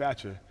and your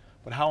stature,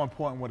 but how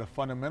important were the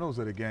fundamentals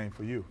of the game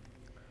for you?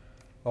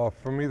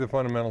 For me, the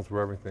fundamentals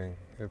were everything.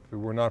 If it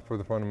were not for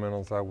the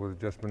fundamentals, I would have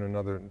just been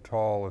another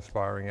tall,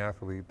 aspiring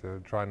athlete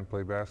trying to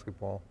play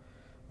basketball.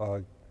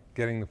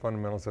 Getting the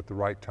fundamentals at the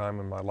right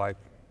time in my life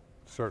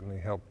certainly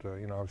helped.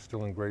 You know, I was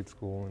still in grade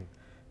school and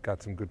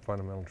got some good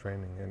fundamental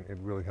training, and it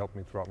really helped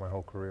me throughout my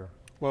whole career.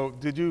 Well,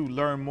 did you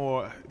learn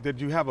more? Did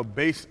you have a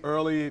base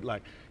early,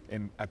 like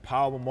at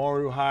Powell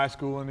Memorial High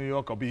School in New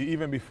York, or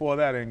even before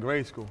that in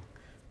grade school?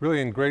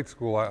 Really, in grade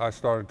school, I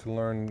started to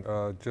learn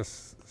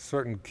just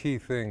certain key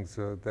things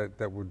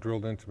that were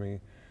drilled into me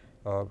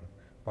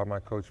by my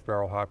coach,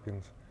 Farrell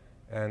Hopkins.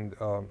 And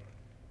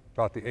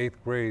about the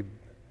 8th grade,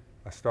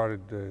 I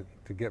started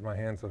to get my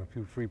hands on a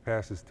few free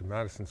passes to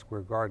Madison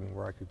Square Garden,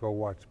 where I could go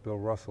watch Bill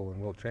Russell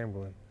and Wilt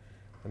Chamberlain.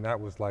 And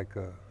that was like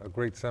a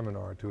great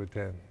seminar to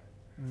attend.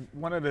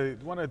 One of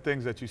the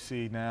things that you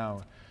see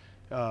now,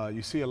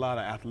 you see a lot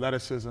of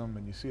athleticism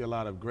and you see a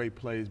lot of great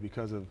plays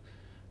because of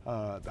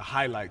the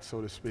highlights,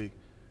 so to speak.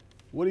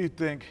 What do you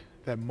think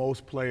that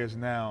most players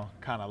now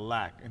kind of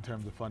lack in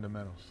terms of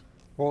fundamentals?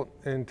 Well,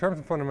 in terms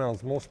of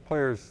fundamentals, most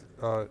players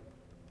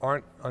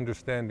aren't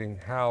understanding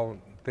how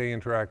they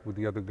interact with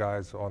the other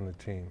guys on the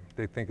team.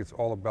 They think it's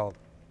all about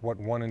what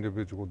one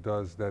individual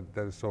does that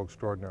is so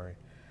extraordinary,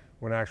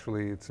 when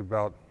actually it's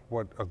about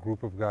what a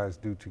group of guys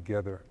do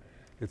together.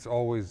 It's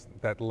always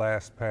that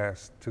last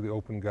pass to the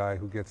open guy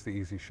who gets the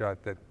easy shot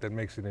that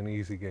makes it an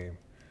easy game.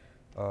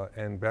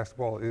 And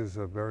basketball is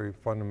a very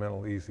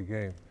fundamental, easy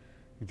game.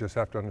 You just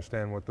have to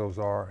understand what those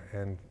are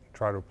and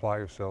try to apply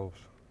yourselves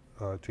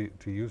to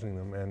using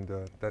them,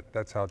 and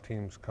that's how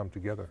teams come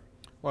together.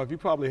 Well, if you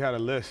probably had a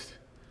list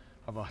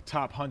of a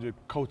top 100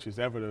 coaches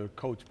ever to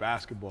coach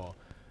basketball,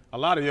 a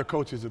lot of your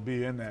coaches would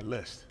be in that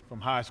list,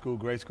 from high school,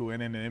 grade school,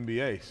 and in the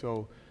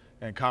NBA,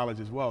 and college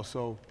as well.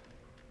 So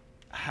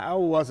how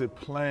was it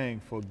playing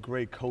for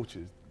great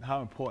coaches?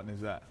 How important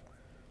is that?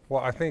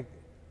 Well, I think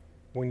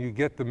when you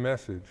get the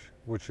message,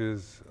 which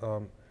is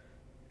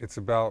it's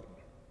about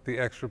the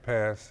extra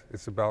pass,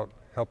 it's about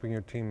helping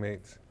your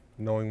teammates,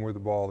 knowing where the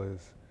ball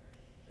is,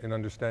 and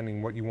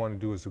understanding what you want to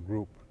do as a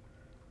group.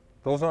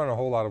 Those aren't a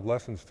whole lot of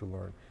lessons to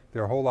learn.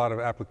 There are a whole lot of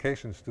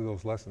applications to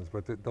those lessons,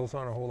 but those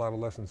aren't a whole lot of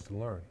lessons to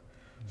learn.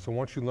 So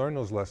once you learn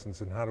those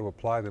lessons and how to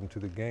apply them to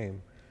the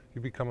game,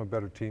 you become a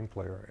better team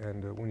player.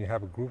 And when you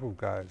have a group of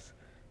guys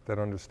that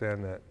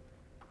understand that,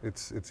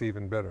 it's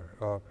even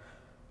better.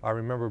 I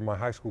remember my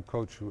high school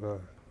coach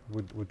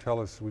would tell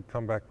us, we'd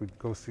come back, we'd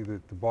go see the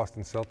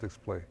Boston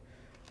Celtics play,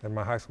 and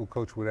my high school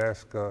coach would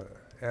ask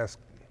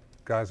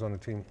guys on the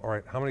team, all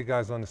right, how many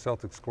guys on the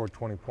Celtics scored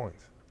 20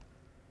 points?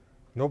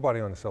 Nobody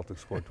on the Celtics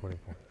scored 20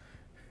 points.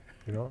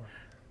 You know,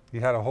 you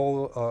had a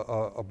whole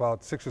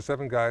about 6 or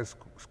 7 guys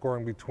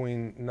scoring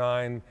between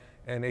 9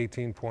 and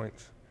 18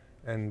 points,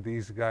 and the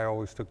easy guy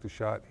always took the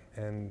shot,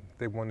 and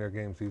they won their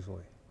games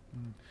easily.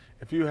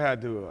 If you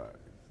had to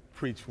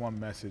preach one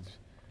message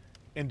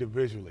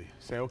individually,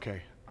 say,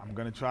 okay, I'm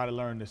going to try to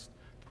learn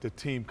the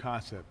team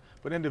concept,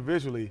 but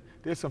individually,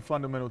 there's some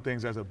fundamental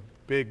things as a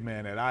big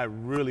man that I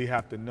really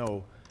have to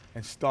know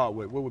and start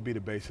with. What would be the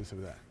basis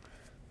of that?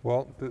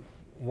 Well, the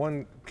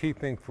one key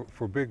thing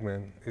for big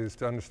men is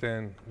to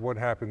understand what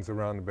happens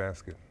around the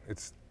basket.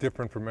 It's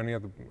different from any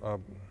other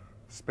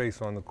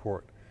space on the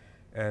court,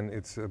 and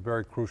it's a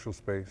very crucial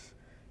space.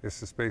 It's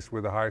the space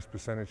where the highest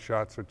percentage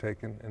shots are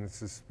taken, and it's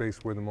the space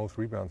where the most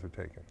rebounds are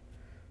taken.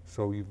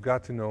 So you've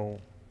got to know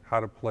how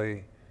to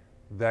play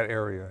that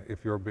area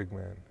if you're a big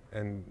man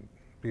and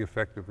be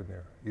effective in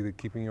there, either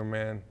keeping your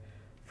man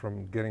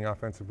from getting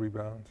offensive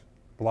rebounds,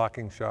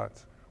 blocking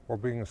shots, or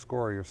being a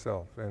scorer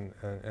yourself and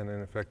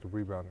an effective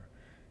rebounder.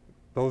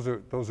 Those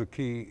are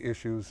key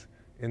issues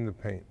in the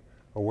paint.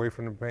 Away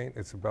from the paint,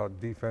 it's about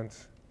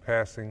defense,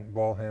 passing,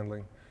 ball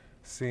handling,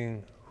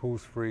 seeing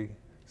who's free,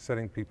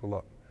 setting people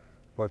up.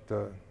 But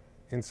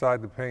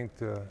inside the paint,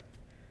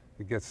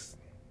 it gets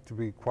to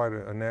be quite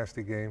a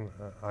nasty game.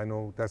 I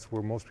know that's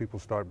where most people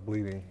start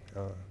bleeding.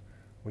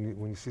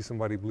 When you see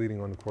somebody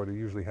bleeding on the court, it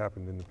usually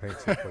happened in the paint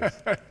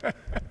someplace.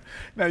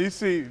 Now you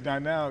see,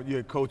 now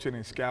you're coaching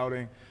and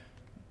scouting.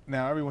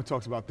 Now everyone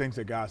talks about things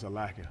that guys are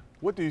lacking.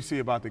 What do you see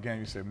about the game?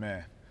 You say,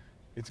 man,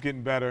 it's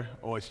getting better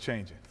or it's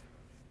changing?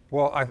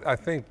 Well, I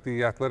think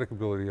the athletic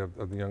ability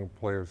of the young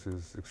players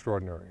is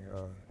extraordinary.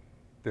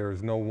 there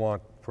is no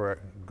want for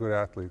good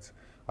athletes.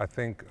 I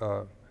think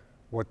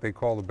what they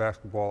call the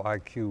basketball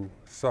IQ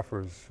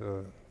suffers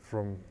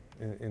from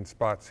in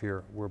spots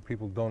here where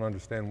people don't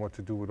understand what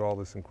to do with all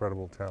this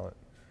incredible talent.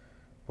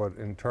 But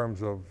in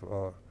terms of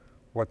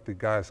what the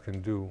guys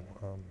can do,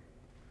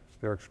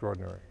 they're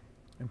extraordinary.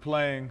 And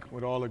playing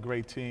with all the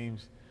great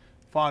teams,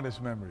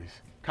 fondest memories,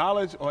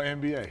 college or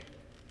NBA?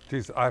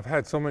 Geez, I've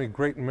had so many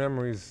great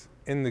memories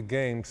in the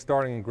game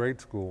starting in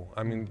grade school.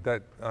 I mean,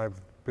 that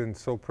I've been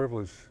so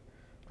privileged.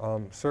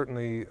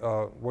 Certainly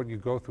what you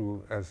go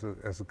through as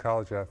a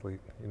college athlete,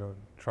 you know,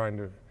 trying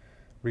to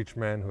reach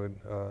manhood,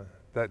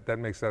 that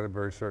makes that a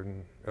very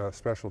certain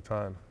special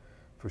time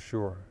for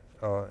sure.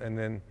 And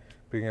then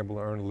being able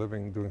to earn a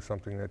living doing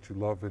something that you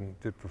love and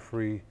did for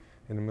free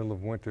in the middle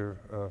of winter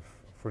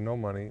for no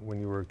money when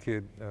you were a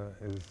kid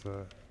is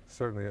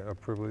certainly a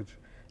privilege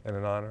and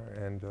an honor,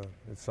 and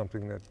it's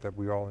something that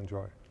we all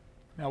enjoy.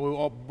 Now,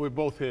 we're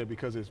both here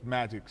because it's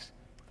Magic's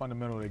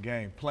fundamental of the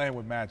game, playing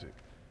with Magic.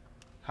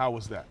 How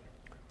was that?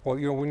 Well,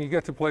 you know, when you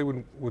get to play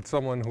with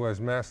someone who has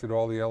mastered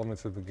all the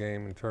elements of the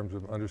game in terms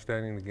of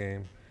understanding the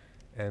game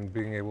and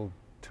being able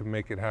to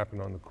make it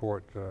happen on the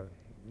court,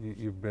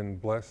 you've been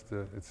blessed.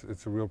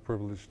 It's a real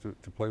privilege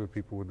to play with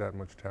people with that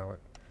much talent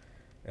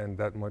and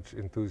that much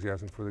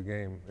enthusiasm for the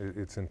game.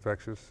 It's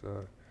infectious.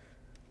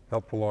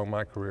 Helped prolong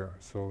my career.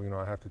 So, you know,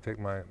 I have to take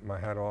my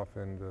hat off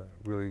and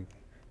really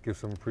give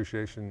some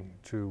appreciation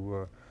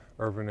to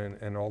Irvin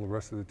and all the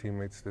rest of the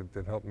teammates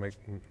that helped make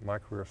my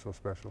career so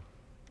special.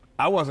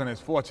 I wasn't as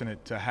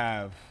fortunate to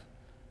have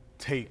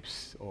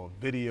tapes or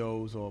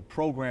videos or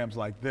programs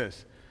like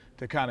this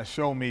to kind of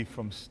show me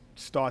from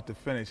start to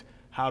finish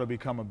how to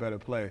become a better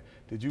player.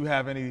 Did you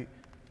have any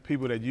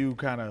people that you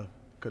kind of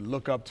could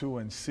look up to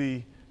and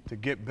see to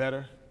get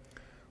better?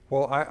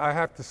 Well, I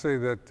have to say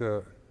that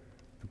the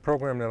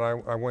program that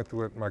I went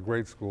through at my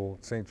grade school,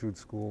 St. Jude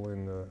School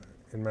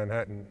in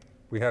Manhattan,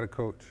 we had a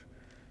coach.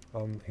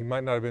 He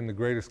might not have been the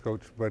greatest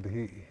coach, but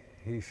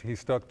he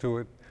stuck to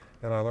it,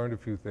 and I learned a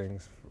few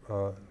things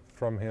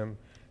from him,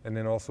 and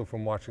then also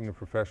from watching the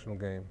professional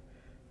game.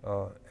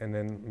 And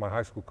then my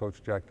high school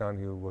coach, Jack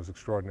Donahue, was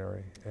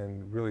extraordinary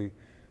and really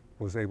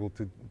was able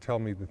to tell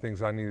me the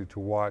things I needed to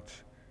watch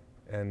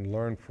and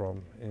learn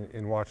from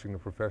in watching the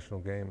professional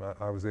game.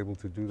 I was able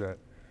to do that.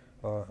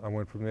 I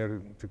went from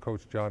there to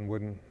Coach John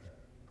Wooden.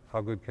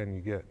 How good can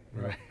you get?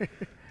 Right.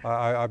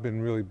 I've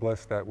been really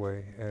blessed that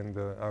way, and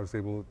I was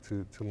able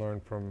to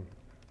learn from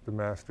the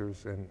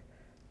masters, and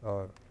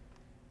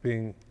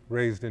being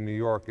raised in New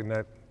York in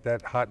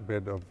that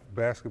hotbed of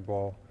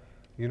basketball,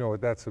 you know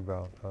what that's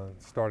about.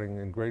 Starting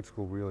in grade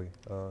school, really,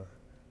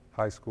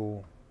 high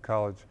school,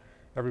 college,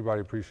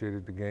 everybody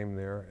appreciated the game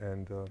there,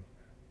 and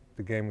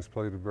the game was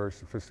played at a very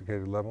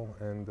sophisticated level,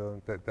 and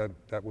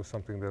that was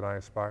something that I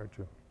aspired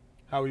to.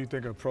 How would you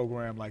think a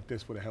program like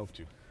this would have helped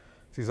you?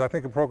 Geez, I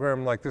think a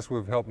program like this would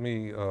have helped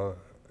me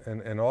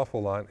an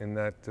awful lot in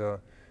that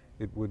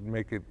it would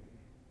make it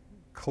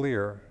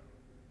clear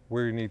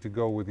where you need to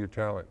go with your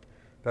talent.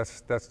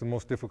 That's the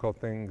most difficult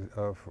thing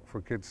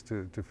for kids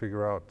to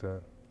figure out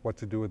what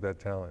to do with that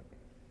talent.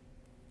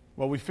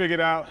 Well, we figured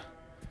out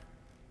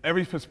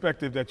every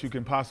perspective that you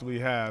can possibly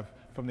have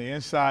from the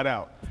inside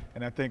out.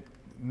 And I think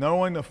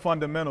knowing the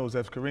fundamentals,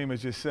 as Kareem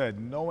has just said,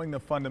 knowing the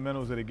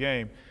fundamentals of the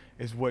game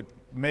is what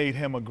made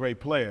him a great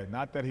player.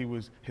 Not that he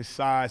was his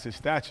size, his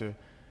stature.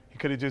 He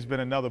could have just been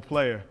another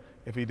player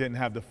if he didn't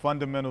have the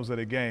fundamentals of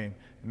the game.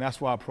 And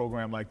that's why a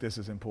program like this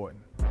is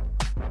important.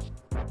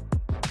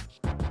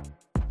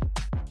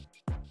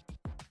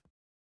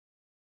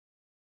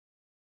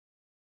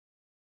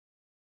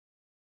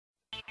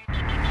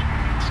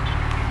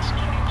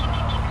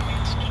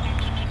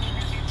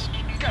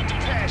 Got the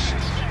passion.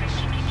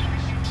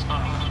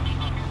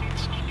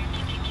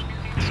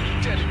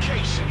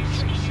 Dedication.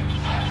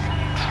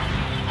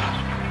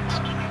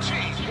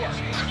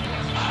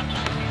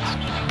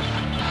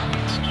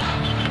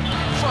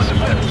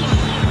 Fundamentals.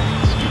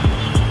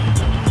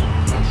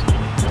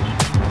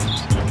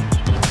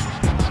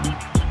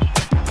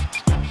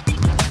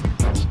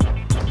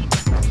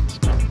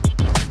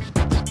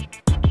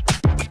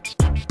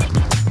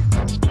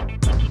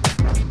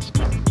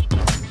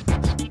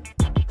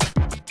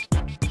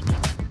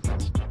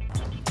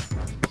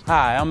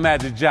 Hi, I'm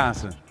Magic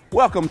Johnson.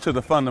 Welcome to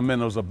the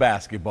Fundamentals of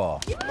Basketball.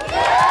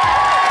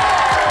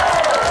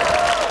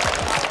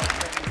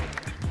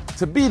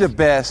 To be the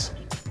best,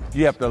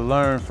 you have to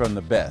learn from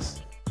the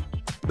best.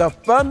 The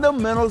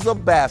Fundamentals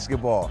of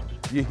Basketball.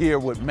 You're here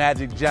with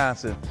Magic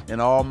Johnson and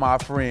all my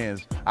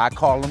friends. I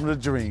call them the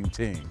Dream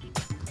Team.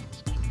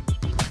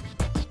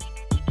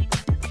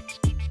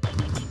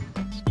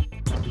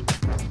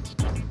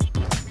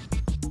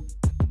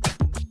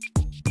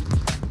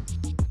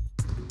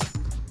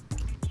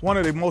 One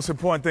of the most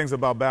important things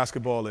about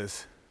basketball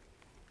is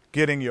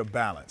getting your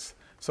balance.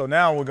 So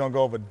now we're going to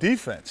go over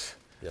defense.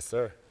 Yes,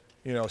 sir.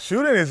 You know,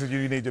 shooting is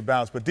you need your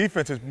balance, but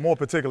defense is more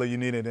particular you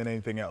need it than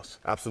anything else.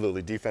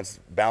 Absolutely. Defense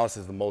balance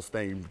is the most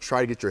thing. You try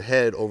to get your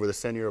head over the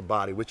center of your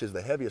body, which is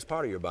the heaviest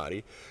part of your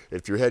body.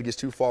 If your head gets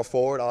too far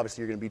forward,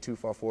 obviously you're going to be too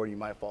far forward. You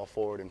might fall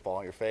forward and fall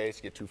on your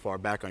face. Get too far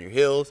back on your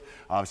heels.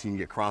 Obviously you can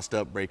get crossed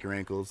up, break your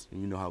ankles.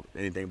 You know how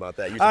anything about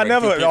that. I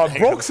never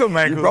broke some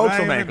ankles. You broke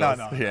some ankles.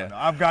 No. Yeah.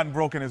 I've gotten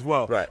broken as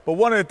well. Right. But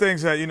one of the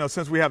things that, you know,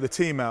 since we have the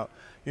team out,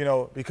 you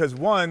know, because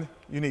one,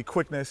 you need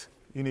quickness,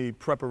 you need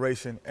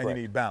preparation, and you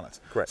need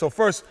balance. Correct. So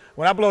first,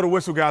 when I blow the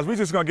whistle, guys, we're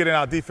just going to get in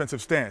our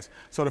defensive stance.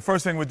 So the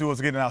first thing we do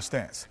is get in our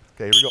stance.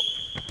 Okay, here we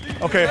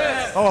go.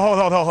 Okay.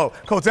 Oh, hold.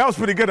 Coach, that was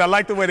pretty good. I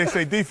like the way they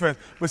say defense.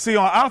 But see,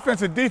 on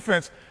offense and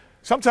defense,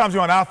 sometimes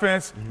you're on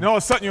offense, and all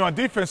of a sudden you're on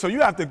defense, so you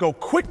have to go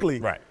quickly.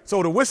 Right. So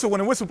when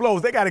the whistle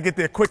blows, they got to get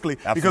there quickly.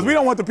 Absolutely. Because we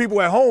don't want the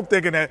people at home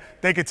thinking that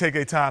they can take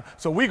their time.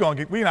 So we're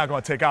not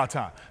going to take our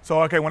time.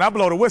 So, okay, when I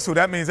blow the whistle,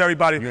 that means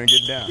everybody. You're going to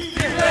get down.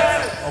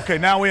 Okay,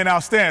 now we're in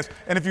our stance.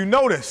 And if you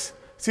notice,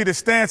 see, the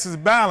stance is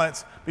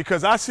balanced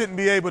because I shouldn't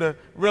be able to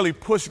really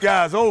push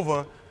guys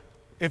over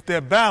if they're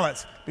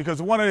balanced.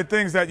 Because one of the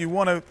things that you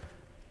want to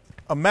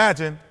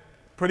imagine,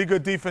 pretty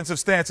good defensive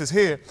stances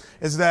here,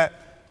 is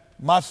that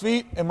my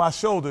feet and my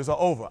shoulders are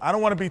over. I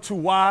don't want to be too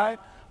wide.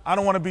 I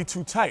don't want to be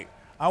too tight.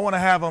 I want to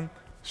have them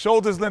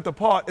shoulders length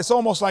apart. It's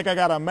almost like I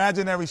got an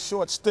imaginary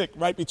short stick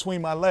right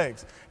between my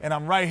legs. And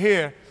I'm right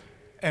here,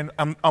 and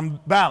I'm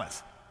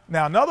balanced.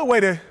 Now, another way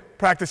to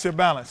practice your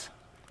balance,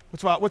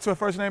 what's your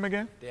first name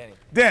again? Danny.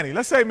 Danny.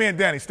 Let's say me and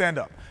Danny, stand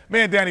up.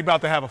 Me and Danny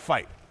about to have a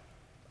fight.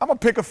 I'm going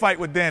to pick a fight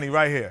with Danny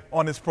right here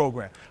on this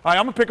program. All right,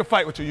 I'm going to pick a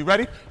fight with you. You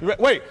ready?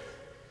 Wait.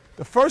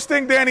 The first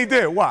thing Danny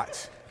did,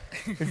 watch.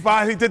 He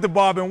did the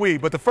bob and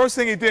weave, but the first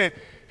thing he did,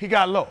 he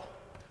got low.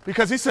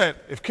 Because he said,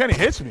 if Kenny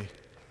hits me,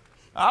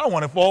 I don't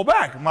want to fall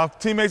back. My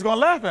teammates going to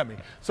laugh at me.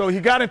 So he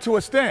got into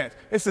a stance.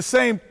 It's the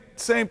same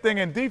thing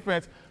in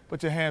defense,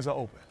 but your hands are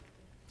open.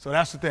 So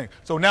that's the thing.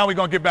 So now we're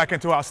going to get back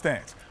into our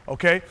stance,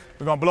 okay?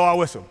 We're going to blow our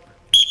whistle.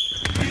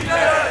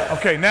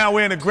 Okay, now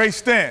we're in a great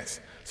stance.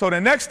 So the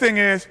next thing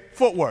is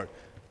footwork.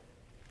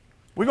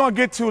 We're going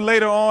to get to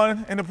later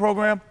on in the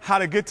program how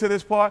to get to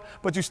this part,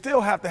 but you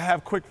still have to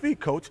have quick feet,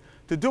 coach,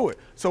 to do it.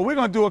 So we're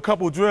going to do a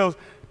couple drills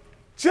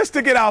just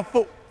to get our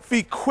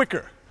feet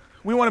quicker.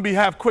 We want to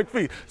have quick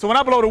feet. So when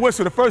I blow the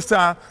whistle the first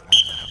time,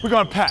 we're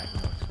going to pat.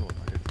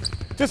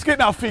 Just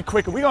getting our feet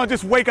quicker. We're going to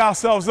just wake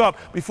ourselves up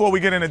before we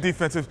get in a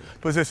defensive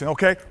position,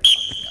 okay?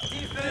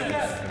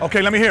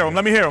 Okay, let me hear him.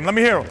 When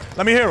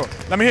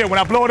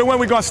I blow it in,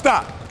 we're going to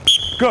stop.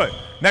 Good.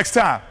 Next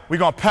time, we're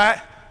going to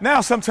pat.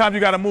 Now sometimes you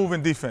got to move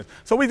in defense.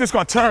 So we're just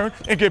going to turn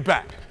and get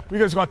back. We're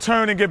just going to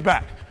turn and get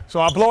back.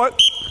 So I blow it.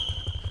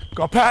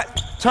 Go pat,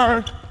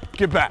 turn,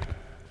 get back.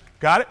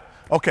 Got it?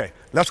 Okay,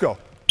 let's go.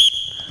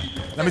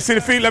 Let me see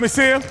the feet. Let me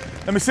see him.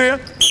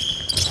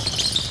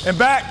 And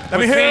back.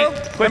 Let me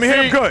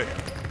hear him. Good.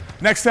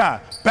 Next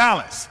time,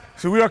 balance.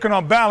 So we're working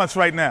on balance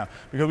right now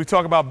because we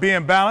talk about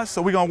being balanced.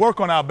 So we're going to work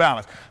on our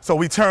balance. So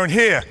we turn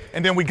here,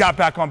 and then we got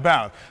back on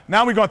balance.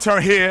 Now we're going to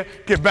turn here,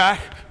 get back.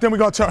 Then we're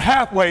going to turn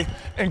halfway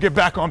and get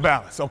back on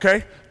balance,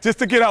 okay? Just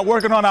to get out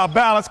working on our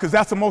balance because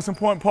that's the most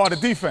important part of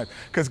defense.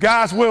 Because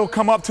guys will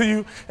come up to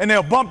you, and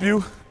they'll bump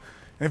you.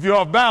 And if you're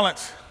off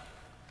balance,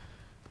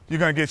 you're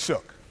going to get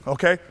shook,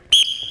 okay?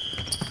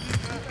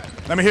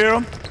 Let me hear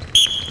them.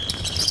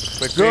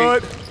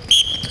 Good.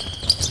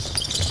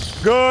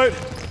 Good.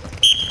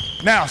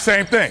 Now,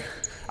 same thing.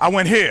 I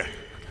went here.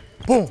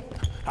 Boom.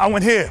 I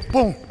went here.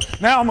 Boom.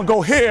 Now I'm going to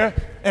go here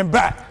and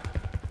back.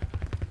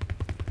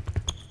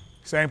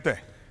 Same thing.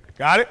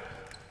 Got it?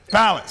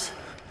 Balance.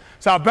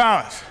 It's our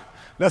balance.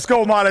 Let's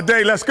go, Marta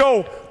Day. Let's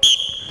go.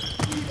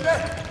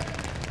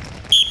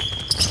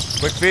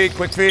 Quick feet.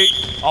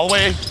 All the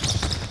way.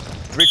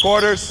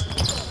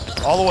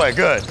 3/4. All the way.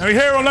 Good.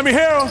 Let me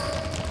hear him.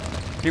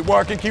 Keep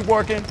working.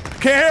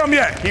 Can't hear him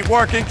yet. Keep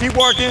working.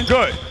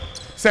 Good.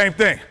 Same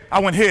thing. I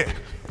went here.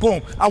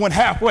 Boom. I went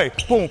halfway.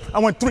 Boom. I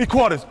went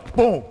 3/4.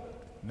 Boom.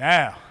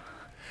 Now,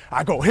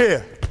 I go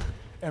here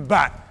and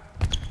back.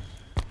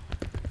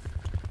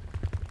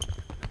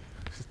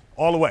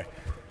 All the way.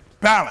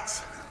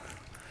 Balance.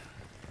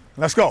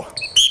 Let's go.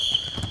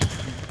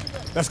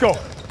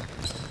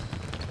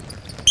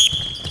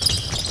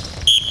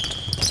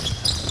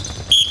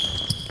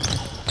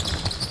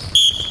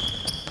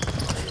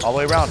 All the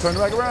way around. Turn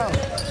right around.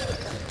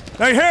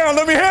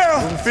 Let me hear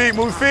him.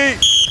 Move feet.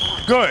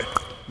 Good.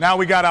 Now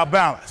we got our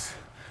balance.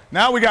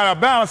 Now we got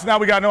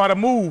to know how to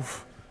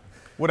move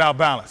with our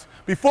balance.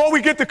 Before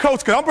we get to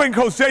coach, because I'm bringing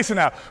Coach Jason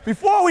out,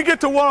 before we get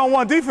to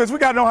one-on-one defense, we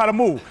got to know how to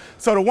move.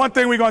 So the one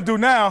thing we're going to do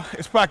now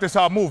is practice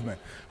our movement.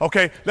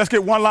 Okay, let's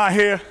get one line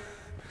here,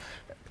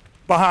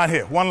 behind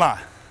here, one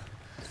line.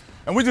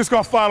 And we're just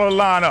going to follow the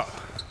line up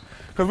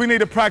because we need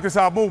to practice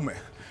our movement.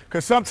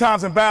 Because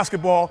sometimes in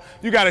basketball,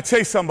 you got to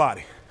chase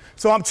somebody.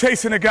 So I'm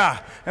chasing a guy,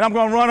 and I'm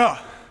going to run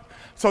up.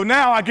 So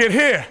now I get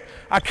here,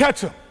 I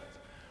catch him,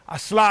 I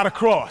slide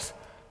across.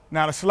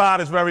 Now the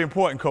slide is very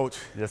important, Coach.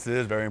 Yes, it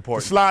is very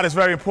important. The slide is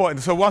very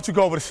important. So why don't you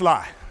go over the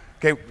slide?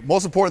 Okay,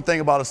 most important thing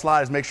about a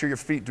slide is make sure your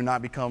feet do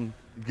not become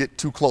get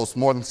too close,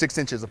 more than 6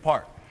 inches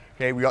apart.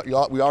 Okay, we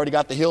already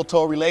got the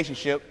heel-toe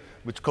relationship,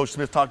 which Coach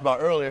Smith talked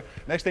about earlier.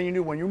 Next thing you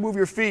do, when you move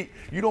your feet,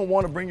 you don't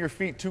want to bring your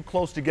feet too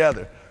close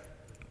together.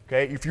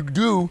 Okay, if you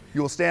do,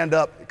 you'll stand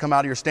up, come out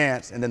of your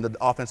stance, and then the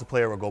offensive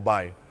player will go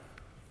by you.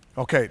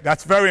 Okay,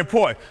 that's very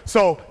important.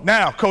 So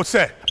now, Coach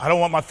said, I don't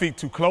want my feet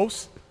too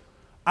close.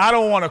 I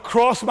don't want to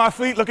cross my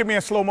feet. Look at me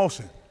in slow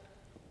motion.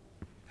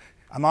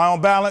 Am I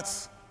on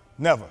balance?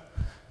 Never.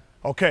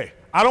 Okay,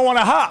 I don't want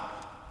to hop.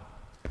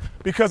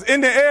 Because in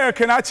the air,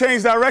 can I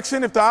change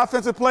direction if the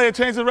offensive player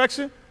changes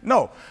direction?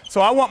 No. So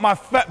I want my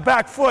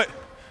back foot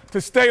to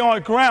stay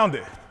on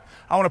grounded.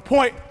 I want to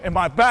point and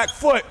my back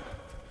foot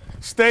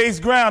stays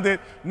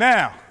grounded.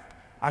 Now,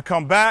 I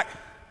come back.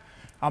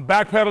 I'm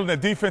backpedaling. The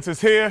defense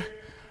is here.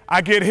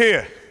 I get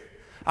here.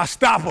 I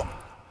stop them.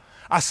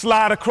 I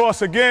slide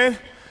across again.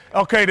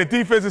 Okay, the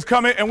defense is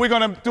coming, and we're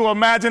going to do an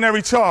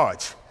imaginary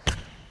charge.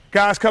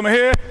 Guys coming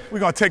here, we're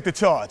going to take the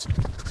charge.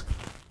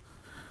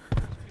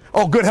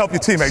 Oh, good help your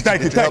teammate.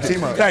 Thank you, thank you.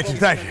 Thank you,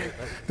 thank you.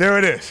 There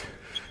it is.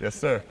 Yes,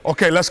 sir.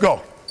 Okay, let's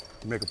go.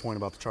 Make a point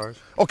about the charge.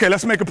 Okay,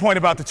 let's make a point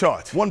about the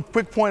charge. One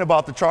quick point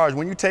about the charge.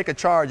 When you take a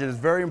charge, it is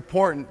very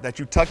important that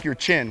you tuck your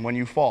chin when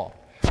you fall.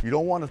 You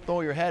don't want to throw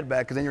your head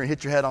back because then you're going to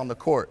hit your head on the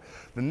court.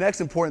 The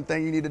next important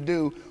thing you need to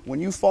do, when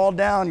you fall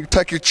down, you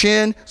tuck your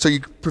chin so you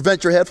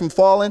prevent your head from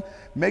falling.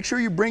 Make sure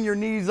you bring your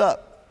knees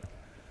up.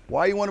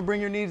 Why you want to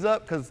bring your knees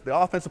up? Because the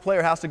offensive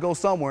player has to go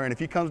somewhere, and if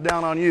he comes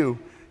down on you,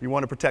 you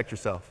want to protect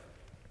yourself.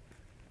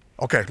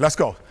 Okay, let's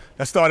go.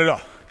 Let's start it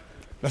up.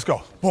 Let's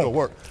go. Boom. Go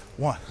work.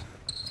 One.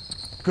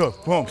 Good.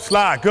 Boom.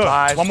 Slide. Good.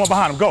 Slide. One more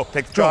behind him. Go.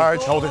 Take the charge.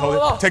 Boom. Hold it.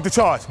 Hold it. Take the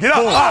charge. Get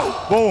up.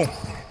 Ah. Boom.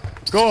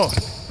 Good.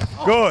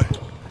 Good.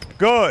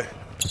 Good.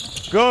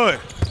 Good.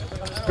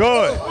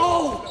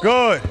 Good.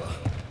 Good.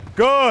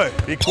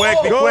 Good. Be quick.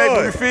 Be quick.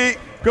 Move your feet.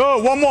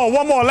 Good. One more.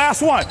 One more.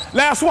 Last one.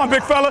 Last one,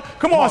 big fella.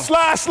 Come on.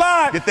 Slide.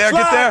 Slide. Get there.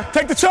 Slide. Get there.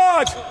 Take the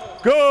charge.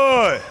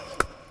 Good.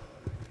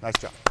 Nice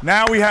job.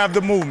 Now we have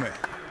the movement.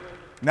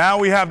 Now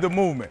we have the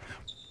movement.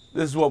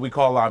 This is what we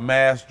call our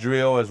mass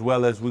drill, as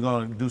well as we're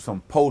going to do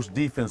some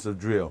post-defensive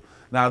drill.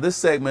 Now, this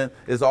segment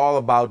is all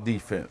about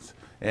defense.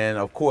 And,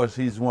 of course,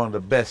 he's one of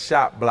the best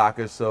shot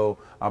blockers, so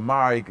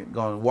Amari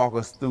going to walk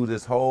us through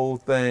this whole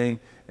thing,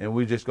 and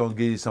we're just going to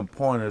give you some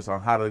pointers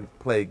on how to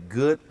play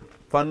good,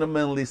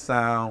 fundamentally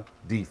sound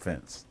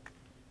defense.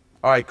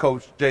 All right,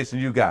 Coach Jason,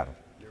 you got him.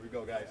 Here we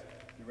go, guys.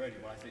 You ready?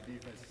 When I say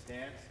defense,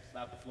 stance,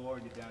 slap the floor,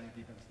 and get down in your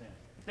defense stance.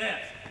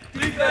 Stance.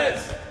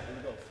 Defense. Here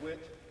we go. Switch.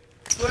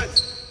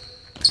 Switch.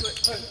 Switch.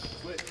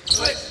 Switch.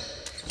 Switch.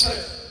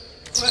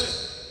 Switch.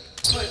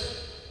 Switch.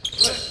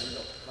 Switch.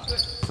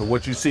 So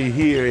what you see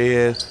here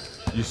is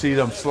you see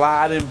them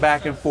sliding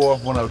back and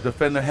forth. When a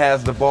defender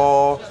has the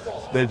ball,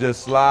 they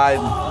just slide.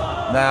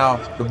 Now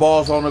the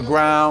ball's on the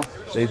ground.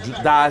 They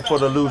dive for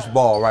the loose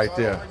ball right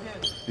there.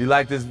 You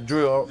like this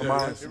drill,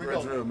 Amari? Yeah, it's a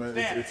great drill, man.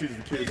 It teaches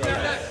the kids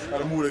how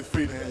to move their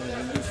feet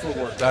and use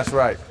footwork. That's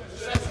right.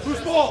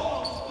 Loose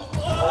ball.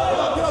 Get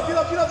up, get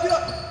up, get up, get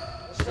up.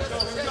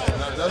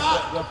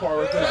 That part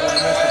right there is one of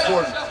the most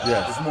important.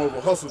 Yes. It's more of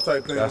a hustle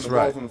type thing. That's when the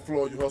right. ball's on the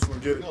floor, you hustle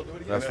and get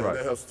it. That's right.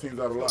 That helps teams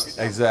out a lot.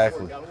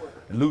 Exactly.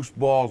 Loose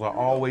balls are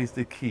always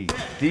the key.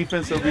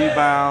 Defensive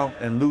rebound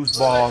and loose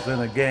balls in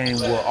a game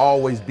will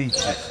always beat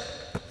you.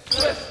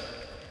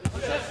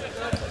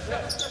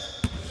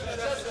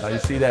 Now you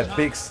see that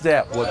big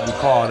step, what we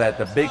call that,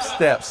 the big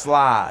step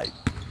slide.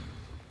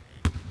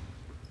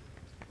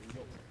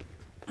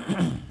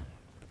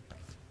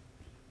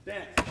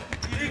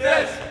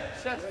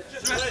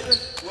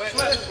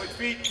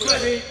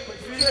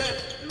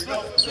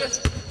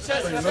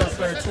 Another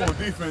thing too on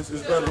defense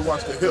is better to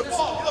watch the hips.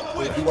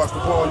 If you watch the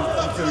ball, you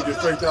tend to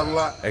get faked out a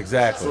lot.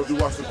 Exactly. So if you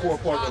watch the core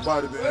part of the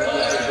body, then you'll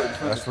get a great defense.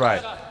 That's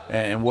right.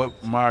 And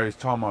what Mari's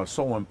talking about is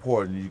so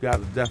important. You got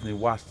to definitely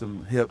watch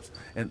them hips.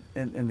 And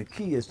the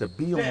key is to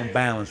be on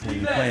balance when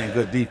you're playing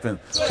good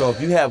defense. So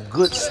if you have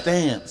good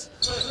stance,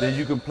 then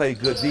you can play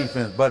good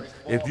defense. But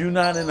if you're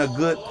not in a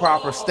good,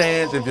 proper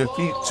stance, if your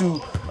feet too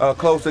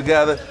close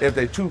together, if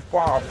they're too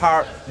far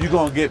apart, you're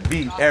going to get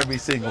beat every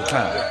single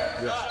time.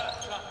 Yeah.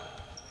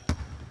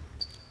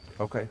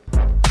 Okay.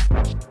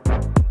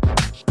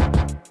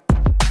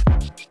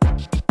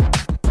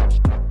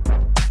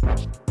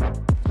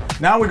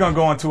 Now we're going to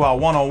go into our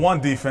one-on-one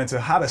defense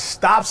and how to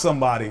stop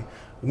somebody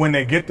when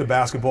they get the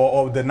basketball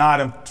or deny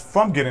them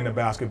from getting the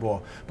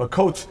basketball. But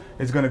Coach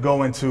is going to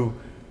go into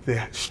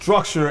the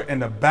structure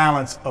and the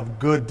balance of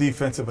good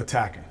defensive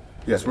attacking.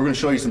 Yes, we're going to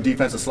show you some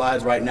defensive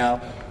slides right now.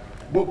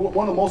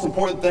 One of the most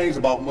important things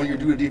about when you're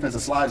doing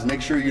defensive slides is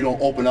make sure you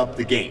don't open up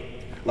the game.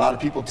 A lot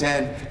of people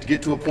tend to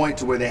get to a point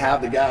to where they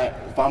have the guy,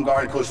 if I'm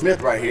guarding Coach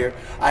Smith right here,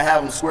 I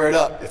have him squared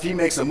up. If he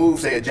makes a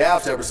move, say a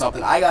jab step or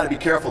something, I got to be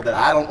careful that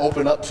I don't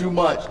open up too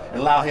much and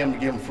allow him to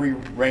give him free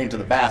reign to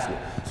the basket.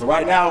 So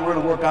right now we're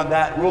going to work on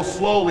that real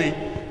slowly,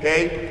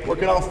 okay?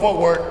 Working on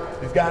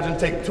footwork. These guys are going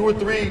to take 2 or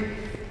 3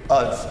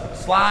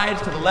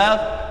 slides to the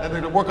left, and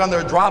they're going to work on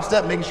their drop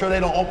step, making sure they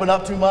don't open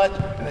up too much,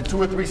 and then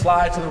 2 or 3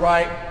 slides to the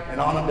right,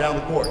 and on them down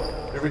the court.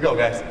 Here we go,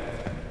 guys.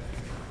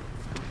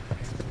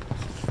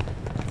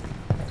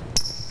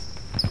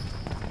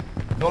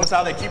 Notice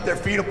how they keep their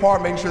feet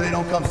apart, making sure they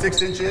don't come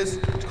 6 inches.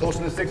 Closer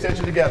than 6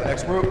 inches together.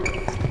 Next group.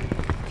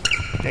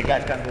 Okay,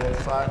 guys, kind of go to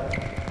the side.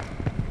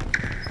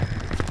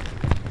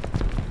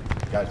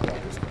 Guys, go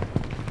this way.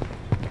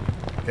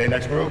 Okay,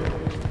 next group.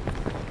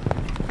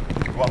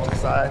 Go up to the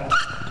side.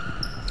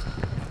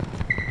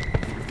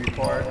 Keep your feet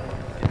apart.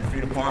 Keep your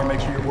feet apart.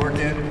 Make sure you're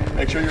working.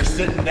 Make sure you're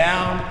sitting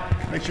down.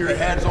 Make sure your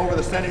head's over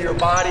the center of your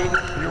body.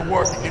 You're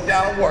working. Get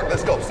down and work.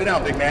 Let's go. Sit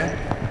down, big man.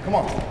 Come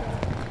on.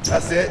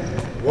 That's it.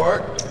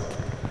 Work.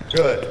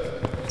 Good.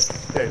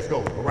 Okay, let's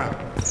go. Around.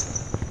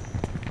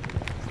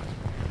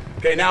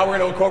 Okay, now we're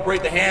going to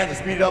incorporate the hands and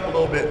speed it up a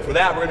little bit. For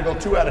that, we're going to go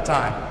 2 at a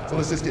time. So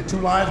let's just get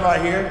 2 lines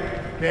right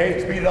here. Okay,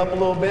 speed it up a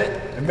little bit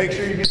and make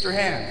sure you get your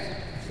hands.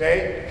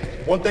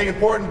 Okay? One thing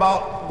important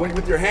about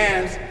with your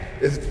hands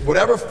is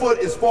whatever foot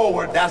is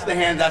forward, that's the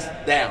hand that's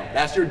down.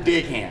 That's your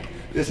dig hand.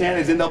 This hand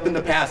is up in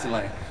the passing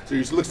lane. So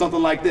you look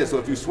something like this. So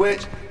if you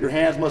switch, your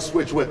hands must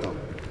switch with them.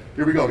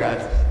 Here we go,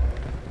 guys.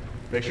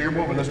 Make sure you're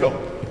moving. Let's go.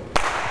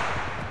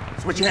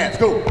 Switch your hands.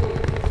 Go.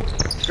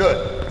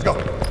 Good. Let's go.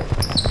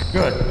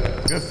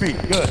 Good. Good feet.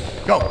 Good.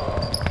 Go.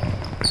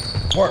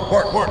 Work,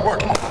 work, work,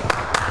 work. Come on.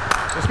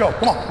 Let's go.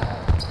 Come on.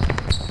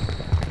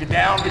 Get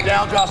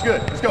down, Josh.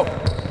 Good. Let's go.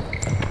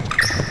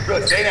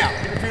 Good. Stay down.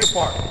 Keep your feet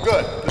apart.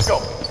 Good. Let's go.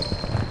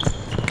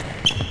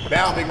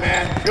 Down, big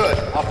man. Good.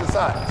 Off to the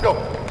side. Let's go.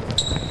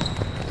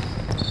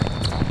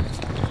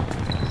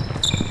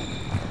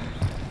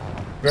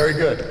 Very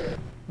good.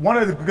 One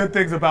of the good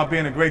things about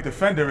being a great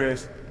defender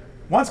is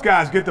once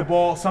guys get the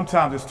ball,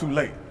 sometimes it's too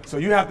late. So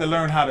you have to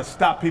learn how to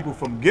stop people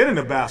from getting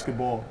the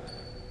basketball,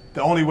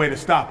 the only way to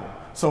stop them.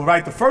 So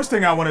the first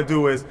thing I want to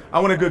do is I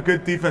want to get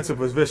good defensive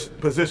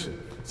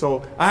position.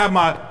 So I have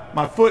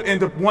my foot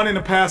one in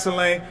the passing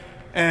lane,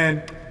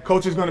 and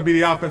coach is going to be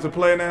the offensive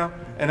player now.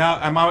 And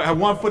I have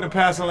one foot in the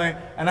passing lane,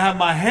 and I have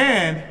my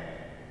hand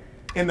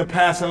in the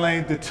passing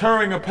lane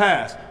deterring a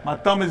pass. My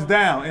thumb is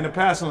down in the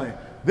passing lane.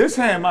 This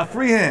hand, my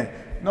free hand,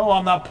 no,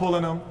 I'm not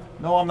pulling him.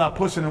 No, I'm not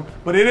pushing him.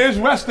 But it is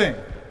resting.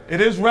 It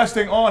is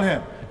resting on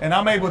him. And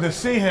I'm able to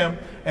see him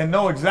and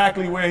know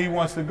exactly where he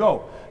wants to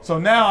go. So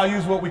now I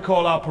use what we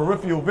call our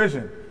peripheral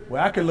vision,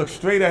 where I can look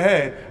straight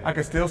ahead, I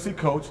can still see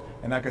coach,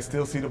 and I can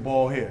still see the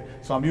ball here.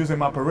 So I'm using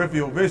my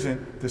peripheral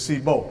vision to see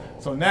both.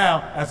 So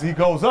now, as he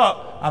goes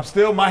up,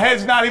 my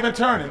head's not even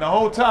turning the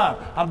whole time.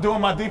 I'm doing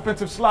my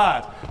defensive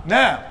slides.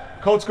 Now,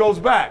 coach goes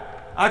back.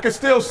 I can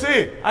still see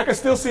it. I can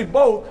still see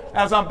both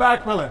as I'm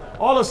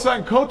backpedaling. All of a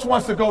sudden, coach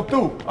wants to go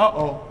through.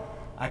 Uh-oh,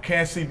 I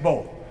can't see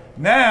both.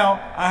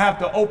 Now, I have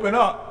to open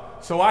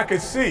up so I can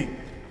see.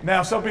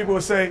 Now, some people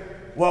will say,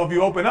 well, if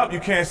you open up, you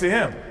can't see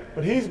him.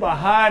 But he's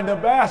behind the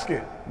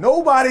basket.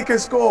 Nobody can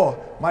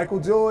score. Michael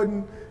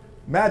Jordan,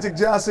 Magic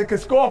Johnson can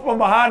score from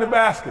behind the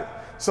basket.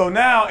 So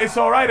now it's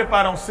all right if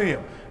I don't see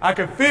him. I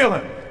can feel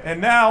him.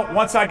 And now,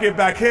 once I get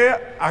back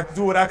here, I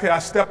do what I can. I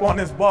step on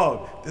this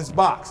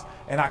box,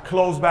 and I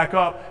close back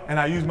up, and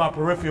I use my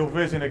peripheral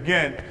vision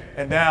again.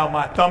 And now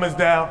my thumb is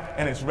down,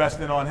 and it's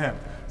resting on him.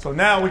 So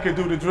now we can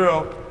do the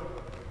drill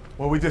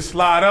where we just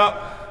slide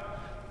up,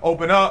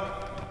 open up,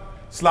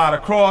 slide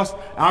across.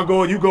 I'll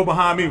go, you go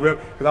behind me, Rip,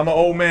 because I'm an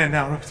old man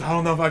now, Rip, so I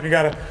don't know if I can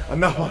get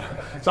enough on it.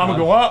 So I'm gonna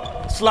go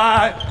up,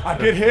 slide, I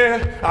get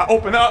here, I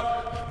open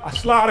up, I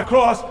slide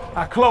across,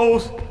 I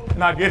close,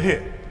 and I get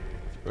hit.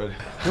 Ready?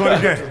 Do it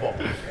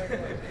again.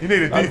 You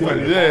need a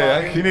defender.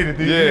 Yeah, you need a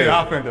defender. You need an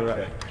offender,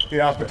 right?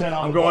 Yeah,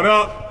 I'm going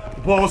up,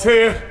 the ball's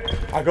here,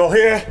 I go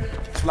here,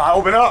 slide,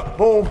 open up,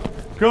 boom,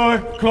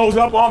 good, close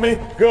up on me,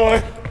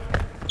 good,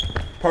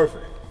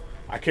 perfect.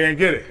 I can't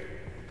get it.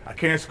 I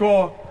can't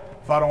score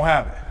if I don't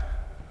have it.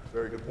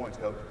 Very good points,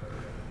 Coach.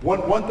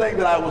 One thing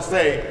that I will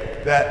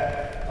say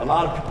that a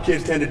lot of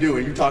kids tend to do,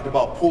 and you talked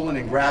about pulling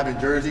and grabbing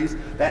jerseys,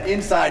 that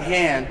inside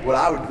hand, what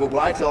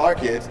I tell our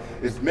kids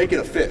is make it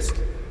a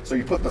fist. So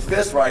you put the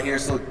fist right here,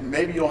 so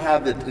maybe you don't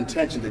have the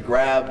intention to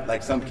grab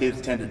like some kids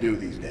tend to do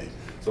these days.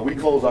 So we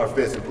close our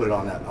fist and put it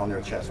on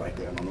their chest right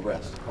there and on the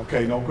rest.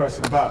 Okay, no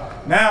question about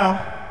it.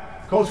 Now,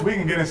 Coach, we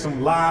can get in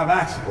some live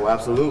action. Oh,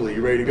 absolutely.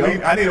 You ready to go?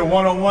 I need a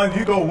one-on-one.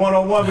 You go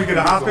one-on-one. We get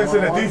an offense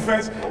and a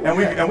defense,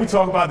 and we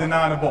talk about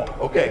denying the ball.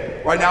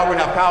 Okay. Right now, we're going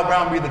to have Kyle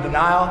Brown be the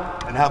denial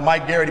and have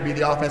Mike Garrity be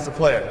the offensive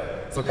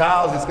player. So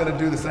Kyle's just going to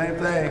do the same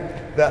thing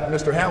that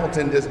Mr.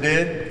 Hamilton just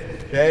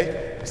did,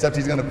 okay? Except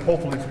he's going to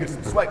hopefully get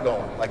some sweat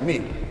going, like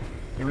me.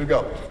 Here we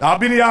go. I'll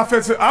be the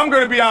offensive. I'm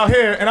going to be out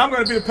here, and I'm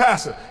going to be the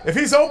passer. If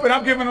he's open,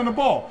 I'm giving him the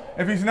ball.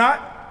 If he's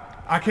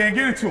not, I can't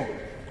get it to him.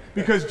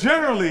 Because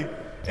generally,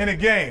 in a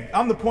game,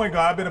 I'm the point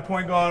guard. I've been a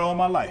point guard all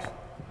my life.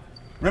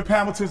 Rip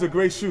Hamilton's a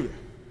great shooter.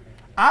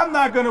 I'm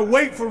not going to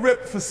wait for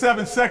Rip for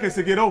 7 seconds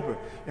to get open.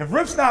 If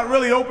Rip's not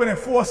really open in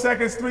 4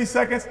 seconds, 3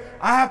 seconds,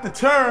 I have to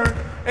turn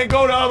and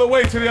go the other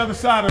way to the other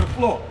side of the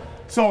floor.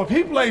 So if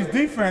he plays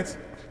defense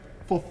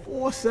for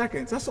 4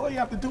 seconds, that's all you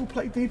have to do,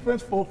 play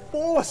defense for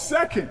 4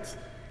 seconds.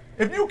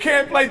 If you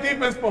can't play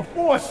defense for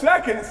 4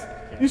 seconds,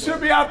 you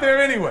should be out there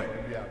anyway.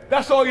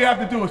 That's all you have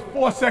to do is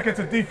 4 seconds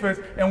of defense,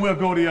 and we'll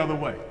go the other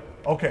way.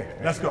 Okay,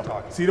 let's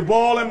go. See the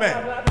ball and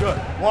man. Good.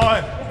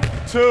 1,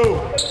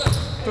 2,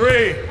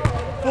 3,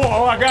 4.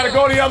 Oh, I got to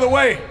go the other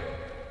way.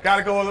 Got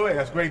to go the other way.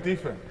 That's great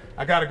defense.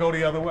 I got to go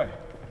the other way.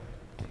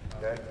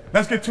 Okay.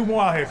 Let's get 2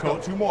 more out here,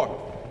 Coach. 2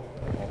 more.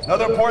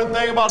 Another important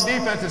thing about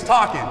defense is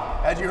talking.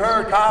 As you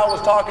heard, Kyle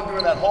was talking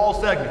during that whole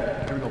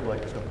segment. Here we go,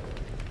 Blake. Let's go.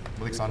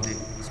 Blake's on D.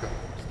 Let's go.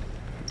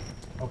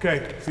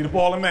 Okay, see the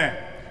ball in man.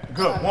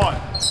 Good. 1,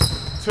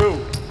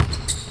 2,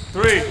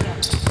 3,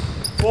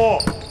 4.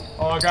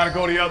 Oh, I got to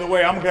go the other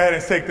way. I'm going to go ahead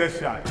and take this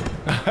shot.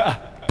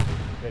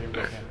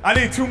 I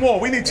need 2 more.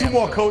 We need 2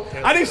 more, Coach.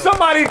 I need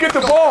somebody to get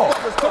the ball.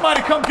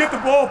 Somebody come get the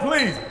ball,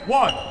 please.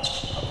 1,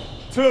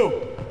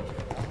 2,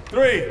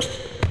 3,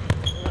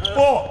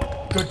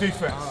 4. Good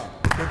defense.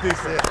 Good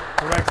defense.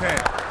 Correct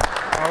hand.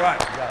 All right.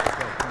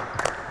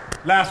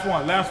 Last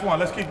one. Last one.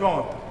 Let's keep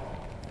going.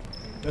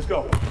 Let's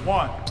go.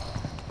 1,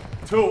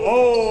 2.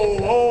 Oh.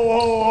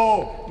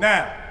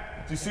 Now,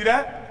 do you see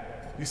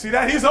that? You see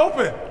that? He's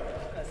open.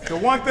 The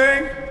one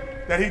thing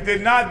that he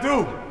did not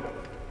do,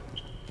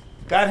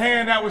 that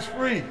hand that was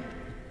free,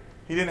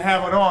 he didn't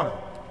have it on him.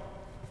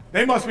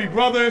 They must be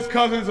brothers,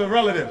 cousins, or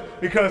relatives.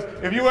 Because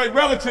if you're a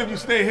relative, you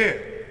stay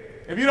here.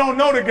 If you don't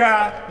know the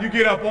guy, you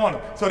get up on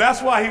him. So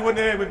that's why he wasn't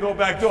able to go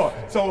back door.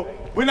 So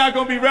we're not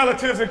going to be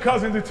relatives and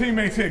cousins and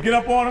teammates here. Get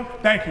up on him.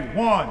 Thank you.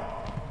 1,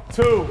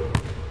 2,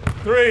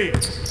 3.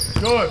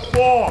 Good.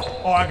 4.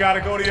 Oh, I got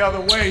to go the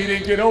other way. He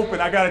didn't get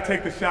open. I got to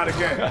take the shot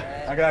again.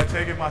 I got to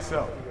take it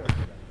myself.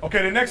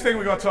 Okay, the next thing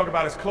we're going to talk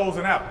about is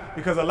closing out.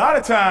 Because a lot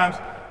of times,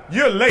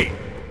 you're late.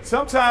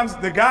 Sometimes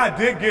the guy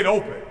did get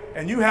open,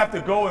 and you have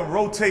to go and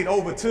rotate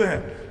over to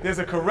him. There's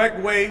a correct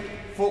way,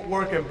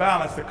 footwork and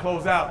balance to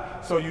close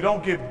out so you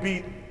don't get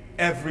beat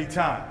every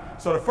time.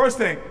 So the first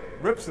thing,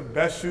 Rip's the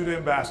best shooter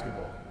in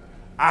basketball.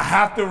 I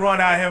have to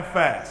run at him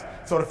fast.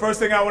 So the first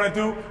thing I want to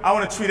do, I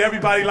want to treat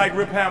everybody like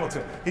Rip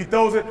Hamilton. He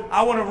throws it,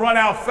 I want to run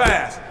out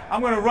fast.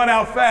 I'm going to run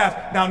out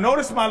fast. Now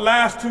notice my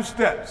last 2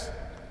 steps.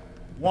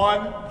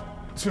 1,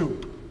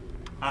 2.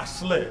 I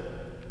slid.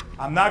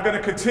 I'm not going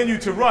to continue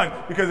to run,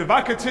 because if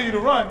I continue to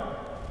run,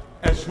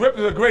 as Rip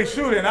is a great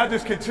shooter, and I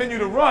just continue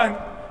to run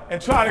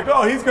and try to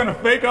go, he's going to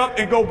fake up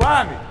and go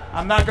by me.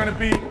 I'm not going to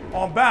be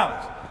on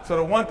balance. So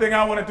the one thing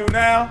I want to do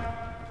now,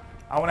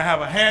 I want to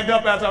have a hand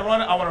up as I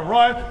run. I want to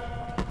run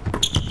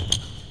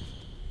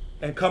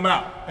and come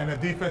out in a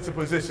defensive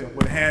position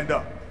with a hand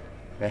up.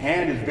 The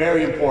hand is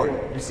very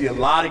important. You see a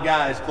lot of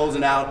guys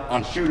closing out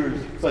on shooters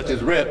such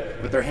as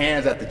Rip with their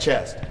hands at the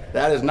chest.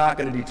 That is not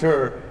going to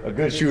deter a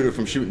good shooter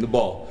from shooting the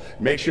ball.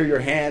 Make sure your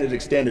hand is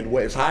extended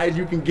way as high as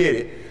you can get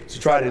it to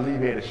try to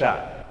alleviate a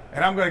shot.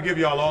 And I'm going to give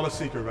y'all all a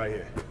secret right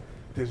here.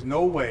 There's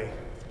no way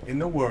in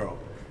the world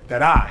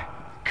that I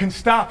can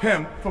stop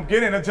him from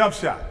getting a jump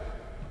shot.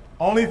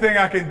 Only thing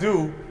I can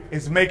do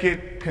is make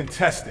it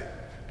contested,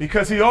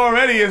 because he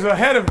already is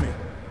ahead of me.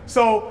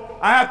 So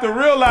I have to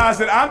realize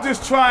that I'm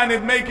just trying to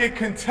make it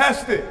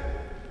contested.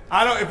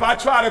 If I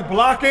try to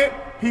block it,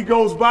 he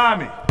goes by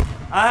me.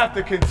 I have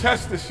to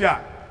contest the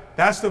shot.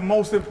 That's the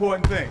most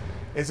important thing.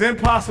 It's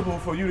impossible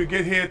for you to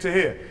get here to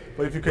here.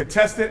 But if you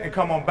contest it and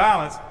come on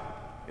balance,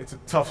 it's a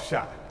tough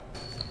shot.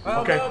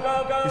 Okay,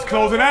 he's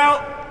closing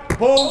out.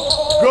 Boom,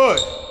 good.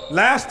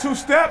 Last 2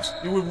 steps,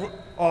 you would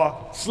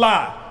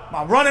slide.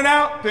 I'm running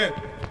out, then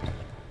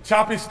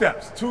choppy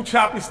steps, 2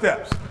 choppy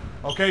steps.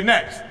 Okay,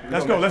 next.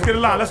 Let's go. Let's get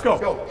in line. Let's go.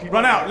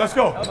 Run out. Let's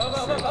go.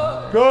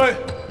 Good.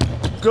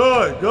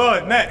 Good.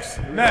 Good. Next.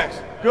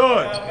 Next.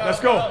 Good. Let's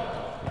go.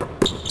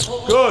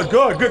 Good.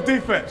 Good. Good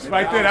defense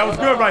right there. That was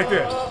good right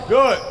there.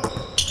 Good.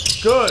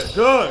 Good.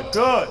 Good.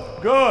 Good.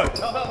 Good.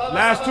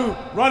 Last 2.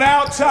 Run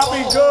out.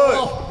 Choppy.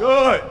 Good.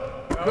 Good.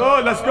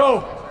 Good. Let's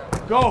go.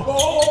 Go.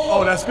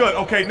 Oh, that's good.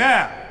 Okay,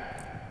 now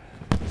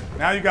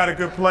you got a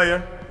good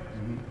player.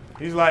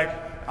 He's like,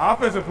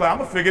 offensive player, I'm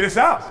going to figure this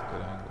out.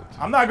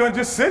 I'm not going to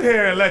just sit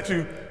here and let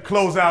you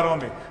close out on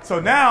me. So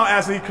now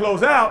as he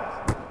close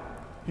out,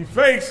 he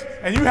fakes,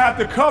 and you have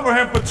to cover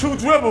him for 2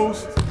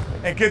 dribbles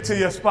and get to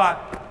your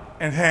spot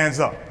and hands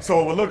up.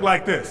 So it will look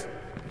like this.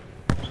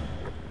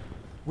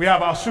 We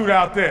have our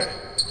shootout there.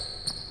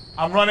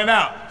 I'm running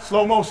out,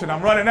 slow motion,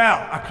 I'm running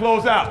out. I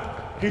close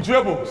out, he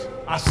dribbles,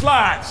 I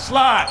slide,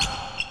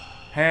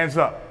 hands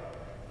up.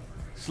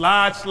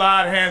 Slide,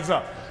 hands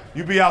up.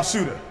 You be our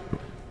shooter,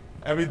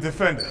 every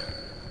defender.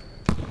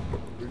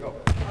 Go.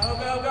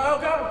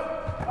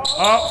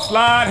 Up,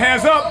 slide,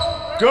 hands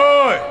up.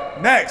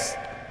 Good. Next.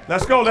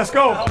 Let's go, let's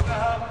go.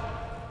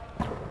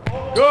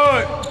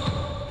 Good.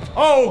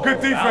 Oh, good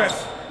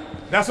defense.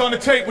 That's on the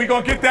tape. We're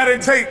going to get that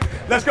in tape.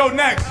 Let's go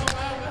next.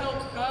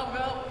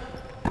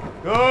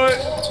 Good.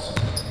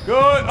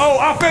 Good. Oh,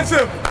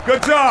 offensive.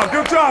 Good job.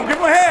 Good job. Give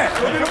him a hand.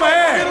 Give him a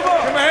hand. Give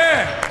him a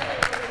hand.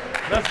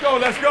 Let's go.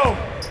 Let's go.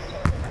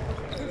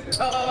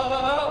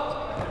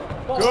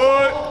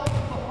 Good.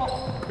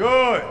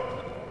 Good.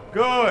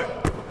 Good.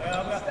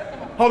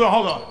 Hold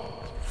on.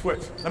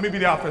 Switch. Let me be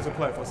the offensive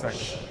player for a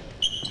second.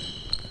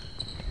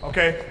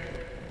 Okay.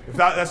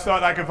 Let's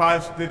start like if I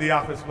did the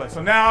offensive play.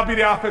 So now I'll be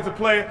the offensive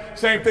player.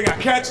 Same thing. I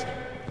catch.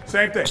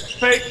 Same thing.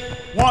 Fake.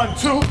 1,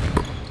 2.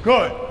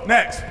 Good.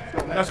 Next.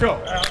 Let's go.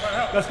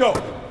 Let's go.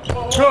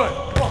 Good.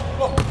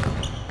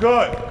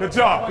 Good. Good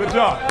job. Good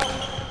job.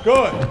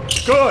 Good.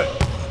 Good.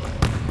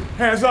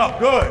 Hands up.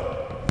 Good.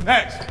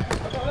 Next.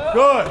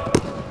 Good.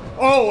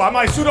 Oh, I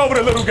might shoot over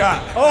the little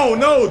guy. Oh,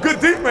 no. Good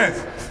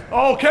defense.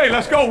 Okay,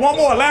 let's go. One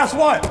more. Last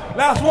one.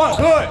 Last one.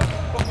 Good.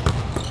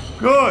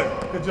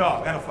 Good. Good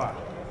job. And a foul.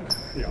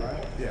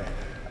 Yeah.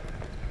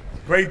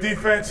 Great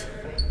defense.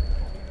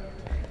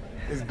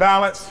 It's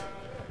balanced.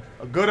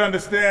 A good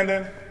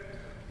understanding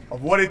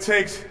of what it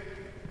takes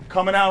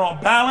coming out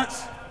on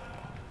balance.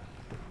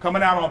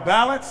 Coming out on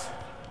balance.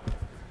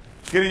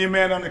 Getting your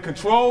man under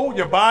control,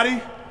 your body,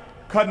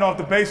 cutting off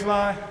the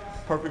baseline.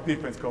 Perfect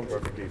defense, coach.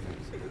 Perfect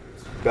defense.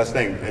 Best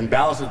thing. And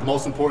balance is the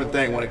most important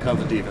thing when it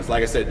comes to defense.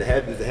 Like I said, the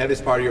head is the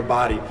heaviest part of your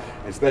body,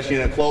 and especially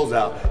in a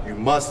closeout, you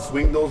must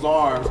swing those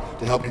arms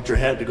to help get your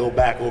head to go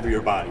back over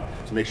your body.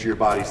 So make sure your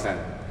body's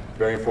centered.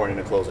 Very important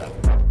in a closeout.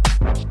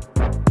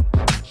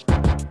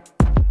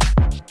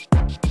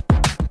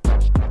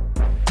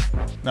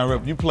 Now,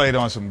 Rip, you played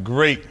on some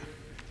great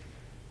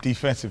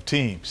defensive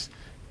teams.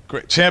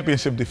 Great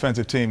championship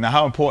defensive team. Now,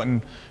 how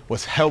important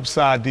was help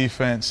side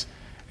defense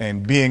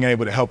and being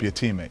able to help your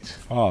teammates?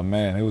 Oh,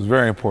 man, it was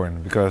very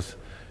important because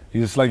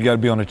you just got to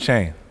be on the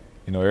chain.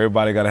 You know,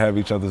 everybody got to have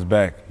each other's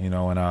back, you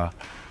know, and I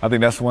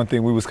think that's one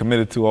thing we was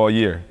committed to all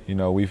year. You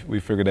know, we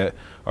figured that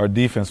our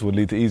defense would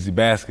lead to easy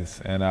baskets,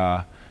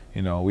 and,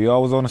 you know, we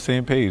always on the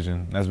same page,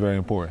 and that's very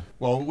important.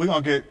 Well, we're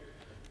going to get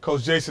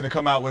Coach Jason to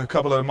come out with a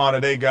couple of the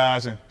modern-day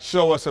guys and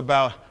show us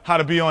about how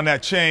to be on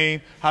that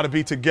chain, how to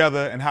be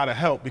together, and how to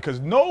help.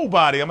 Because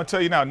nobody, I'm going to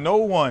tell you now, no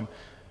one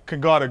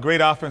can guard a great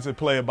offensive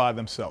player by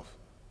themselves.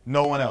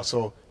 No one else.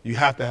 So you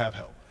have to have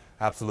help.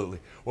 Absolutely.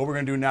 What we're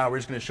going to do now, we're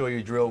just going to show you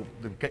a drill.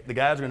 The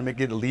guys are going to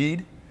get a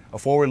lead, a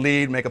forward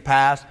lead, make a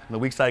pass, and the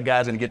weak side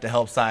guys are going to get the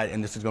help side,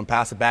 and this is going to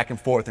pass it back and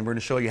forth, and we're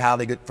going to show you how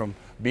they get from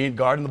being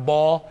guarding the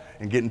ball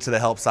and getting to the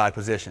help side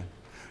position.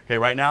 Okay,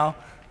 right now,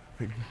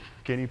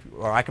 Kenny,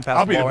 or I can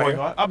pass the ball right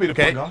here. I'll be the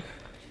point guard.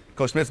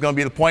 Coach Smith's going to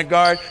be the point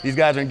guard. These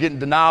guys are getting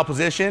denial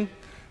position.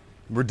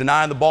 We're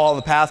denying the ball and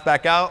the pass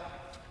back out.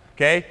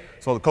 Okay,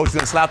 so the coach is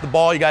going to slap the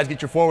ball. You guys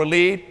get your forward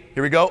lead.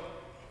 Here we go.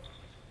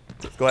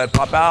 Let's go ahead,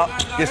 pop out.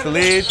 Gets the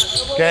lead.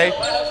 Okay,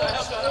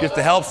 gets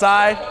the help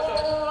side.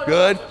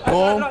 Good.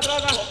 Boom.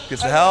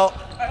 Gets the help.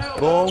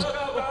 Boom.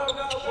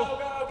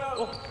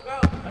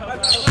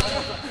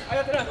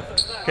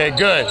 Okay,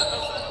 good.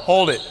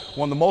 Hold it.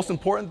 One of the most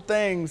important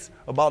things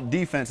about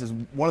defense is,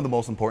 one of the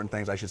most important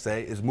things I should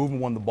say, is moving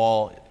when the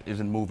ball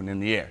isn't moving in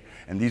the air.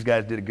 And these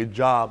guys did a good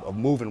job of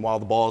moving while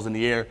the ball is in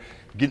the air,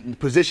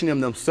 positioning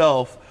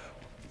themselves,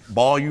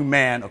 ball you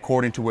man,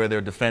 according to where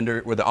their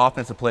defender, where the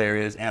offensive player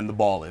is and the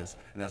ball is.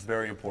 And that's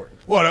very important.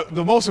 Well,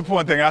 the most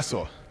important thing I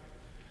saw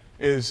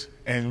is,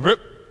 and Rip,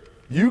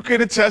 you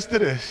can attest to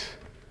this,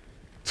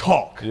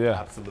 talk. Yeah.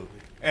 Absolutely.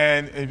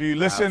 And if you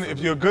listen, if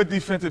you're a good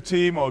defensive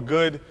team or a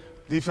good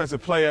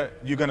defensive player,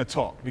 you're going to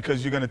talk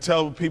because you're going to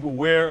tell people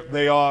where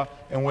they are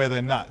and where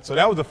they're not. So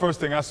that was the first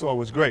thing I saw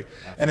was great.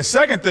 And the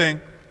second thing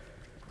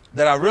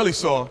that I really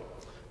saw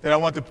that I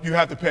want you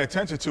have to pay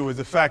attention to is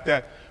the fact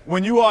that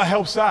when you are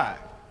help side,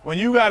 when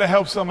you got to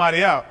help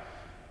somebody out,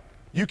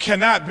 you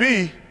cannot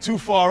be too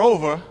far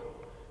over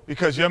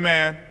because your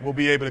man will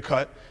be able to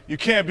cut. You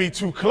can't be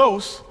too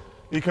close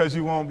because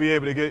you won't be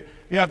able to get.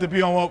 You have to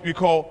be on what we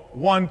call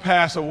one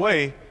pass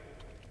away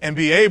and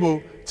be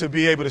able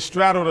to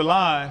straddle the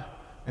line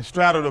and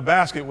straddle the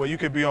basket where you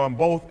could be on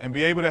both and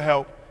be able to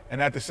help,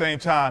 and at the same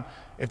time,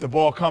 if the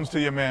ball comes to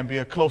your man,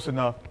 be close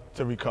enough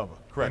to recover.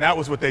 Correct. And that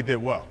was what they did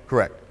well.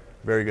 Correct.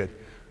 Very good.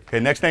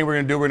 Okay, next thing we're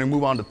going to do, we're going to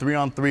move on to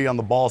 3-on-3 on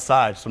the ball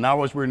side. So now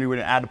what we're going to do, we're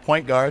going to add the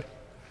point guard.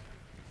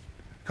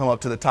 Come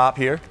up to the top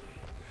here.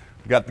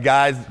 We got the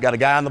guys, got a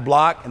guy on the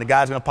block, and the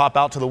guy's going to pop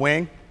out to the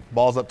wing.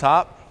 Ball's up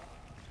top.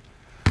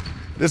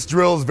 This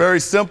drill is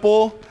very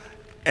simple,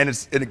 and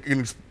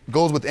it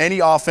goes with any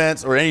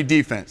offense or any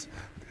defense.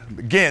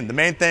 Again, the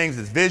main things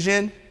is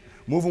vision,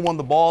 moving when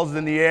the ball is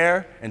in the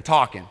air, and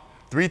talking.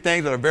 Three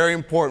things that are very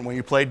important when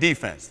you play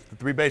defense. The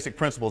three basic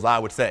principles, I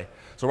would say.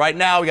 So right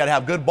now, we got to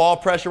have good ball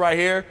pressure right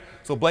here.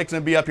 So Blake's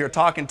going to be up here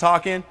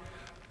talking.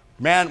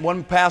 Man,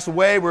 one pass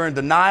away, we're in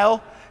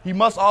denial. He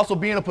must also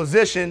be in a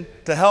position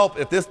to help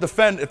if this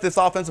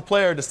offensive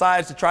player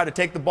decides to try to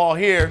take the ball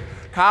here.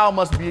 Kyle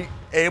must be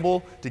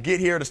able to get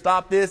here to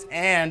stop this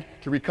and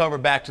to recover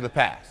back to the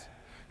pass.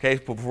 Okay,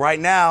 but for right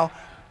now,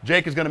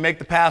 Jake is going to make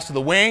the pass to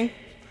the wing.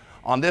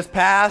 On this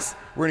pass,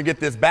 we're going to get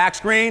this back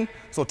screen.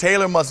 So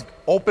Taylor must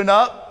open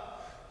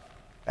up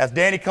as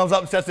Danny comes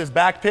up and sets his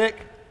back pick.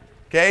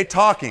 Okay,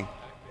 talking.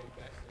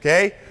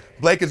 Okay,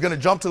 Blake is going to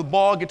jump to the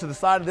ball, get to the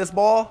side of this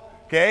ball.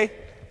 Okay,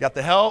 got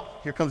the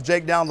help. Here comes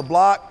Jake down the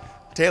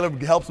block. Taylor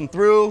helps him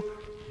through,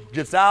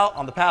 gets out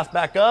on the pass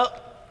back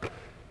up.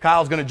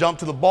 Kyle's going to jump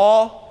to the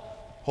ball.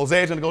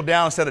 Jose's going to go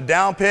down and set a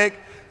down pick.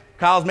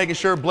 Kyle's making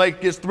sure Blake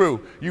gets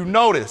through. You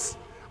notice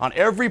on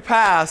every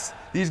pass,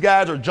 these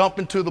guys are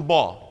jumping to the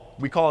ball.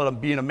 We call it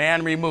being a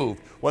man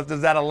removed. What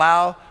does that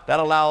allow? That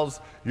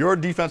allows your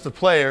defensive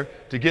player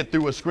to get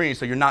through a screen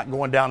so you're not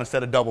going down and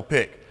set a double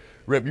pick.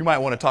 Rip, you might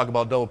want to talk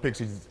about double picks.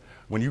 He's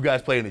when you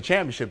guys played in the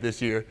championship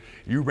this year,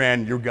 you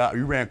ran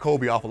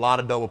Kobe off a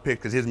lot of double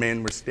picks because his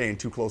men were staying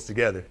too close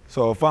together.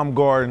 So if I'm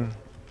guarding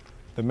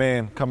the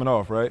man coming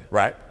off, right?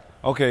 Right.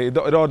 Okay, it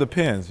all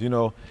depends. You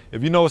know,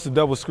 if you know it's a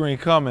double screen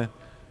coming,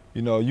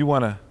 you know, you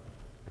want to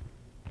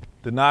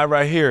deny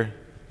right here,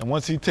 and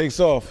once he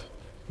takes off,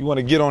 you want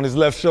to get on his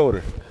left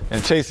shoulder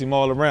and chase him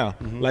all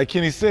around. Like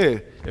Kenny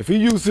said, if he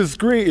uses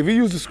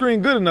the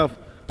screen good enough,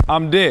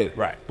 I'm dead.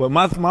 Right. But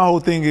my whole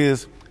thing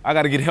is I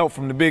got to get help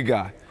from the big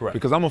guy. Correct.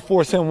 Because I'm going to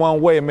force him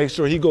one way and make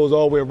sure he goes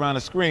all the way around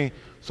the screen,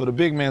 so the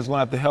big man's going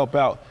to have to help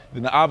out.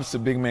 Then the opposite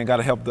big man got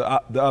to help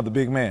the other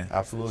big man.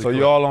 Absolutely. So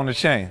you're all on the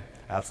chain.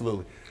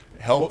 Absolutely.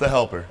 Help the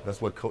helper.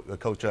 That's what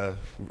Coach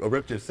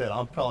Rip just said.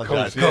 I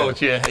apologize, Coach,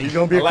 Coach. Yeah, you're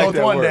going to be a coach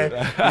one day.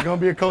 You're going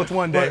to be a coach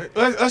one day.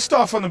 Let's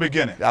start from the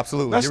beginning.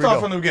 Absolutely. Let's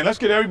start from the beginning. Let's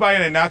get everybody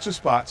in their natural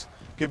spots.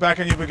 Get back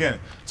in your beginning.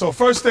 So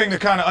first thing to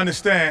kind of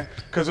understand,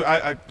 because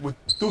I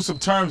threw some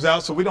terms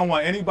out, so we don't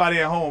want anybody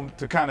at home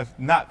to kind of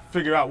not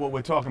figure out what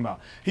we're talking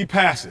about. He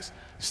passes.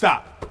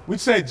 Stop. We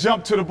say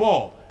jump to the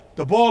ball.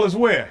 The ball is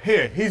where?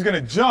 Here. He's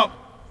going to jump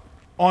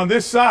on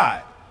this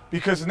side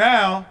because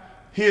now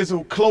he is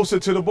closer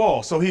to the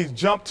ball. So he's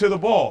jumped to the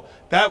ball.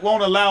 That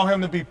won't allow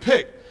him to be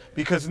picked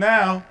because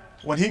now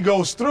when he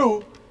goes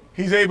through,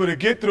 he's able to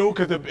get through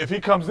because if he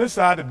comes this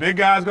side, the big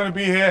guy's going to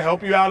be here,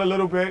 help you out a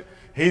little bit.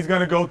 He's going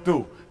to go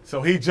through.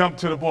 So he jumped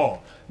to the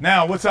ball.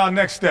 Now what's our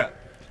next step?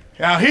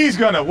 Now he's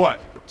going to what?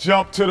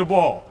 Jump to the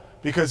ball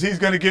because he's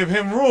going to give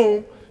him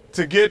room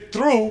to get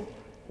through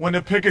when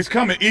the pick is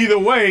coming. Either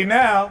way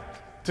now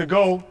to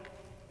go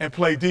and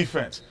play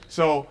defense.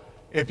 So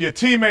if your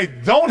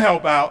teammate don't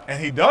help out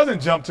and he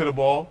doesn't jump to the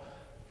ball,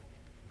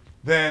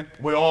 then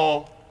we're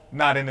all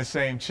not in the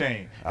same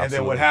chain. Absolutely. And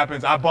then what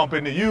happens, I bump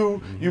into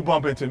you, you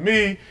bump into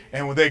me,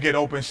 and when they get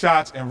open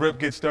shots and Rip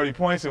gets 30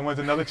 points and wins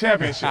another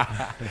championship.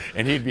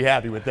 And he'd be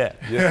happy with that.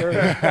 Yes,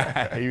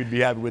 sir. He would be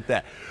happy with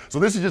that. So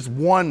this is just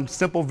one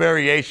simple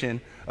variation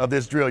of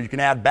this drill. You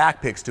can add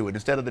back picks to it.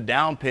 Instead of the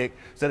down pick,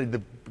 instead of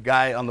the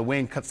guy on the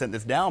wing setting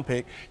this down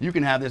pick, you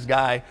can have this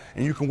guy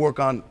and you can work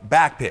on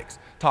back picks.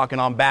 Talking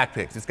on back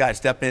picks. This guy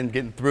step in,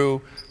 getting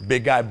through,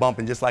 big guy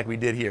bumping just like we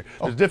did here.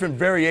 There's different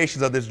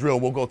variations of this drill.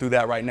 We'll go through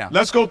that right now.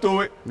 Let's go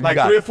through it like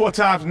 3 or 4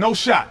 times. No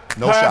shot.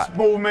 No Pass shot.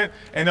 Movement,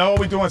 and all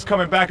we're doing is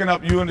coming, backing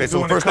up you and Okay, so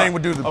doing the first cut. thing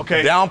we'll do the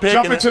okay. down pick.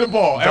 Jump into the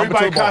ball.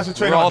 Everybody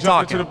concentrate on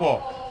jumping to the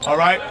ball. All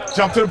right.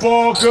 Jump to the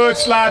ball. Good.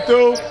 Slide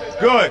through.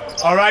 Good.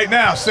 All right.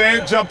 Now,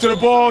 Sam, jump to the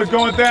ball. He's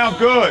going down.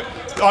 Good.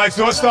 All right.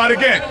 So let's start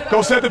again.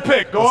 Go set the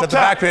pick. Go up set the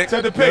top. back pick.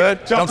 Set the pick.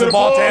 Good. Jump to the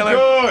ball. Taylor.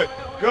 Good.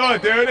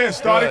 Good. There it is.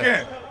 Start Good.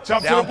 again.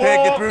 Jump Down to the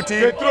ball. pick, get through, team.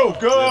 Get through.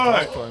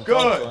 Good.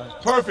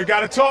 Good. Perfect. Got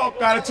to talk.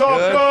 Got to talk.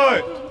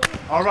 Good.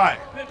 All right.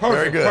 Perfect.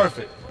 Very good.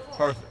 Perfect.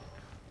 Perfect.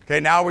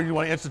 Okay, now we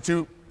want to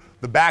institute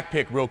the back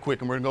pick real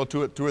quick, and we're going to go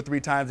to it 2 or 3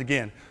 times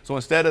again. So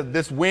instead of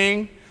this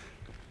wing,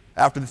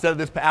 after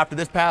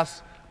this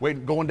pass,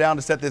 going down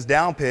to set this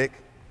down pick,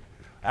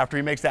 after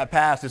he makes that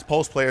pass, this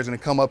post player is going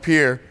to come up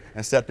here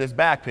and set this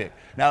back pick.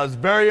 Now it's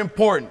very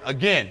important,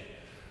 again,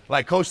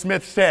 like Coach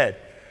Smith said,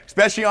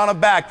 especially on a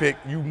back pick,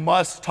 you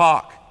must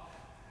talk.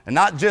 And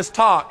not just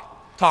talk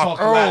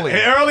early.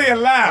 Early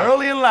and loud.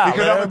 Early and loud.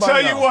 Because Let I'm going to tell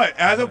everybody you know. what,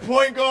 as a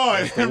point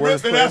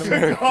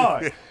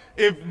guard,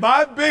 if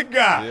my big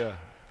guy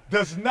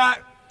does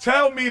not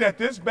tell me that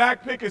this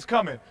back pick is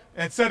coming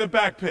and set a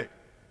back pick,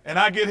 and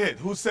I get hit,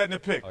 who's setting the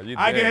pick?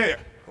 I get hit.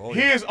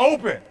 He is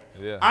open.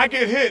 Yeah. I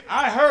get hit.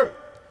 I hurt.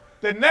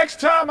 The next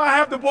time I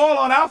have the ball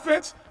on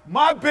offense,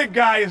 my big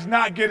guy is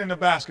not getting the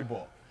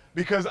basketball.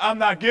 Because I'm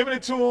not giving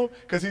it to him,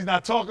 because he's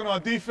not talking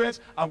on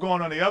defense. I'm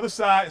going on the other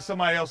side, and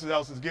somebody else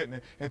is getting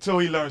it until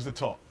he learns to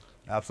talk.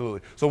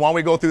 Absolutely. So why don't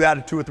we go through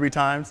that 2 or 3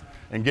 times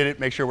and get it,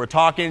 make sure we're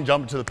talking,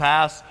 jumping to the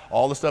pass,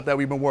 all the stuff that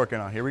we've been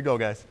working on. Here we go,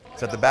 guys.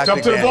 Set the back Jump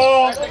pick to the down.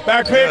 ball,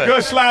 back pick,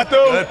 good slide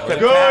through.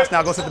 Good pass.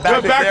 Now go set the back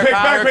good pick back there. pick,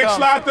 Kyle, back here pick, it comes.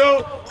 slide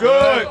through.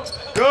 Good.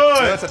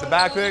 Good. Set the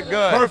back pick.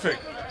 Good.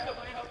 Perfect.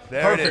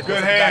 There it is. Perfect. Good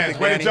Set the back hands.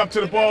 pick, Way to Danny. jump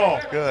to the ball.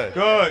 Good.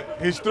 Good.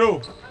 He's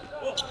through.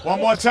 One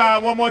more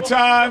time. One more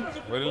time.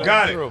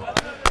 Got it.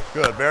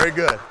 Good. Very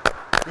good.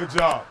 Good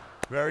job.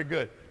 Very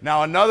good.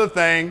 Now another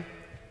thing,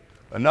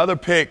 another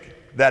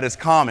pick that is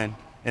common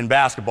in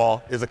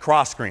basketball is a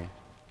cross screen.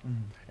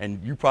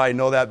 And you probably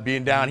know that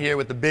being down here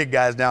with the big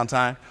guys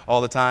downtown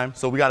all the time.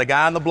 So we got a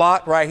guy on the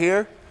block right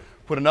here.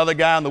 Put another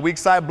guy on the weak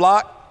side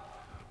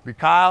block. Be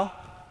Kyle.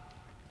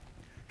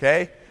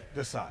 Okay?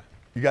 This side.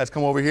 You guys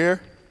come over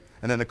here,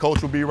 and then the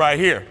coach will be right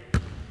here.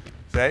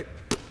 Okay?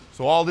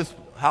 So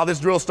how this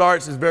drill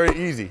starts is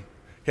very easy.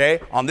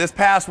 Okay? On this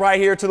pass right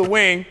here to the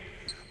wing,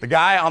 the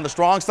guy on the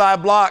strong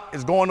side block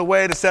is going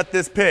away to set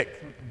this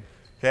pick.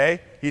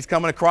 Okay? He's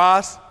coming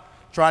across,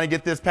 trying to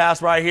get this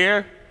pass right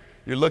here.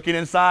 You're looking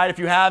inside. If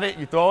you have it,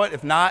 you throw it.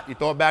 If not, you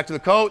throw it back to the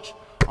coach.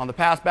 On the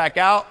pass back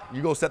out,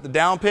 you go set the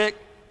down pick.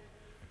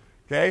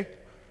 Okay?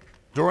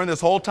 During this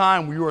whole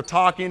time, we were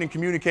talking and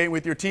communicating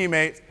with your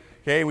teammates.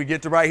 Okay? We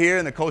get to right here,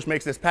 and the coach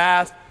makes this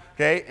pass.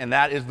 Okay? And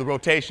that is the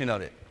rotation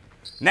of it.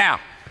 Now,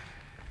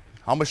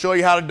 I'm going to show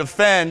you how to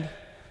defend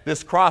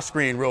this cross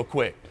screen real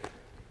quick.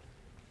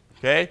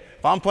 Okay?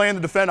 If I'm playing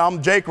the defender,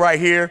 I'm Jake right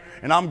here,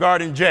 and I'm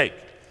guarding Jake.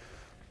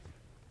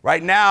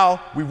 Right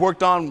now, we've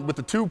worked on, with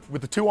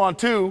the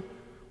two-on-two,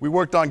 we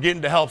worked on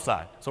getting to help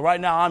side. So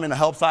right now, I'm in a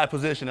help side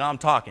position, and I'm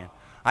talking.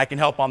 I can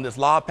help on this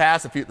lob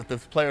pass if the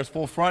player's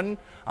full fronting.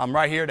 I'm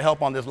right here to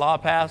help on this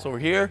lob pass over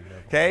here,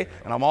 okay?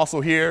 And I'm also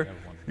here.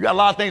 You got a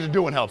lot of things to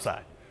do in help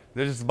side.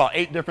 There's just about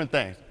 8 different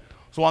things.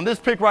 So on this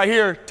pick right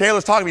here,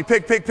 Taylor's talking to me,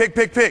 pick, pick, pick,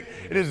 pick, pick.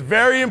 It is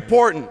very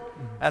important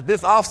that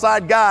this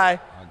offside guy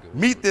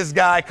meet this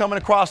guy coming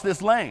across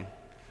this lane,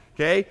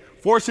 okay?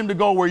 Force him to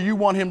go where you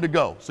want him to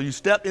go. So you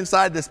step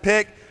inside this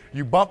pick,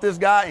 you bump this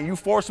guy, and you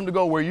force him to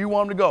go where you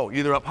want him to go,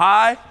 either up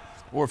high,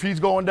 or if he's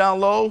going down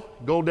low,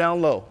 go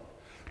down low.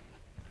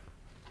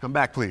 Come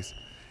back, please.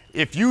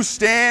 If you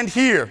stand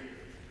here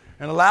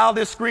and allow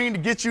this screen to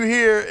get you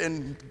here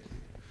and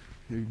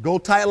you go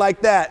tight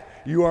like that,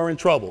 you are in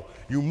trouble.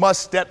 You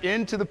must step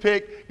into the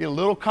pick, get a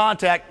little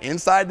contact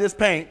inside this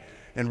paint,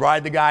 and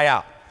ride the guy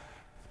out.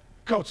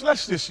 Coach,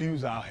 let's just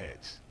use our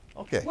heads.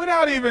 Okay.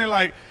 Without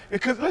even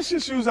because let's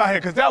just use our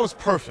head, because that was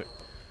perfect.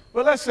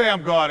 But let's say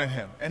I'm guarding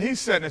him, and he's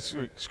setting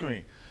a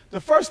screen. The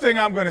first thing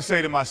I'm going to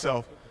say to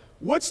myself,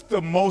 what's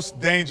the most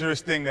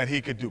dangerous thing that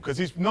he could do? Because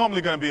he's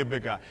normally going to be a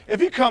big guy. If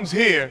he comes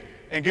here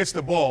and gets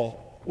the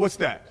ball, what's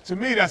that? To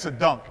me, that's a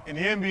dunk. In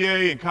the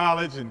NBA, in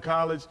college,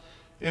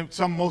 in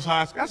some most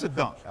high schools, that's a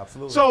dunk.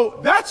 Absolutely. So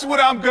that's what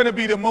I'm going to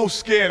be the most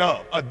scared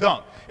of, a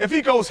dunk. If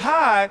he goes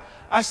high,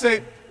 I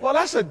say, well,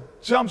 that's a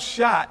jump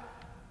shot.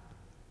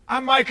 I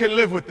might can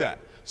live with that.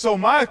 So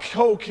my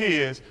whole key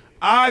is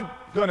I'm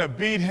going to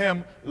beat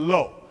him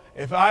low.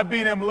 If I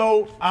beat him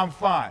low, I'm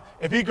fine.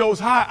 If he goes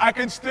high, I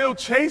can still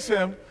chase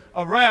him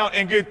around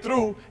and get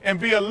through and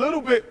be a little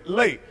bit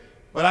late.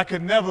 But I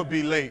could never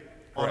be late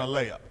on a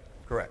layup.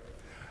 Correct.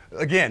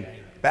 Again,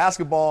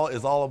 basketball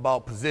is all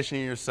about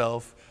positioning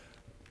yourself,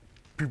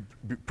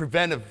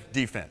 preventive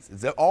defense.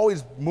 It's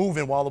always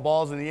moving while the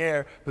ball's in the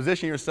air,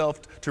 position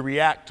yourself to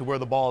react to where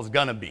the ball is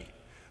going to be.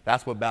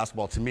 That's what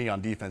basketball, to me,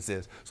 on defense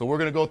is. So we're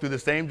going to go through the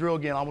same drill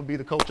again. I'm going to be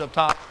the coach up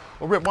top.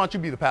 Well, Rip, why don't you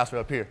be the passer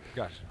up here?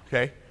 Gotcha.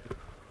 Okay?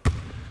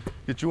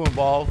 Get you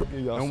involved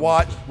and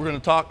watch. We're going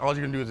to talk. All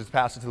you're going to do is just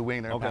pass it to the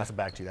wing there and pass it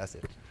back to you. That's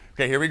it.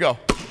 Okay, here we go.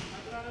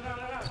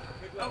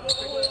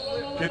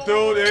 Get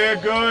through there,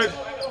 good.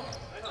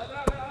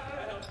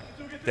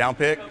 Down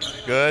pick,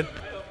 good.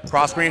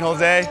 Cross screen,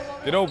 Jose.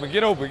 Get open,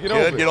 get open, get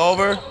Good, open. get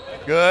over,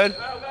 good.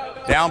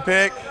 Down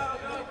pick.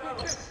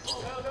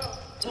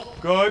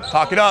 Good.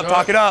 Talk it up,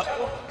 talk it up.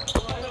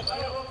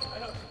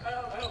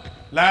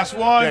 Last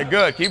one. Okay,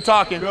 good, keep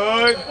talking.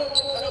 Good.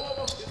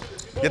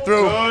 Get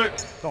through. Good.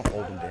 Don't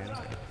hold him, Danny.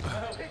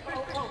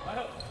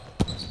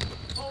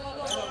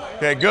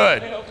 Okay,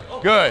 good,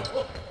 good,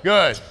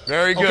 good,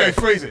 very good. Okay,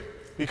 freeze it.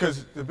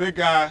 Because the big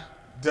guy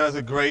does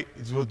it great.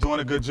 He's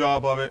doing a good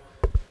job of it.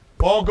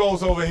 Ball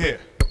goes over here.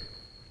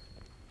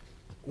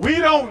 We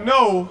don't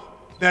know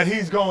that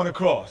he's going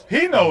across.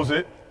 He knows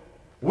it.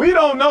 We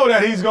don't know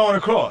that he's going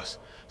across.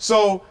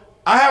 So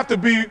I have to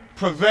be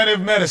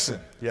preventive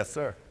medicine. Yes,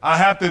 sir. I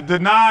have to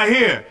deny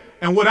here.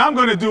 And what I'm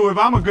going to do, if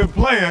I'm a good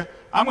player,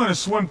 I'm going to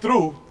swim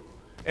through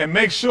and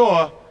make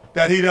sure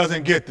that he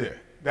doesn't get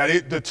there, that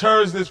it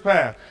deters this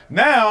path.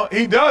 Now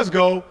he does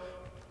go.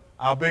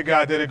 Our big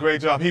guy did a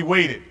great job. He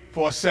waited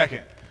for a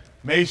second,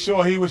 made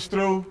sure he was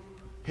through.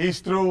 He's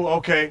through.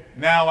 Okay,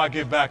 now I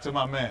get back to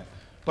my man.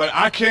 But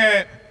I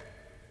can't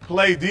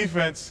play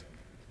defense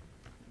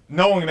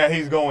knowing that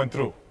he's going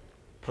through.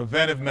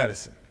 Preventive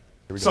medicine.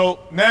 So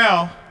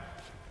now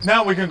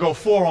we can go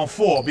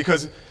 4-on-4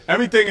 because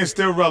everything is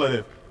still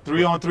relative.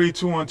 3-on-3,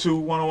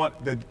 2-on-2,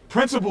 1-on-1. The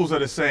principles are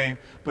the same,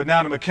 but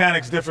now the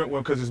mechanics different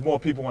because there's more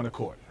people on the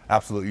court.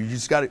 Absolutely. You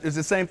just got to, it's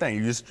the same thing.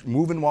 You're just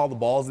moving while the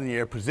ball's in the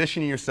air,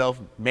 positioning yourself,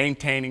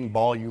 maintaining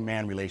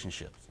ball-you-man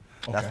relationships.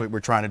 That's what we're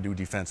trying to do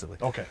defensively.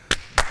 Okay.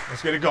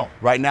 Let's get it going.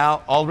 Right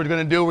now, all we're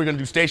going to do, we're going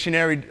to do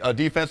stationary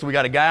defense. So we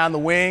got a guy on the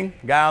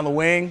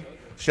wing,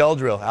 shell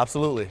drill,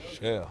 absolutely.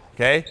 Yeah.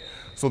 Okay?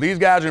 So these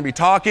guys are going to be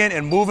talking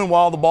and moving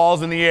while the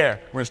ball's in the air.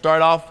 We're going to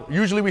start off,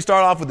 usually we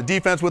start off with the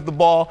defense with the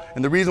ball,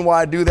 and the reason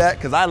why I do that,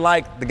 because I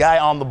like the guy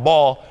on the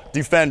ball,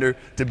 defender,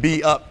 to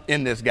be up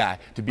in this guy,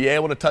 to be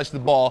able to touch the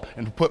ball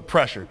and to put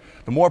pressure.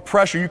 The more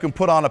pressure you can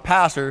put on a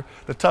passer,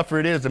 the tougher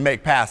it is to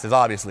make passes,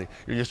 obviously.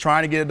 You're just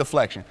trying to get a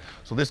deflection.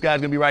 So this guy's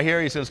going to be right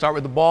here. He's going to start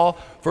with the ball.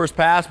 First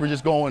pass, we're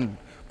just going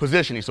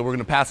positioning. So we're going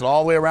to pass it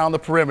all the way around the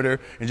perimeter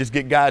and just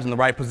get guys in the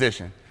right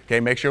position. Okay,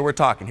 make sure we're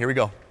talking. Here we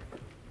go.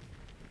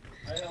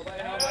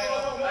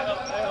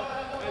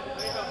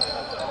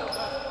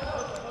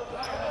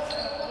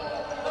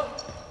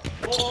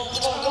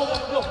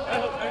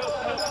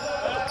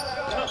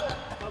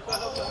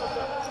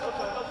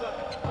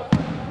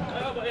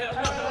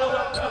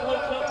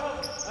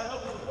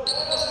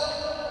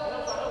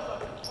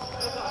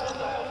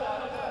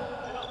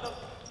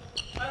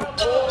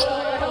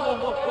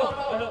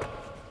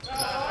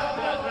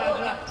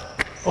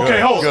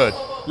 Okay, hold. Good.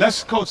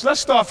 Coach, let's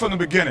start from the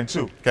beginning,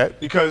 too. Okay.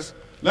 Because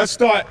let's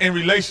start in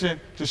relation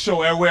to show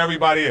where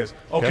everybody is.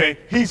 Okay,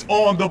 he's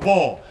on the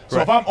ball. So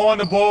if I'm on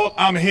the ball,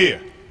 I'm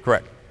here.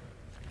 Correct.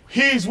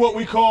 he's what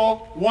we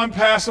call one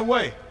pass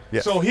away.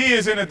 Yes. So he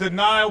is in a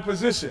denial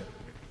position.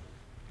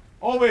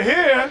 Over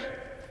here,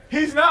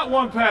 he's not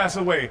one pass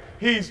away.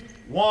 He's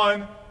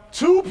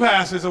 2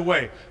 passes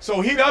away.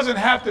 So he doesn't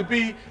have to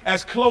be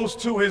as close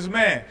to his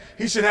man.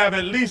 He should have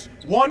at least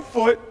 1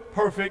 foot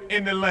perfect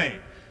in the lane.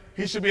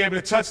 He should be able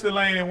to touch the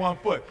lane in 1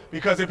 foot.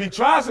 Because if he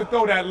tries to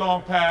throw that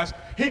long pass,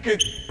 he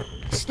could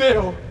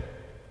still.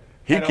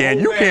 He can.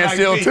 You can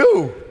still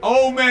too.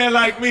 Old man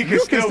like me can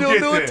still get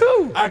do there. it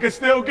too. I can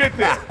still get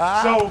there.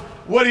 So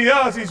what he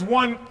does, he's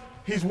 1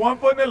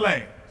 foot in the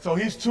lane. So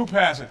he's 2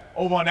 passes.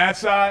 Over on that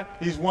side,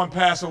 he's 1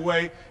 pass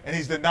away, and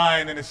he's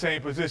denying in the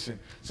same position.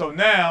 So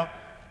now,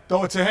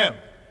 throw it to him.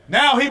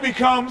 Now he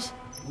becomes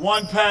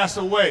 1 pass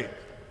away.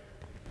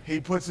 He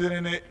puts it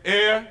in the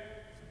air.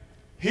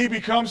 He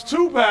becomes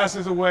 2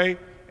 passes away,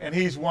 and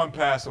he's 1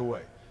 pass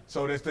away.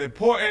 So it's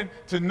important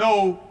to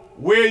know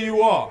where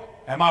you are.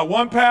 Am I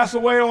 1 pass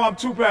away or I'm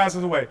 2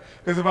 passes away?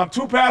 Because if I'm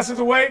 2 passes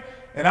away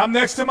and I'm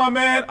next to my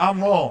man,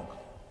 I'm wrong.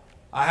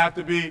 I have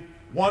to be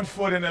 1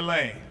 foot in the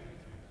lane.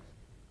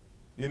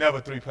 You're never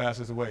 3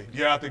 passes away.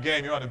 You're out the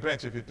game. You're on the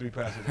bench if you're 3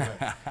 passes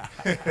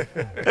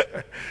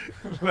away.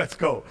 Let's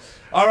go.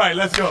 All right,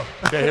 let's go.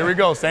 Okay, here we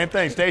go. Same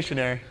thing,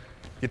 stationary.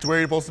 Get to where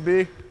you're supposed to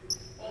be.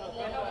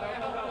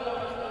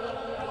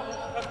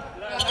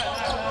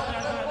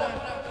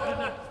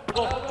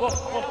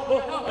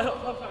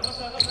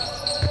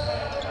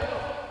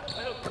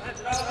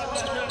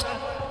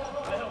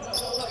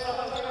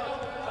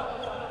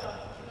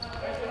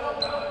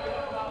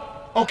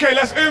 Okay,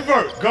 let's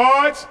invert.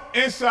 Guards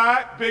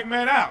inside, big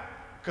man out.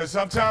 Because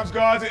sometimes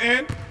guards are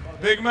in,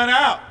 big man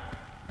out.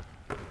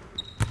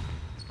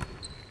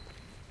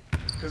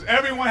 Because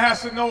everyone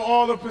has to know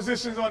all the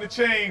positions on the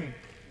chain.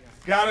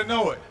 Gotta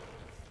know it.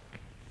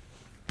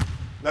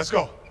 Let's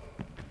go.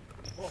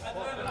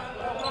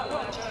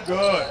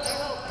 Good.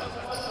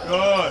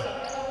 Good.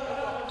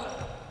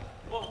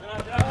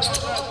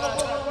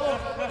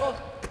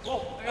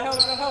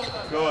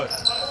 Good.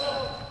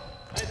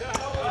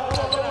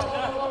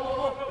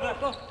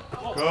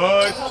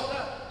 Good.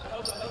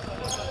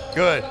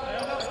 Good.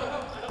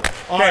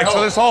 All Okay, right,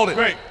 so let's hold it.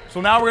 Great.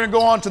 So now we're going to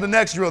go on to the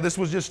next drill. This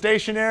was just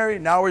stationary.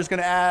 Now we're just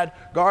going to add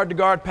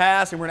guard-to-guard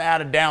pass, and we're going to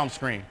add a down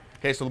screen.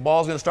 Okay, so the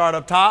ball's going to start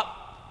up top.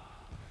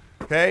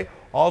 Okay,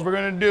 all we're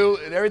going to do,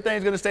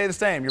 everything's going to stay the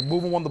same. You're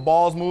moving when the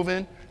ball's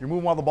moving. You're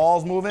moving while the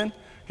ball's moving.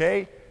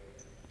 Okay,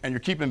 and you're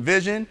keeping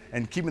vision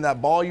and keeping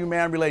that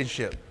ball-you-man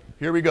relationship.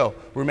 Here we go.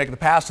 We're making the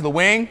pass to the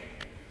wing.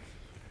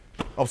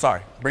 Oh,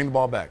 sorry. Bring the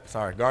ball back.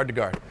 Sorry. Guard to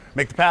guard.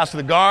 Make the pass to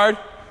the guard.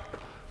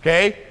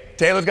 Okay.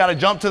 Taylor's got to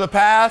jump to the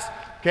pass.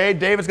 Okay.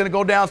 David's going to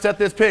go down, set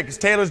this pick. It's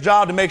Taylor's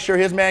job to make sure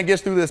his man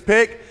gets through this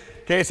pick.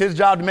 Okay. It's his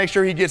job to make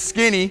sure he gets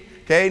skinny.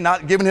 Okay.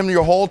 Not giving him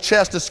your whole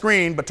chest to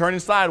screen, but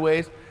turning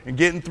sideways and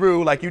getting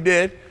through like you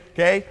did.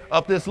 Okay.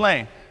 Up this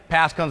lane.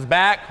 Pass comes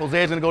back.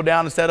 Jose's going to go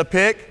down and set a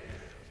pick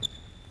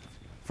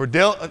for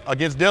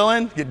against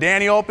Dylan. Get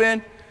Danny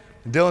open.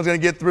 And Dylan's going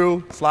to get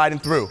through, sliding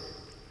through.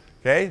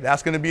 Okay.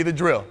 That's going to be the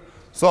drill.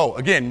 So,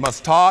 again,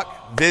 must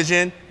talk,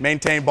 vision,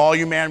 maintain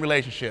ball-you-man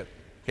relationship.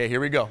 Okay, here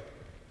we go.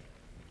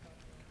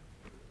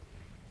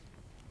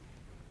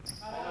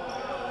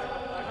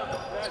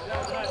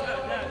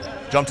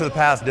 Jump to the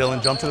pass,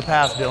 Dylan. Jump to the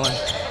pass, Dylan.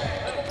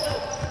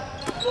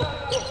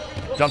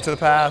 Jump to the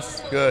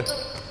pass. Good.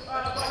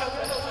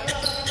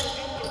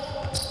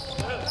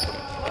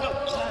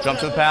 Jump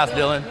to the pass,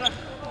 Dylan.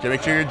 Okay,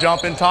 make sure you're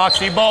jumping, talk,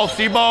 see both,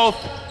 see both.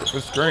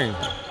 Good screen.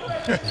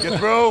 Get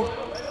through.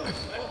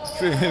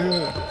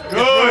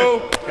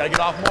 Good. Gotta get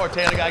off more,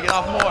 Taylor. Gotta get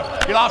off more.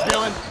 Get off,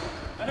 Dylan.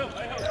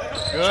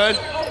 Good.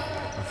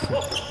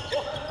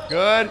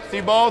 Good. See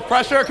both.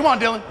 Pressure. Come on,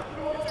 Dylan.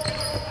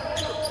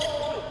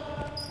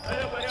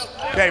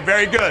 Okay,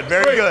 very good.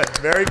 Very good.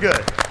 Very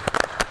good.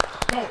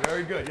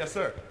 Very good. Yes,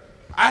 sir.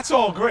 That's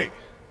all great.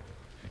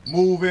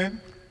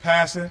 Moving,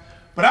 passing.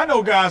 But I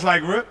know guys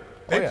like Rip,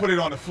 they put it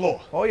on the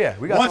floor. Oh, yeah.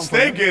 We got Once something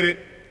they for you. get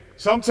it,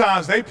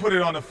 sometimes they put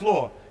it on the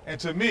floor. And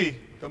to me,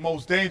 the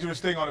most dangerous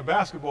thing on the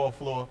basketball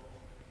floor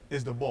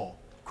is the ball.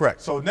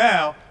 Correct. So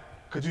now,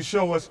 could you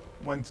show us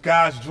when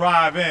guys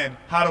drive in,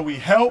 how do we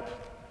help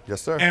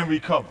Yes, sir. and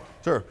recover?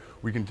 Sure.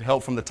 We can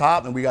help from the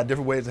top, and we got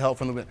different ways to help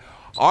from the.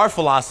 Our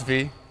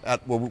philosophy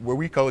at where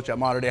we coach at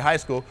Modern Day High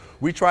School,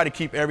 we try to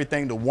keep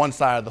everything to one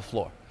side of the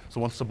floor.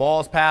 So once the ball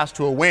is passed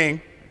to a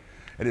wing,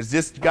 it is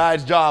this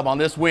guy's job on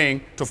this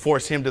wing to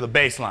force him to the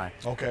baseline.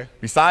 Okay.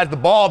 Besides the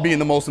ball being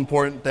the most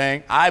important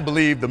thing, I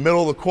believe the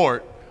middle of the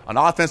court, an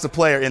offensive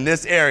player in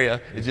this area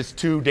is just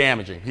too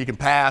damaging. He can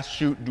pass,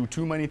 shoot, do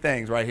too many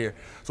things right here.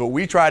 So what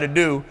we try to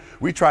do,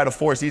 we try to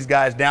force these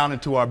guys down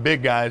into our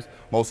big guys,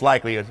 most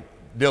likely.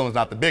 Dylan's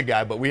not the big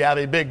guy, but we have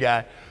a big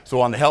guy.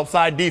 So on the help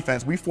side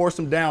defense, we force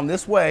them down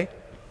this way.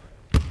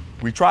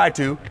 We try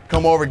to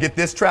come over, get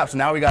this trap. So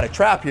now we got a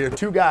trap here,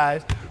 2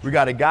 guys. We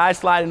got a guy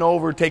sliding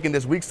over, taking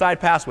this weak side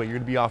passway. You're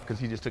going to be off because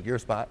he just took your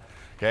spot,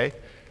 okay?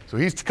 So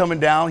he's coming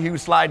down. He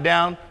would slide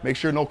down, make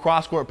sure no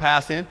cross-court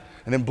pass in.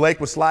 And then Blake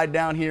would slide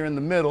down here in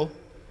the middle,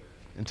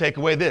 and take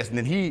away this. And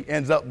then he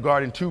ends up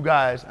guarding 2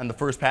 guys on the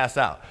first pass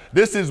out.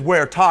 This is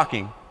where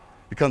talking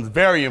becomes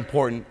very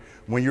important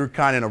when you're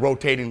kind of in a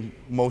rotating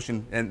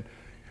motion. And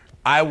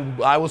I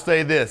will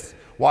say this,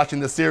 watching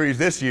the series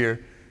this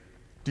year,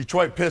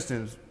 Detroit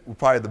Pistons were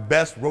probably the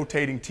best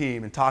rotating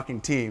team and talking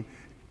team,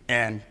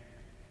 and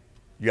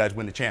you guys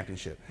win the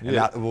championship. Yeah. And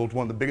that was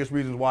one of the biggest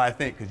reasons why I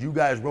think, because you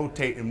guys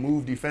rotate and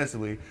move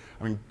defensively.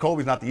 I mean,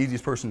 Kobe's not the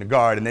easiest person to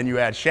guard, and then you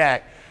add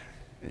Shaq.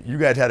 You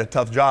guys had a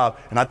tough job,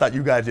 and I thought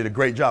you guys did a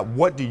great job.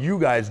 What do you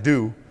guys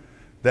do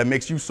that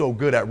makes you so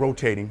good at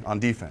rotating on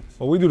defense?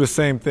 Well, we do the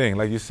same thing.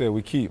 Like you said,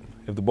 we keep.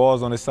 If the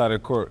ball's on this side of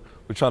the court,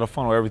 we try to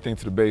funnel everything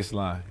to the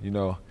baseline. You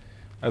know,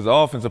 as an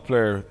offensive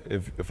player,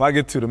 if I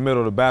get to the middle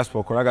of the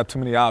basketball court, I got too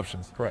many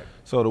options. Correct.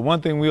 So the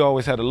one thing we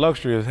always had the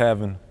luxury of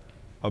having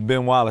a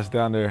Ben Wallace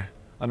down there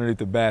underneath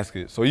the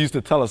basket. So he used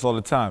to tell us all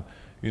the time,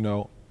 you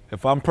know,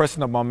 if I'm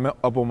pressing up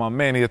on my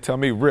man, he'll tell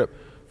me, Rip,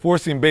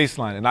 forcing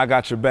baseline, and I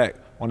got your back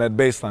on that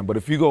baseline. But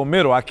if you go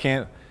middle, I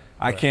can't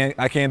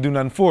do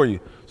nothing for you.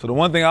 So the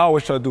one thing I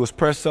always try to do is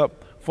press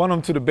up, funnel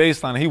him to the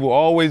baseline, and he will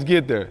always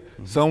get there,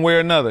 some way or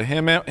another,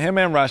 him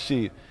and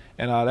Rashid.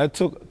 And that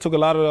took a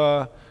lot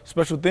of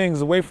special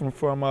things away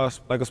from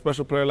us, like a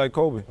special player like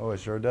Kobe. Oh, it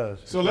sure does.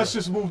 So let's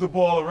just move the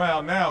ball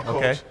around now, Coach.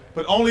 Okay.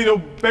 But only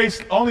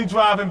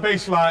driving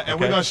baseline, and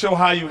we're going to show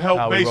how you help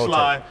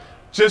baseline.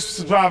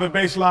 Just driving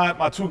baseline,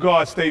 my 2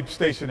 guards stay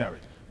stationary.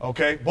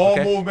 Okay?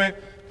 Ball movement,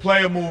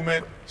 player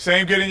movement,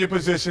 same get in your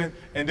position,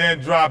 and then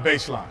drive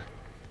baseline.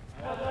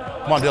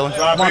 Come on, Dylan.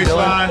 Drive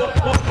baseline.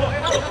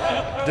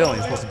 Dylan,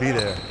 you're supposed to be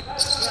there.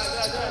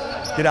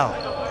 Get out.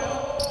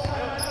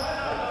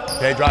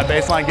 Okay, drive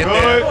baseline, get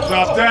there. Good,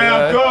 drop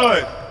down,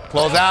 good.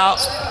 Close out.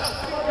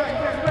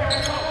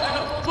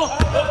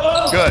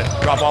 Good,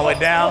 drop all the way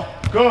down.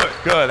 Good.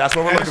 Good, that's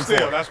what we're looking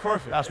for. That's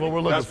perfect. That's what we're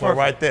looking for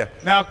right there.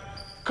 Now,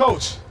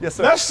 Coach, yes,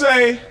 sir. Let's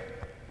say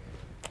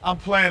I'm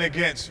playing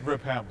against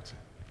Rip Hamilton.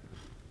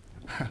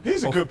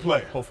 He's a good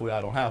player. Hopefully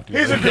I don't have to.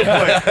 He's a good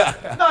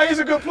player. No, he's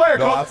a good player,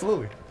 No, Coach.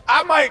 absolutely.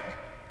 I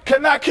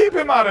cannot keep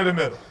him out of the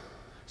middle.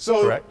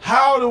 So Correct.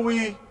 how do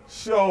we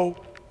show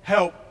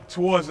help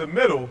towards the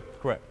middle?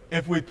 Correct.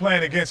 If we're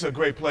playing against a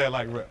great player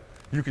like Rip?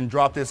 You can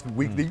drop this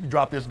you can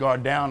drop this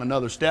guard down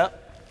another step.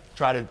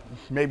 Try to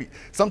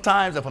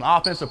sometimes if an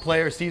offensive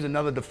player sees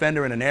another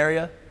defender in an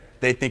area,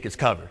 they think it's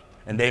covered,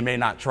 and they may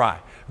not try.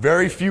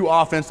 Very few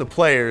offensive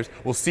players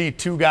will see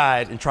 2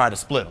 guys and try to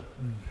split them.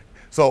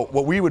 So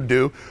what we would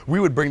do, we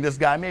would bring this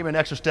guy maybe an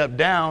extra step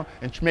down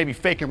and maybe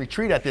fake and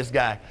retreat at this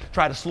guy,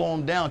 try to slow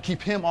him down,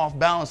 keep him off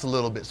balance a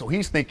little bit. So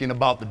he's thinking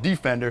about the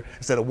defender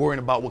instead of worrying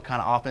about what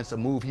kind of offensive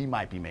move he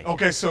might be making.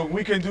 Okay, so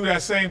we can do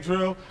that same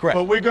drill. Correct.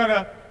 But we're going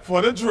to,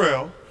 for the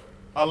drill,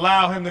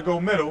 allow him to go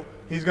middle.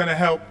 He's going to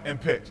help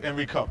and pitch and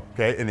recover.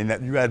 Okay, and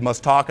then you guys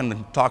must talk on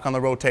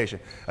the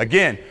rotation.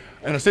 Again,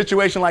 in a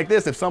situation like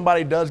this, if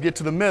somebody does get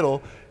to the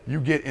middle,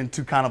 you get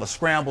into kind of a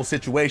scramble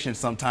situation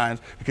sometimes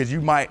because you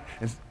might,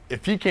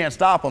 if he can't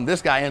stop him,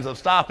 this guy ends up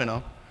stopping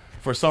him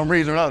for some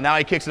reason or another. Now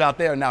he kicks it out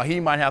there. Now he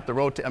might have to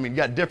rotate. I mean, you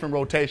got different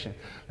rotation.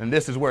 And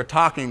this is where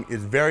talking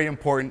is very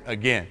important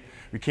again.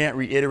 We can't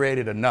reiterate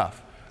it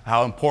enough,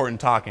 how important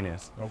talking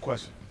is. No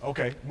question.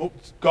 Okay,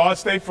 guard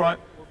stay front.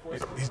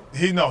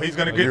 He's going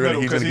to get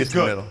middle because he's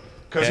good.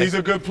 Because he's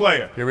a good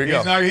player. Here we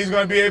go. He's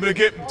going to be able to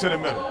get to the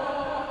middle.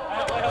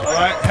 All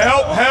right,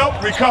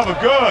 help, recover.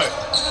 Good.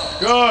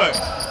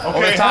 Okay,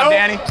 over the top,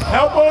 Danny.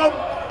 Help him,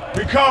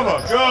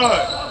 recover.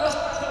 Good.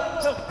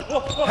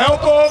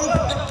 Help him,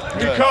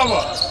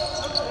 recover.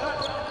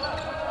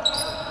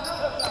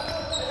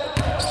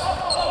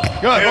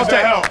 Good, Here's the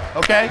help.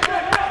 Okay.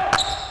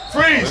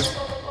 Freeze.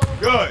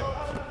 Good.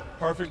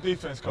 Perfect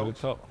defense,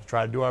 Coach.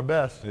 Try to do our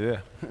best.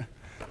 Yeah.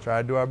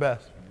 Try to do our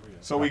best.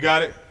 So we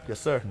got it? Yes,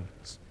 sir.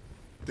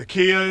 The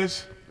key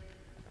is,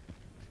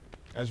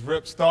 as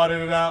Rip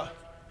started it out,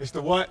 it's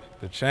the what?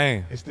 The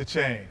chain. It's the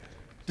chain.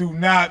 Do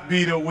not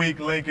be the weak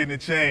link in the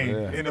chain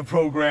in the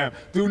program.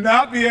 Do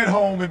not be at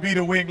home and be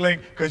the weak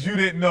link because you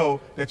didn't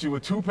know that you were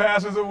 2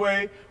 passes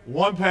away,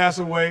 1 pass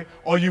away,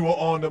 or you were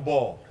on the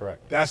ball.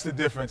 Correct. That's the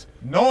difference.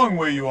 Knowing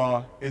where you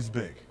are is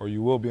big. Or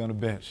you will be on the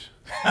bench.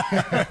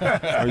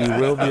 Or you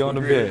will be on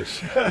the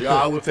bench. Yeah,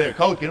 I would say,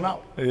 Coach, get him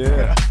out.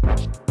 Yeah.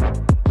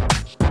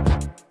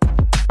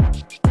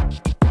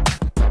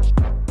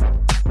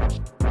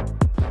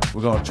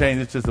 We're going to change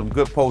it to some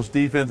good post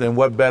defense, and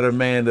what better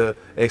man to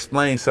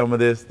explain some of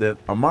this than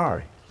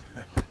Amari.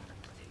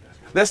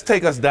 Let's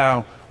take us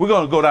down. We're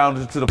going to go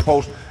down to the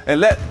post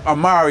and let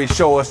Amari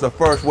show us the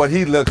first what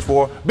he looks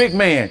for. Big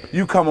man,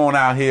 you come on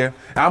out here.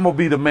 I'm going to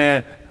be the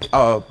man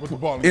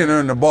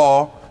entering the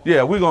ball.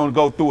 Yeah, we're going to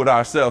go through it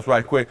ourselves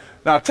right quick.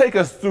 Now take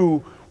us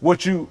through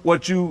what you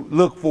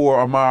look for,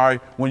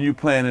 Amari, when you're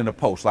playing in the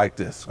post like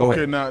this. Go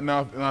ahead.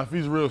 Now if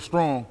he's real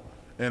strong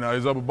and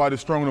his upper body's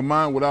stronger than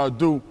mine, what I'll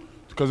do,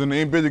 because in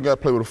the NBA you got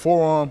to play with a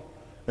forearm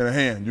and a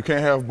hand. You can't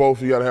have both,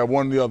 you got to have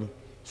one or the other.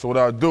 So what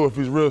I'll do, if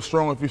he's real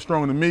strong, if he's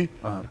stronger than me,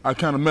 I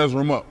kind of measure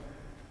him up.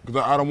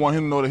 Because I don't want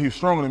him to know that he's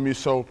stronger than me,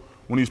 so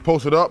when he's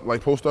posted up,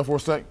 like post up for a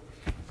sec,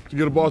 to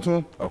get the ball to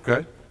him,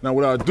 okay, Now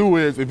what I do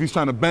is, if he's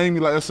trying to bang me,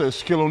 like let's say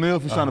Shaquille O'Neal,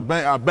 if he's trying to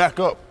bang, I back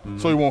up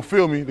so he won't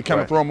feel me to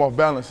kind of throw him off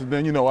balance, and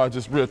then I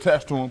just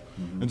reattach to him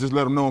and just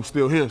let him know I'm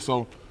still here.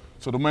 So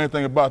the main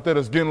thing about that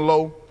is getting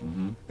low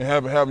and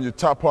having your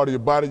top part of your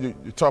body,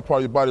 your top part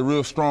of your body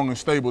real strong and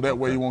stable. That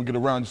way you won't get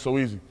around you so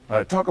easy. All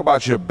right, talk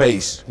about your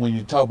base when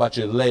you talk about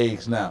your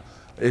legs now.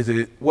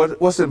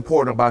 What's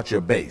important about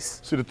your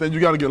base? See, the thing, you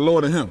got to get lower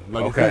than him.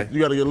 Like,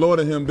 you got to get lower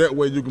than him. That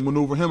way you can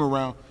maneuver him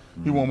around.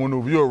 He won't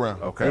maneuver you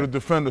around. Okay. You're the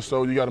defender,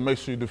 so you got to make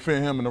sure you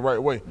defend him in the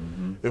right way.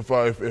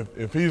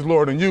 If he's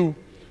lower than you,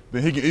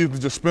 then he can easily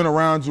just spin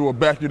around you or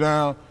back you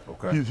down.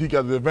 Okay. He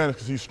got the advantage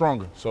because he's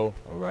stronger. So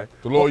all right.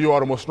 The lower you are,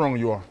 the more stronger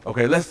you are.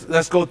 Okay,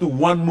 let's go through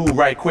one move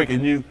right quick,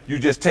 and you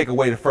just take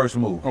away the first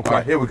move. Okay. All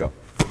right, here we go.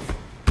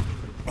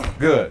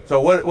 Good.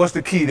 So what's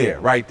the key there,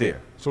 right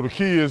there? So the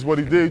key is what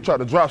he did. He tried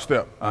to drop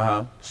step.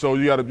 So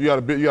you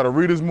gotta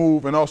read his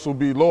move and also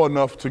be low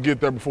enough to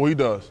get there before he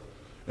does.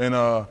 And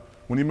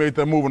when he made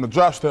that move on the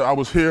drop step, I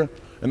was here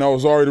and I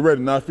was already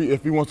ready. Now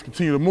if he wants to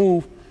continue to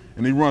move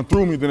and he run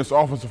through me, then it's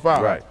offensive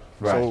foul. Right.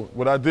 So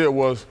what I did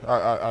was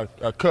I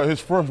cut his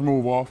first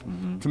move off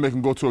to make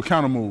him go to a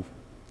counter move.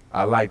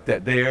 I like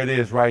that. There it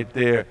is right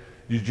there.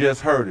 You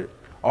just heard it.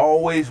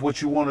 Always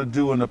what you want to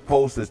do in the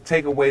post is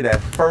take away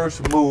that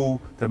first move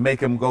to make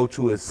him go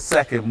to his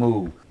second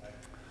move.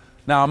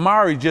 Now,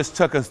 Amari just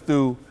took us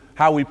through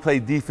how we play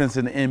defense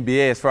in the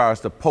NBA as far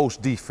as the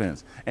post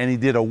defense, and he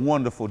did a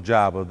wonderful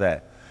job of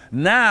that.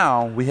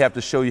 Now we have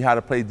to show you how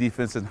to play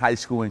defense in high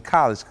school and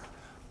college,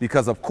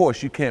 because of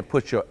course you can't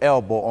put your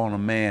elbow on a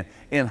man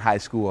in high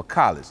school or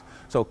college.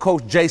 So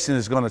Coach Jason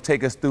is going to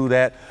take us through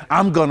that.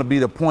 I'm going to be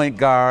the point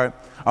guard.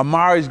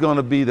 Amari's going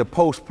to be the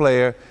post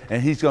player,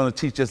 and he's going to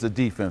teach us the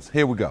defense.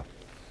 Here we go.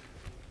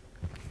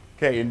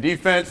 Okay, in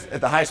defense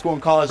at the high school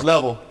and college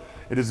level,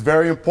 it is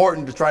very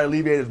important to try to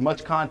alleviate as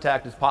much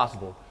contact as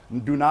possible.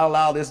 And do not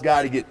allow this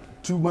guy to get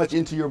too much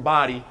into your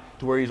body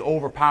to where he's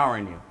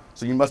overpowering you.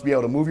 So you must be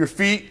able to move your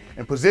feet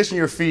and position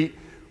your feet,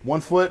 one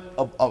foot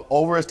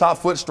over his top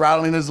foot,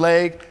 straddling his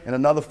leg, and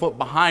another foot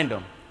behind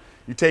him.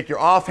 You take your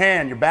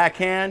offhand, your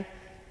backhand,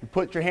 you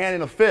put your hand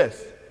in a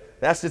fist.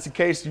 That's just in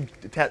case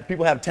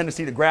people have a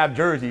tendency to grab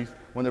jerseys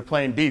when they're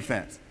playing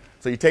defense.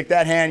 So you take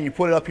that hand and you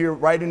put it up here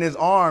right in his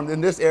arm,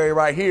 in this area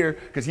right here,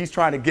 because he's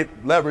trying to get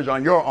leverage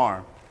on your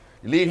arm.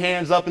 You lead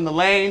hands up in the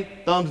lane,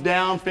 thumbs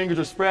down, fingers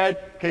are spread.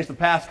 In case the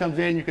pass comes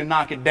in, you can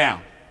knock it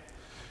down.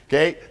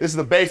 Okay? This is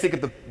the basic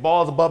if the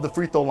ball is above the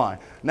free throw line.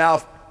 Now,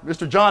 if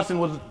Mr. Johnson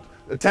was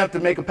attempt to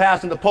make a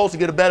pass in the post to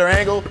get a better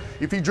angle,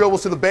 if he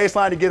dribbles to the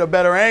baseline to get a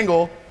better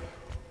angle,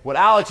 what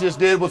Alex just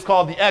did was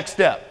called the X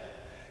step.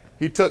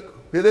 He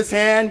took with his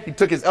hand, he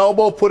took his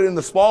elbow, put it in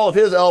the small of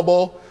his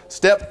elbow,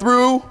 stepped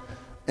through,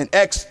 and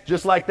X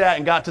just like that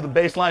and got to the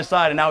baseline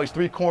side, and now he's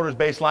 3/4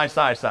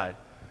 baseline side.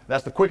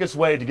 That's the quickest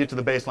way to get to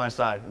the baseline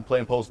side and play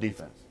in post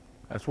defense.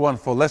 That's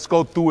wonderful. Let's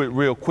go through it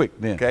real quick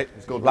then. Okay,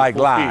 let's go like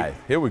live.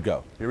 Feet. Here we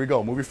go. Here we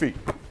go. Move your feet.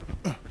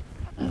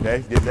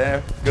 Okay, get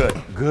there. Good.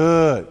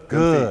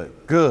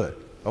 Good.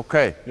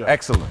 Okay, Yeah.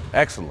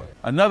 Excellent.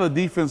 Another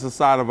defensive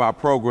side of our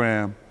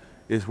program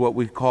is what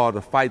we call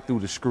the fight through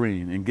the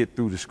screen and get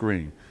through the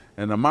screen.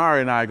 And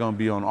Amari and I are going to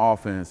be on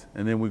offense,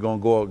 and then we're going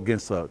to go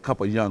against a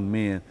couple of young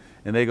men,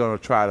 and they're going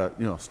to try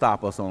to,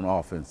 stop us on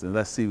offense, and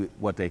let's see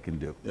what they can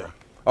do. Yeah.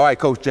 All right,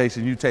 Coach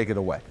Jason, you take it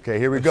away. Okay,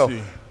 here we go.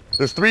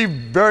 There's three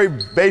very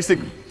basic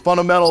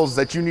fundamentals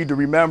that you need to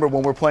remember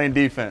when we're playing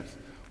defense.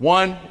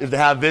 One is to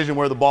have vision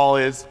where the ball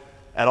is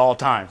at all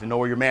times and know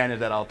where your man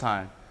is at all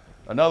times.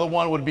 Another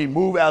one would be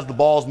move as the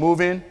ball's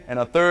moving, and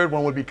a third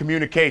one would be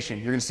communication.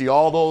 You're going to see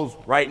all those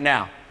right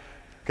now.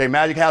 Okay,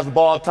 Magic has the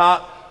ball up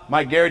top.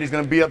 Mike Garrity's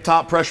going to be up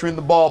top pressuring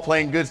the ball,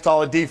 playing good,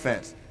 solid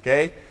defense.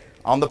 Okay,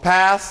 on the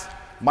pass,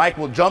 Mike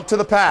will jump to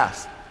the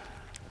pass.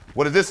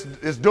 What this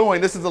is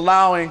doing, this is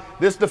allowing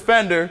this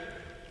defender,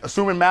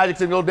 assuming Magic's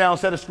going to go down,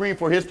 set a screen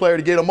for his player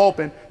to get him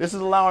open, this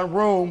is allowing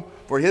room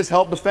for his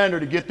help defender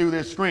to get through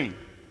this screen.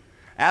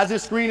 As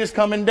this screen is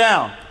coming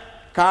down,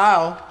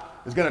 Kyle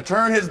is going to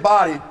turn his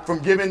body from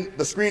giving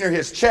the screener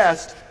his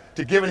chest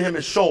to giving him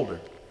his shoulder.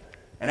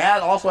 And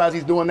also as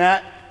he's doing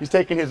that, he's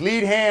taking his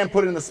lead hand,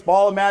 putting the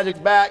ball of Magic's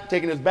back,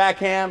 taking his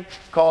backhand,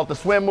 call it the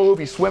swim move.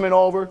 He's swimming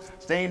over,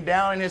 staying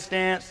down in his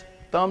stance,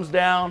 thumbs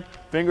down,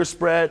 fingers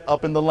spread,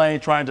 up in the lane,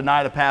 trying to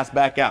deny the pass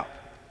back out.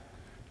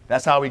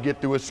 That's how we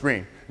get through a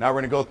screen. Now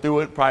we're going to go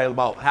through it probably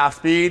about half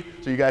speed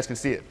so you guys can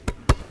see it.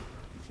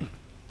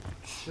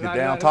 Get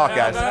down, talk,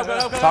 guys.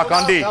 Talk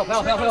on D.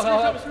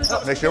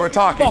 Make sure we're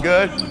talking.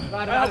 Good.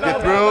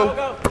 Get through.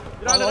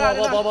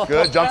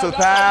 Good. Jump to the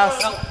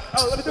pass.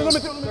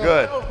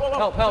 Good.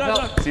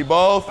 See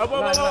both.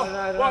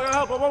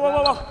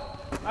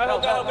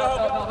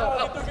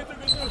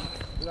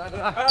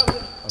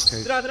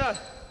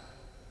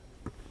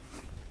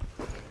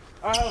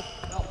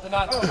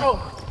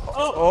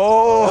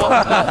 Oh.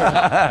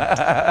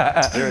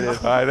 There it is.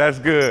 All right, that's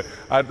good.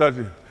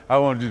 I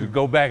wanted you to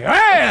go back.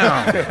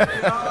 Bam!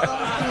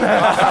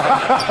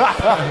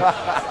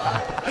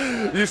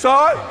 You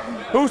saw it?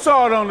 Who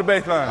saw it on the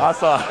baseline? I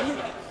saw it.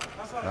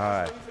 All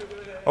right.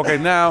 Okay,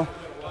 now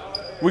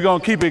we're going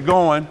to keep it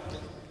going.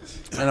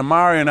 And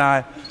Amari and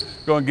I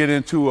going to get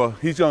into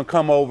he's going to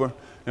come over,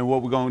 and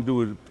what we're going to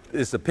do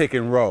is a pick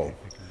and roll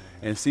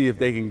and see if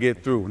they can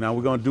get through. Now,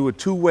 we're going to do it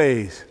 2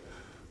 ways.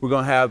 We're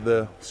going to have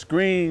the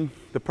screen,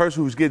 the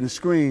person who's getting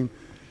screened,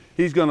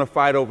 he's going to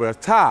fight over the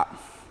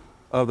top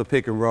of the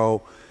pick and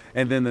roll.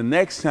 And then the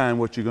next time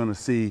what you're going to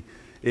see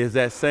is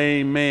that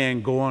same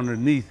man go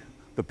underneath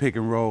the pick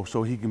and roll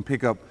so he can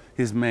pick up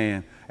his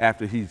man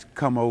after he's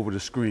come over the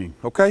screen.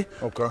 Okay?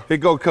 Okay. Here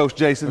go, Coach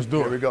Jason. Let's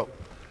do it. Here we go.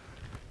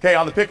 Okay,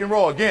 on the pick and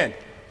roll, again,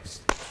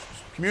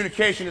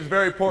 communication is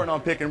very important on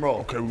pick and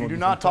roll. Okay, if you do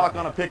not talk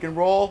on a pick and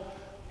roll,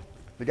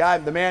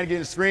 the man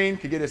getting screened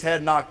could get his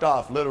head knocked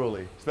off,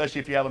 literally, especially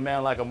if you have a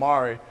man like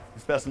Amari, the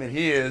specimen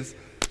he is,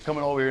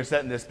 coming over here and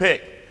setting this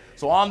pick.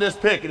 So on this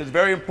pick, it is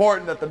very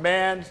important that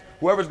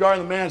whoever's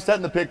guarding the man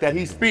setting the pick, that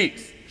he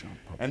speaks.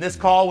 And this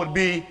call would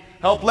be,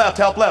 help left,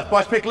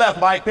 watch pick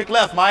left,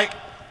 Mike.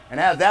 And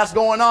as that's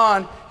going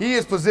on, he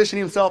is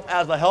positioning himself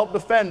as a help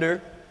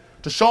defender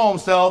to show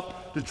himself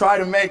to try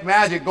to make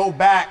Magic go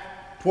back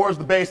towards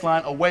the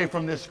baseline away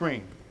from this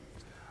screen.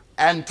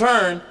 And in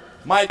turn,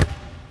 Mike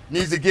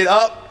needs to get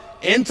up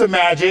into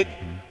Magic,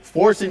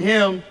 forcing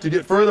him to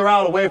get further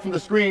out away from the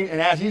screen.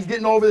 And as he's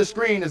getting over the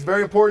screen, it's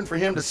very important for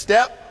him to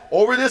step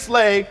over this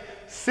leg,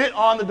 sit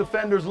on the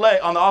defender's leg,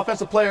 on the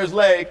offensive player's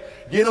leg,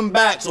 get him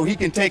back so he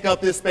can take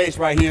up this space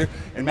right here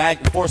and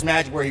force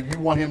Magic where you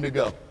want him to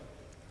go.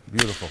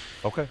 Beautiful.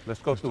 Okay, let's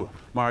go through it.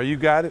 Mara, you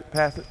got it?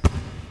 Pass it.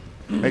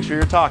 Make sure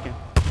you're talking.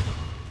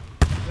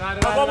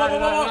 Get over.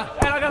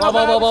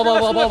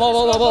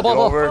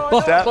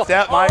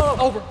 Step, Mike.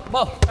 Good.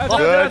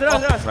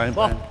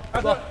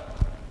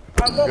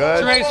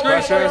 Good.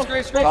 Pressure.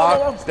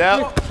 Talk.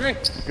 Step.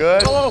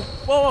 Good.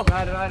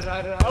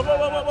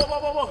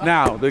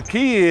 Now, the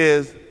key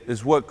is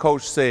what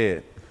Coach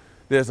said.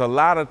 There's a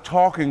lot of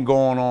talking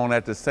going on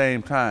at the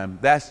same time.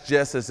 That's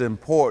just as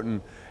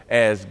important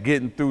as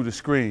getting through the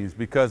screens,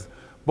 because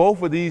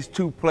both of these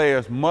 2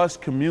 players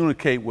must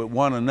communicate with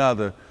one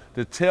another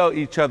to tell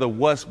each other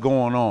what's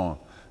going on.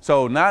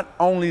 So not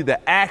only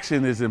the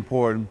action is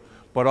important,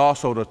 but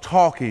also the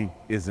talking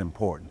is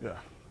important. Yeah.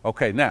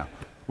 Okay, now,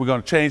 we're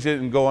going to change it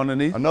and go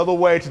underneath. Another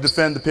way to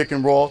defend the pick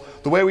and roll,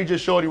 the way we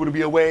just showed you would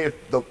be a way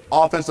if the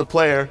offensive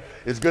player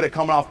is good at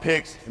coming off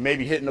picks and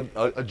maybe hitting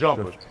a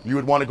jumper. You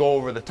would want to go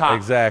over the top,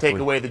 Exactly. take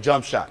away the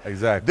jump shot.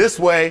 Exactly. This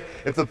way,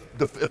 if the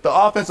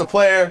offensive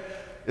player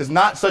is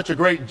not such a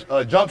great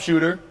jump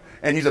shooter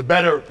and he's a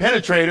better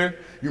penetrator,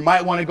 you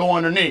might want to go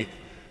underneath.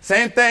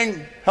 Same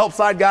thing, help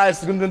side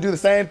guys are going to do the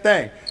same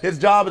thing. His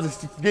job is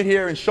to get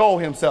here and show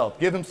himself,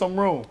 give him some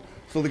room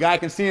so the guy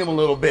can see him a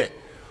little bit.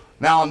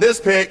 Now on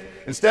this pick,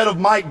 instead of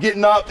Mike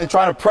getting up and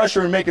trying to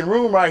pressure and making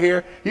room right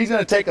here, he's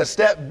going to take a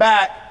step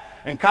back,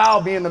 and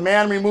Kyle, being the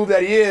man move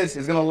that he is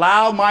going to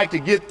allow Mike to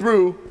get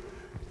through.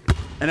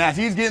 And as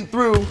he's getting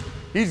through,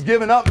 he's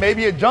giving up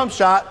maybe a jump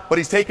shot, but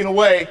he's taking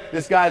away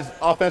this guy's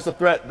offensive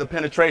threat, the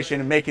penetration,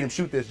 and making him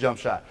shoot this jump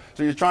shot.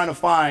 So you're trying to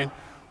find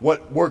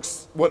what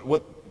works, what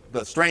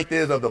the strength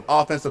is of the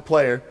offensive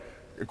player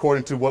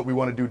according to what we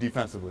want to do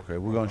defensively. Okay,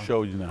 we're going to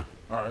show you now.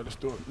 All right, let's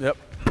do it. Yep.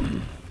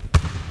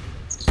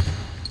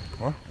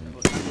 Huh?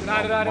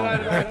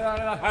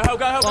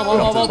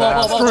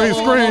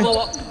 Screen.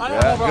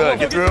 Yeah, good.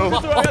 Get through.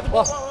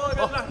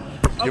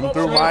 Give him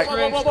through, Mike.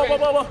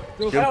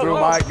 Give him through,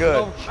 Mike.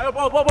 Good.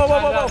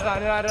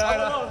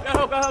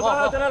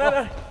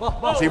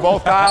 See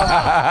both,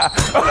 Kyle?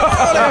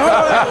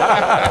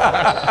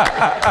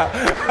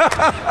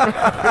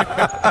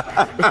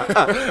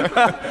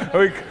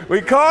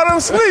 we caught him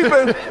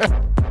sleeping.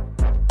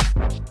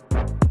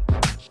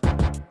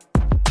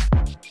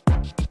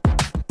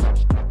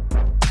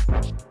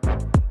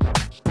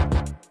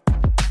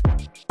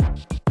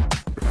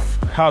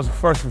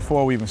 First,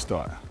 before we even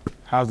start,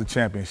 how's the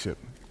championship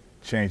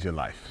change your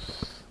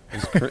life?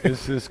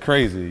 It's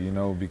crazy, you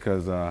know,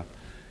 because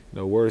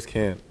words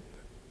can't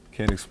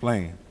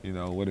explain,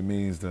 what it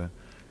means to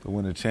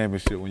win a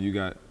championship when you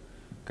got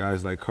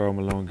guys like Karl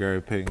Malone,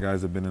 Gary Payton,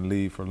 guys that have been in the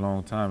league for a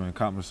long time and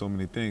accomplished so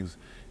many things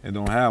and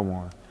don't have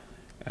one.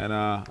 And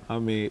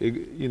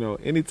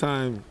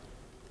anytime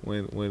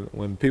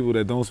when people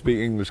that don't speak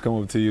English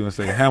come up to you and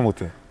say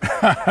Hamilton,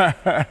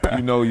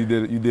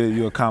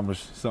 you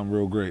accomplished something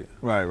real great.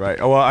 Right.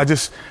 Well,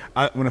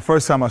 when the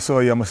first time I saw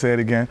you, I'm gonna say it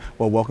again.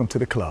 Well, welcome to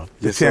the club,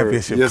 the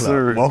championship club.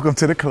 Sir. Welcome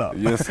to the club.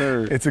 Yes,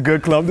 sir. It's a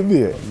good club to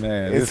be in.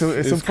 Man, it's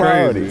a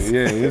priority.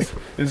 Yeah,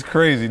 it's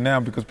crazy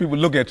now because people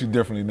look at you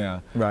differently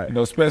now. Right.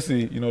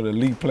 Especially the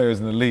elite players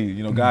in the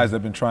league. Guys that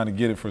have been trying to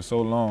get it for so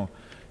long.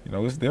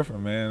 It's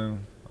different,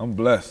 man. I'm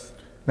blessed.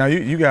 Now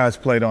you guys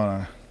played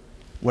on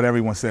what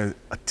everyone says,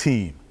 a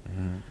team.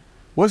 Mm-hmm.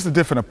 What's the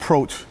different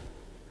approach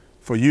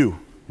for you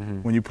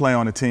when you play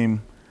on a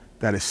team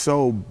that is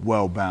so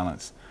well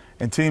balanced,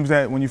 and teams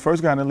that when you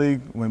first got in the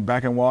league, when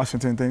back in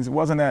Washington, things it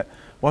wasn't that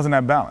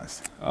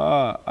balanced?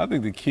 I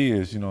think the key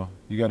is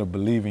you got to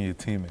believe in your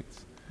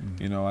teammates.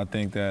 I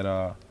think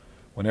that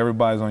when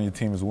everybody's on your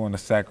team is willing to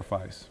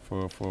sacrifice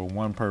for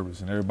one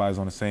purpose and everybody's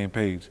on the same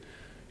page,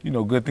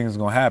 good things are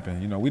going to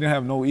happen. We didn't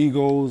have no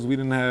egos. We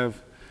didn't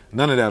have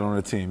none of that on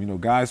the team.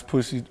 Guys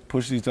push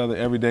each other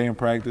every day in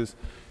practice.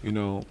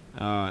 In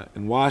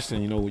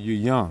Washington, you're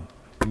young.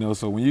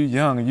 So when you're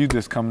young and you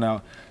just coming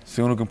out,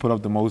 seeing who can put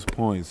up the most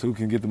points, who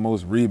can get the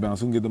most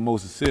rebounds, who can get the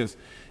most assists,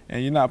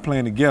 and you're not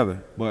playing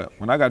together. But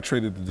when I got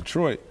traded to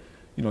Detroit,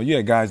 you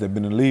had guys that have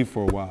been in the league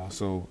for a while,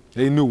 so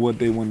they knew what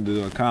they wanted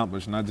to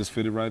accomplish, and I just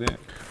fit it right in.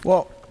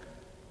 Well,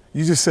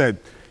 you just said,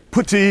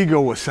 put your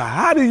ego aside.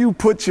 How do you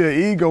put your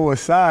ego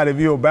aside if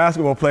you're a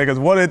basketball player? Because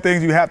one of the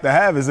things you have to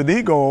have is an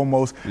ego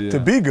almost to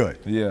be good.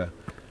 Yeah.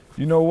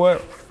 You know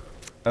what?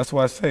 That's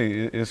why I say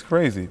it's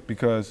crazy,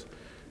 because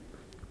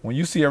when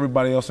you see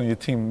everybody else on your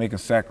team making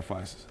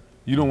sacrifices,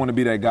 you don't want to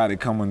be that guy that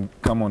come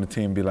on the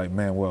team and be like,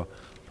 man, well,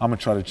 I'm going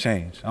to try to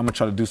change. I'm going to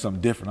try to do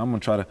something different. I'm going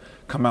to try to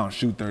come out and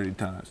shoot 30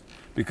 times.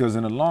 Because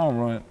in the long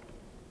run,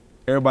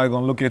 everybody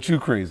going to look at you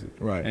crazy.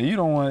 Right. And you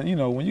don't want,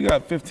 when you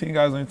got 15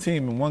 guys on your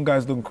team and one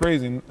guy's looking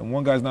crazy and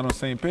one guy's not on the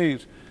same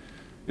page,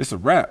 it's a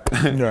wrap.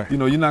 Right.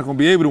 You're not going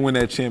to be able to win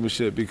that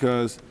championship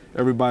because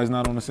everybody's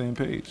not on the same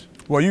page.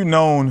 Well, you're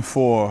known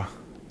for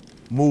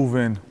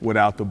moving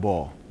without the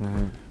ball.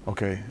 Mm-hmm.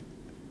 Okay.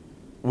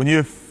 When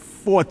you're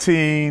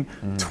 14,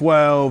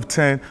 12,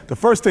 10, the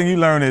first thing you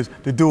learn is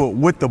to do it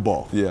with the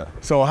ball. Yeah.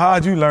 So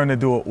how'd you learn to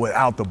do it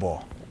without the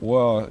ball?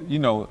 Well,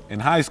 in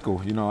high school,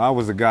 I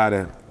was a guy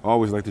that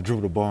always liked to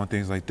dribble the ball and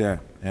things like that.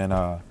 And,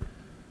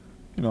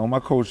 my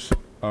coach,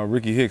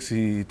 Ricky Hicks,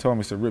 he told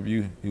me, he said, Rip,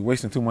 you're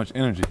wasting too much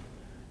energy.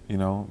 You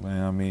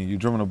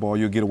dribbling the ball,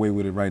 you'll get away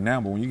with it right now,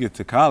 but when you get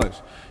to college,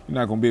 you're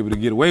not going to be able to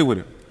get away with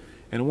it.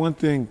 And one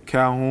thing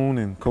Calhoun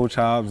and Coach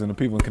Hobbs and the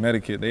people in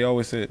Connecticut, they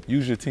always said,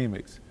 use your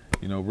teammates.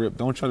 Rip,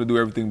 don't try to do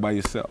everything by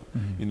yourself.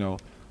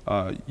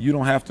 Mm-hmm. You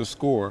don't have to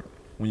score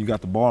when you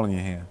got the ball in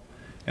your hand.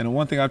 And the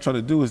one thing I try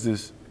to do is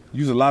this,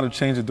 use a lot of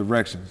change of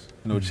directions,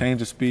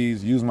 change of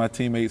speeds, use my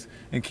teammates,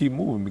 and keep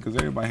moving, because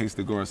everybody hates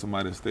to guard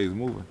somebody that stays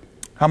moving.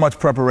 How much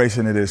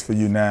preparation it is for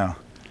you now,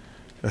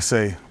 let's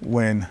say,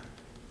 when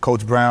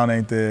Coach Brown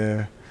ain't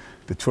there,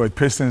 Detroit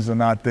Pistons are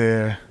not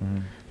there,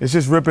 it's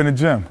just Rip in the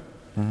gym.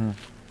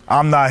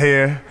 I'm not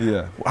here.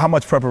 Yeah. How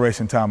much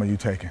preparation time are you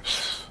taking?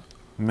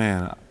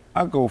 Man,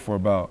 I go for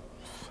about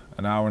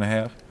an hour and a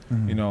half.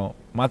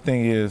 My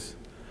thing is,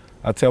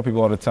 I tell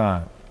people all the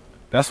time,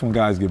 that's when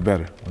guys get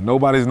better. When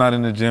nobody's not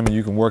in the gym and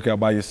you can work out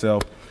by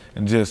yourself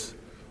and just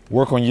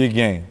work on your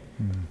game.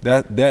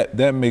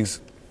 That makes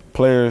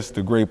players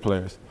the great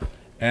players.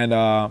 And,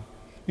 I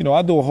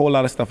do a whole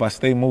lot of stuff. I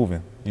stay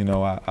moving.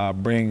 I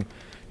bring,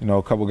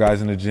 a couple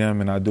guys in the gym,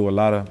 and I do a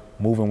lot of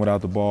moving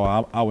without the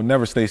ball. I would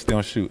never stay still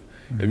and shoot.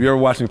 If you ever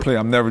watch me play,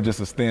 I'm never just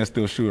a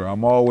standstill shooter.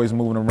 I'm always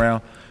moving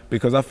around,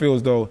 because I feel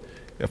as though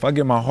if I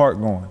get my heart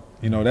going,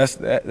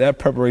 that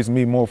prepares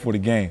me more for the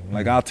game.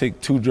 Like, I'll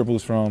take 2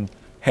 dribbles from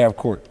half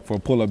court for a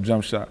pull-up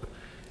jump shot.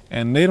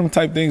 And they them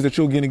type things that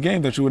you'll get in a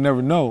game that you would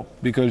never know,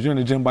 because you're in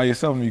the gym by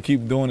yourself and you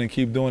keep doing it,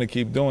 keep doing it,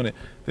 keep doing it,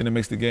 then it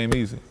makes the game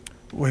easy.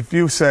 If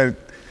you said,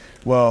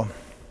 well,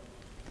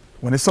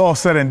 when it's all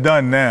said and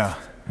done now,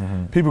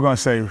 people are going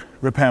to say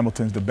Rip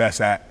Hamilton's the best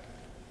at,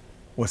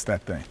 what's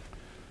that thing?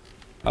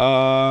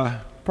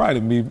 Probably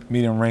the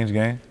medium range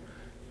game,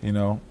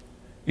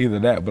 either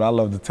that, but I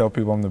love to tell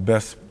people I'm the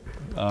best,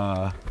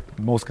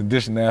 most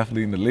conditioned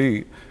athlete in the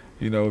league,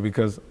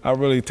 because I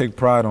really take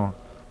pride on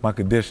my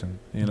condition.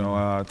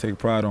 I take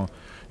pride on,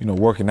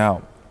 working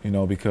out,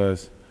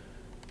 because,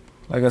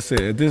 like I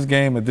said, at this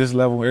game, at this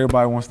level,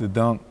 everybody wants to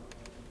dunk.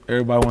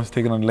 Everybody wants to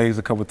take it on the legs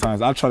a couple of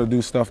times. I try to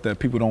do stuff that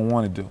people don't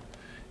want to do.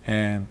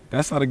 And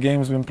that's how the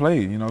game's been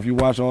played. If you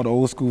watch all the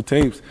old school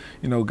tapes,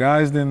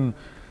 guys didn't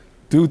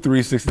do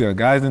 360.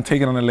 Guys didn't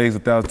take it on the legs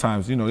 1,000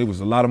 times. It was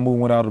a lot of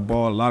movement without the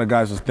ball. A lot of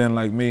guys was thin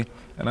like me,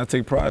 and I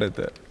take pride at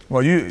that.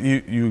 Well,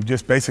 you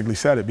just basically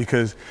said it,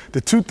 because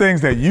the 2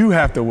 things that you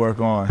have to work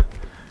on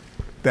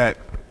that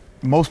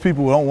most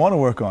people don't want to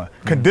work on,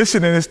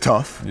 conditioning is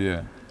tough.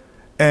 Yeah.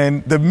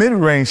 And the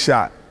mid-range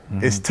shot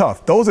is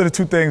tough. Those are the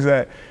 2 things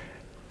that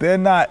they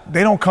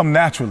don't come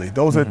naturally.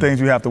 Those are the things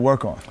you have to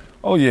work on.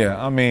 Oh,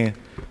 yeah. I'm going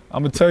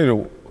to tell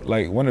you,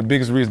 one of the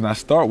biggest reasons I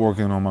start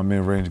working on my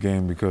mid-range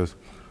game, because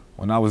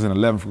when I was in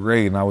 11th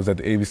grade and I was at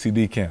the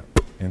ABCD camp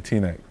in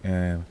Teaneck,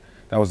 and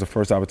that was the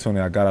first opportunity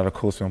I got out of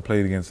Coastal and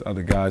played against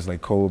other guys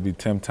like Kobe,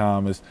 Tim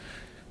Thomas,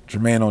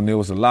 Jermaine O'Neal.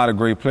 Was a lot of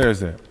great players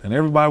there, and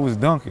everybody was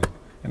dunking.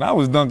 And I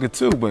was dunking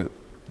too, but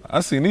I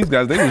seen these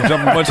guys, they was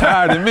jumping much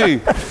higher than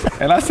me.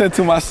 And I said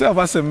to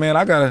myself, man,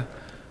 I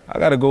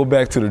gotta go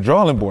back to the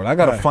drawing board. I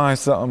gotta find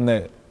something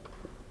that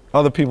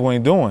other people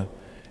ain't doing.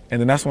 And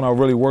then that's when I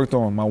really worked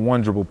on my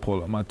 1 dribble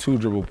pull-up, my 2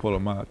 dribble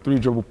pull-up, my 3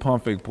 dribble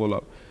pump fake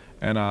pull-up.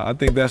 And I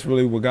think that's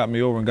really what got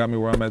me over and got me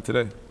where I'm at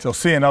today. So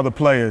seeing other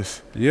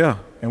players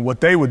and what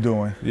they were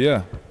doing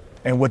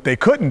and what they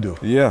couldn't do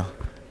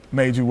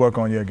made you work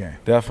on your game.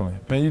 Definitely.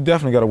 Man, you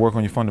definitely got to work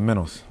on your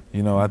fundamentals.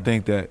 I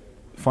think that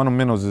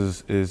fundamentals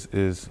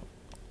is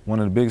one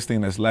of the biggest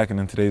things that's lacking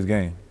in today's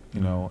game.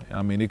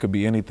 It could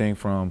be anything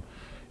from,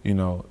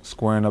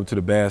 squaring up to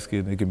the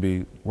basket. It could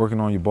be working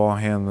on your ball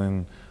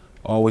handling,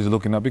 always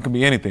looking up. It can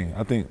be anything.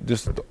 I think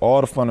just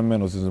all the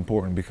fundamentals is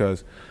important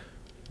because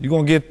you're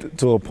going to get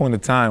to a point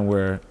of time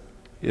where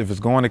if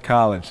it's going to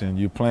college and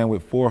you're playing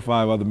with 4 or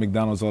 5 other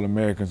McDonald's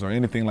All-Americans or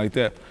anything like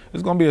that,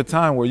 there's going to be a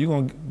time where you're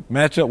going to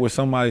match up with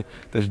somebody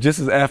that's just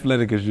as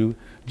athletic as you,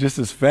 just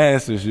as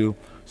fast as you.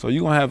 So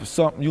you're going to have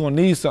something, you're going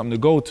to need something to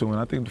go to. And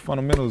I think the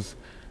fundamentals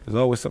is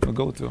always something to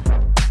go to.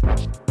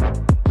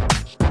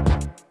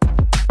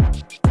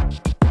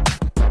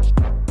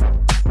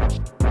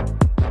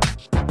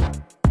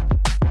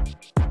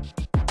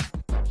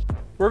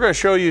 We're going to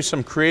show you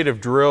some creative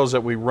drills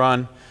that we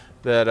run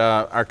that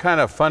are kind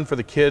of fun for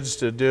the kids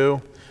to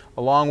do,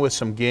 along with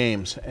some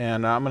games.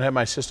 And I'm going to have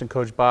my assistant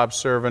coach, Bob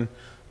Servin,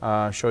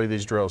 show you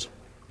these drills.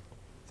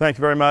 Thank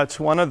you very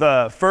much. One of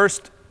the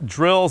first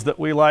drills that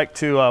we like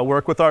to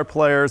work with our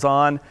players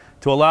on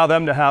to allow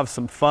them to have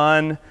some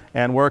fun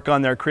and work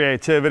on their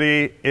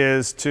creativity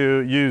is to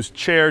use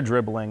chair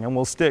dribbling. And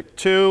we'll stick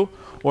 2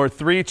 or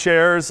 3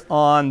 chairs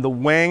on the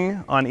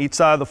wing on each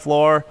side of the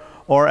floor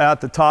or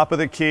at the top of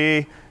the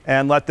key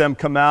and let them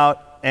come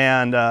out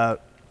and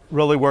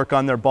really work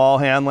on their ball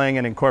handling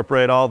and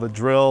incorporate all the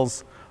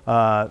drills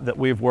that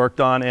we've worked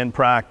on in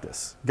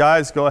practice.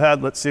 Guys, go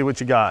ahead, let's see what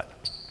you got.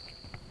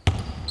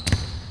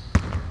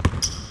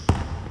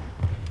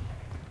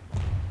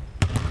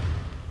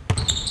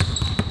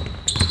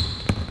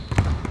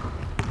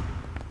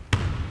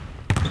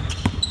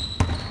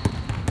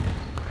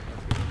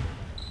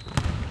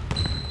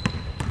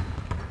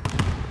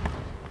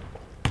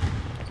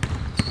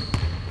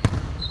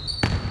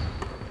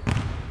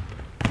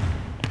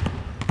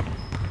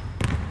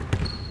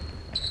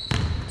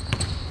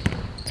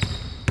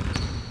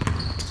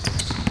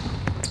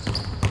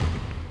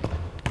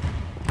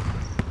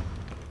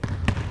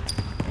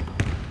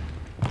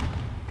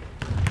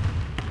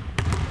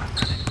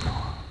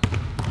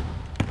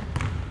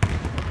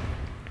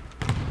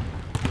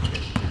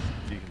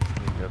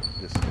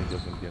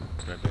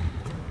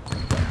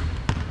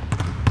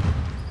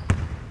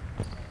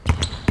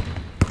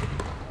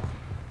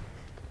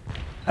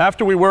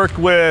 After we work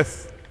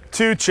with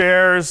 2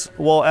 chairs,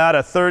 we'll add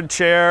a 3rd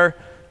chair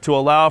to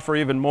allow for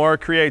even more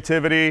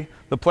creativity.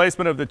 The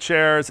placement of the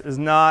chairs is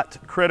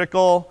not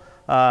critical.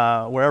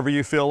 Wherever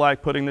you feel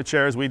like putting the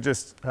chairs, we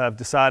just have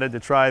decided to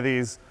try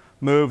these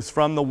moves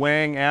from the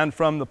wing and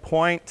from the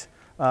point.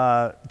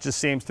 Just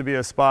seems to be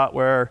a spot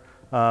where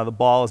the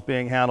ball is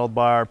being handled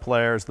by our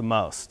players the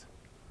most.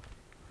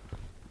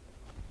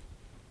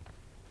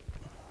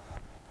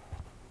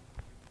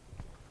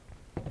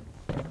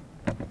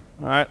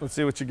 All right, let's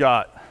see what you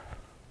got.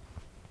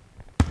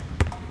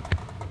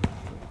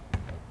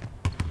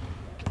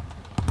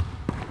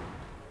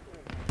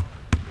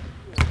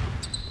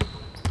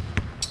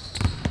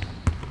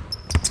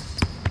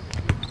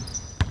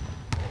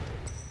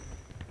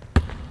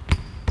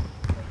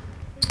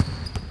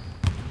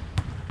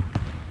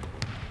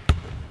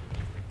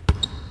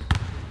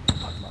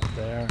 Up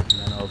there and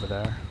then over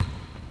there.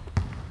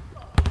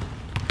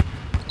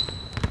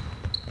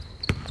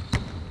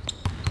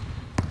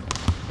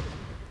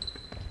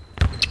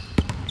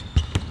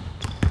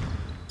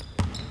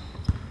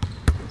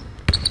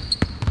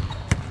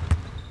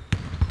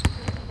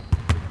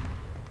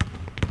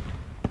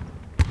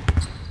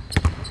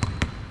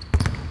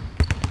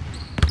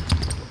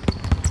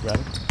 Ready?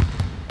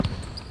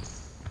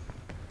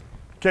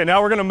 Okay,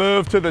 now we're going to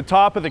move to the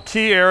top of the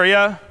key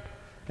area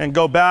and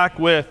go back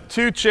with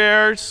 2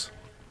 chairs.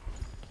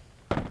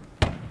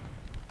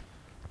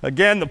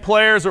 Again, the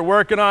players are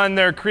working on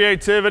their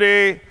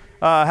creativity,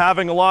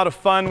 having a lot of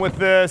fun with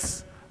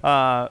this.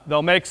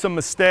 They'll make some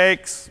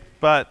mistakes,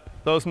 but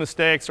those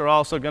mistakes are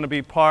also going to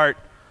be part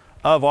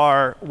of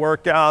our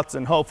workouts,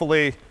 and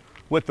hopefully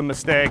with the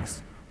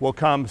mistakes will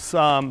come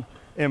some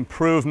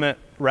improvement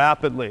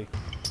rapidly.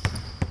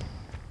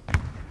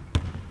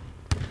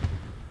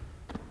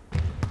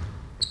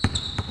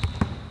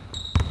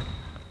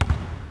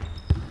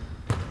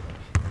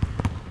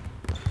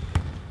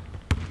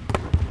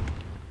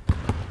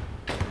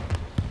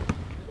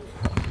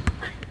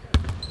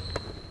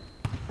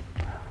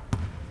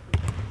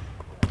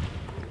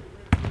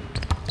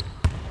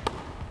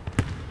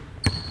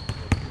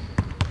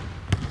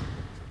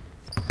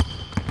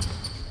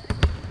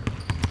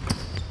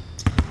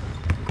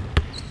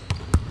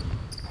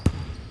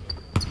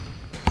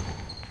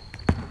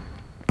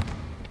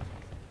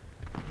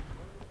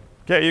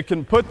 Okay, you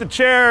can put the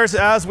chairs,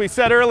 as we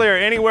said earlier,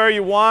 anywhere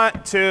you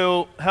want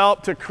to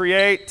help to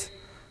create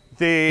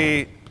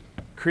the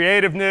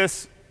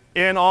creativeness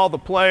in all the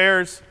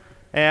players.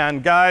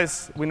 And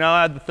guys, we now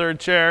add the 3rd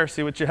chair.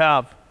 See what you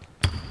have.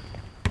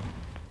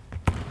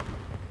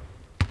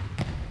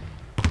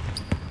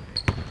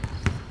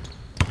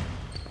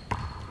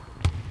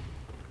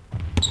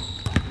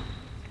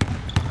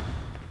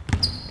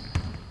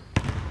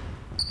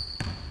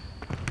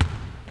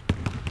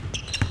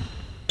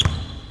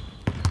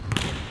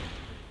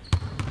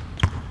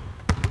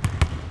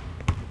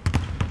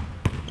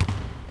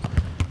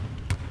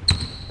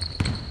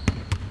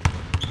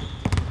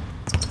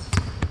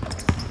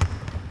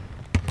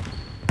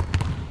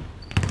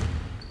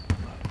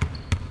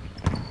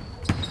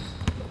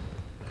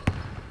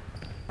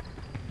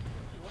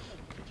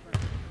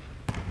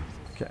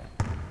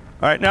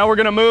 All right, now we're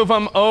going to move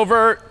them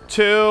over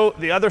to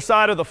the other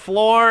side of the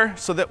floor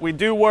so that we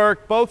do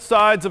work both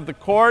sides of the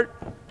court.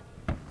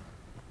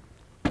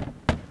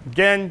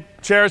 Again,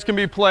 chairs can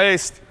be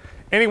placed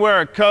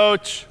anywhere a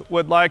coach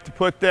would like to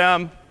put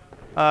them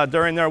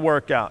during their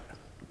workout.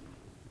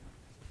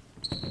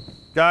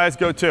 Guys,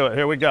 go to it.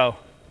 Here we go.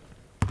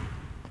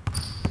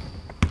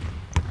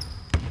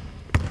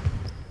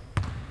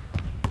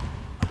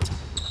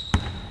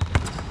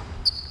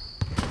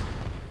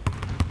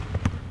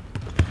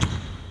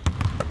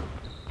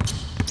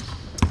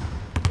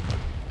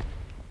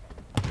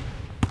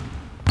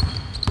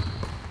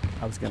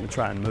 I was going to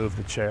try and move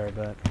the chair,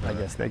 but I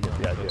guess they get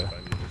the idea.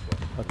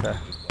 Okay.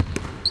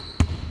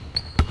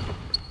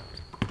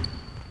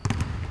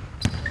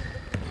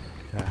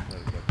 Okay.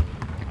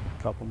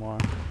 A couple more.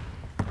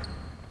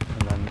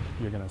 And then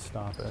you're going to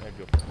stop it.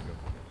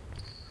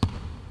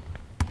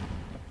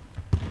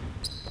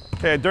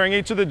 Okay, during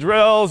each of the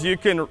drills, you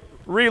can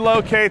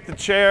relocate the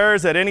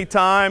chairs at any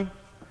time.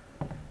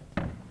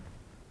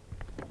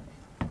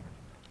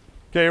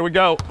 Okay, here we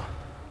go.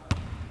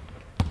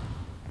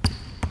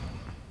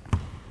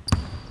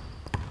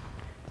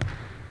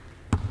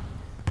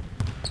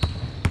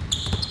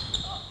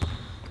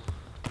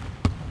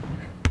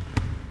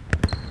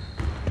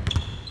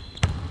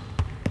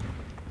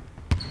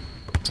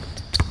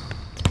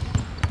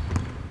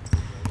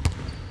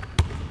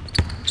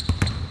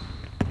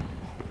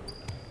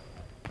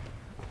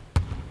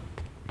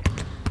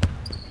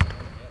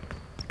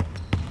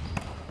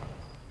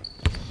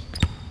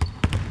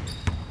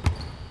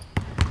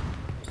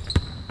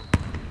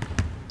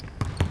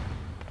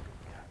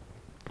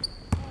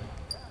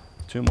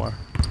 Two more.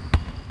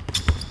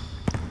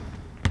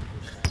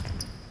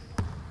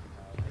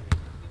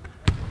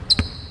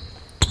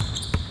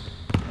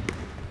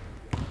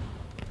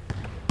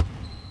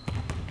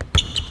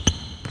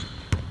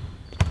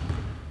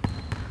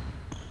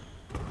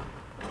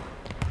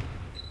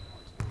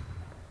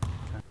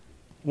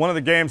 One of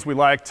the games we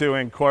like to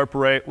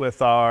incorporate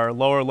with our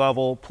lower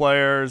level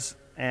players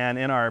and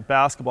in our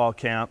basketball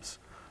camps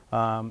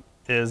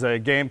is a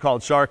game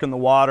called Shark in the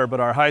Water, but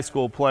our high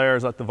school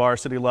players at the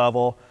varsity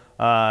level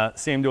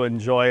seem to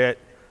enjoy it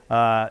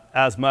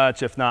as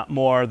much, if not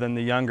more, than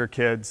the younger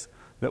kids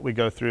that we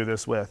go through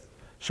this with.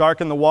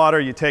 Shark in the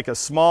Water, you take a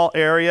small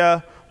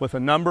area with a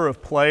number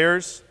of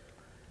players.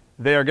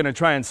 They are going to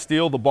try and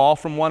steal the ball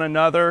from one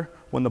another.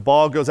 When the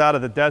ball goes out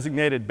of the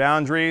designated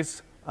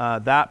boundaries,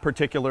 that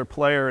particular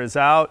player is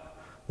out.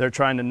 They're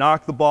trying to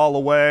knock the ball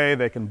away.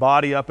 They can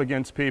body up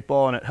against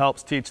people, and it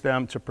helps teach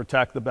them to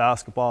protect the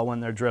basketball when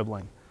they're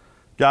dribbling.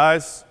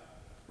 Guys,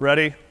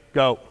 ready?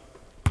 Go.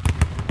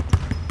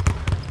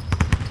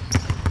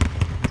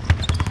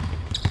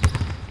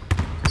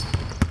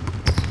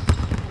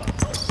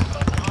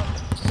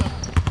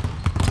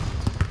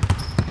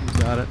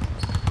 Got it.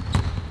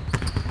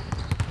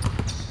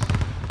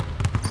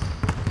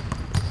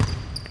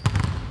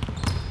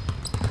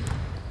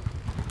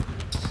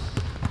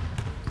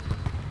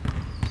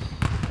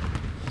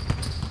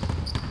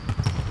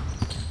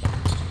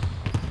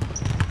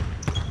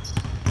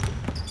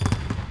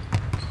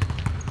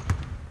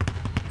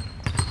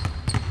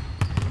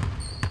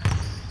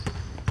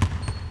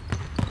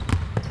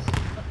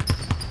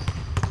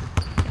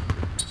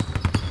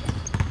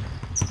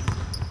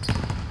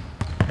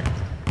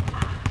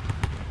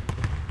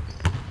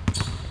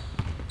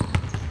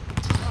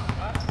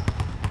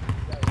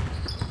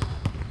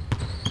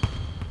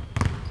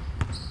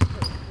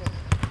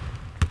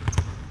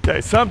 Okay,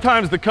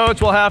 sometimes the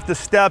coach will have to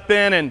step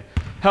in and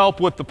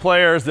help with the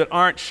players that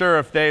aren't sure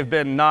if they've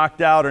been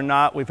knocked out or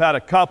not. We've had a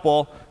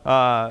couple.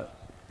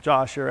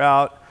 Josh, you're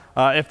out.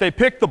 If they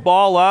pick the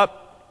ball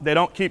up, they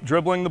don't keep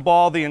dribbling the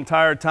ball the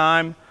entire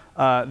time.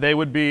 They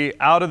would be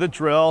out of the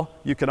drill.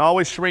 You can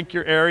always shrink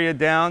your area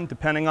down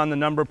depending on the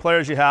number of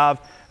players you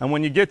have. And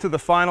when you get to the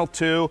final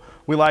two,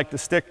 we like to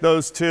stick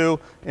those two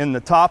in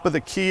the top of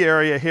the key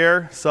area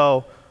here.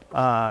 So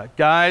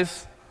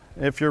guys,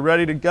 if you're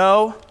ready to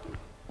go,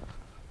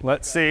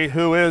 let's see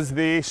who is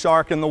the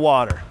shark in the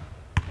water.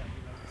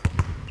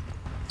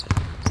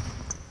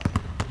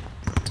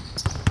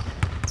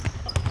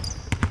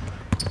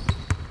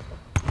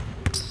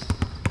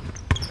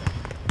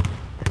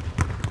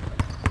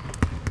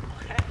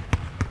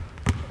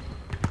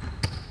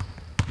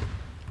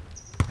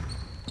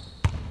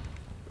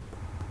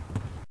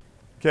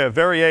 Okay, a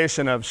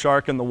variation of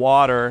Shark in the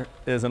Water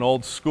is an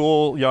old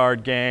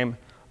schoolyard game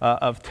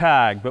of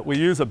tag, but we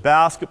use a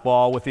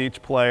basketball with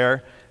each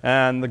player,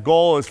 and the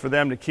goal is for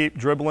them to keep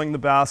dribbling the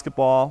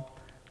basketball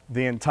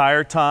the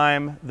entire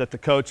time that the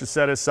coach has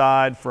set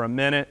aside for a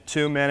minute,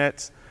 2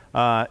 minutes.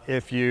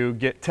 If you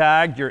get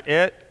tagged, you're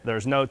it.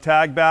 There's no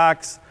tag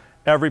backs.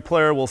 Every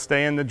player will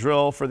stay in the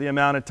drill for the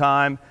amount of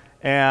time,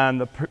 and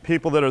the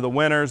people that are the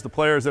winners, the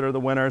players that are the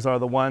winners, are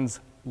the ones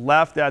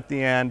left at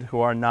the end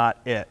who are not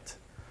it.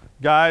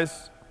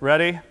 Guys,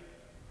 ready?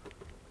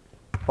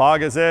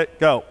 Bog is it,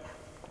 go.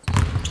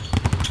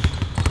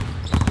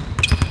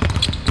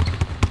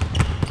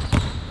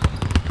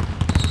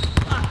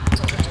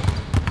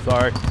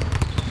 Sorry.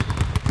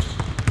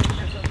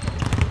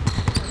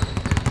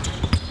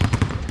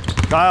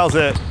 Kyle's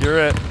it. You're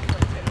it.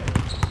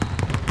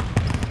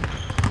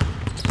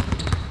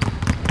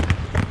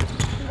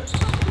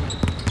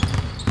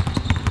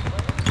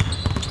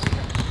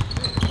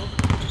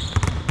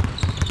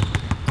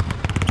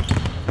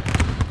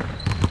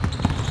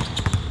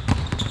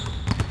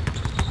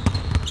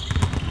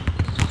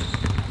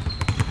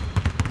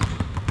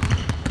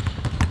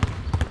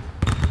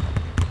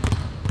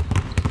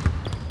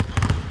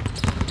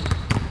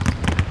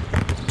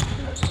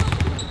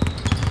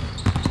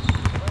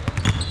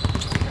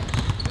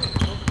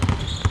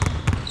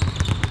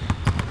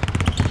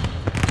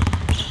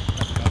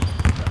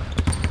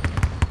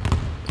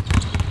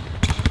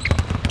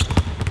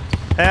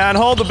 And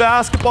hold the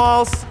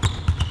basketballs.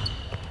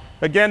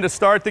 Again, to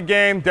start the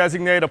game,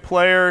 designate a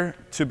player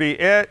to be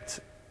it,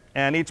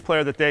 and each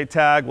player that they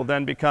tag will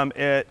then become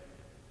it.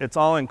 It's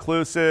all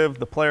inclusive.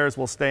 The players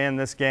will stay in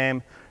this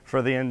game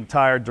for the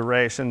entire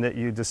duration that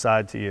you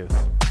decide to use.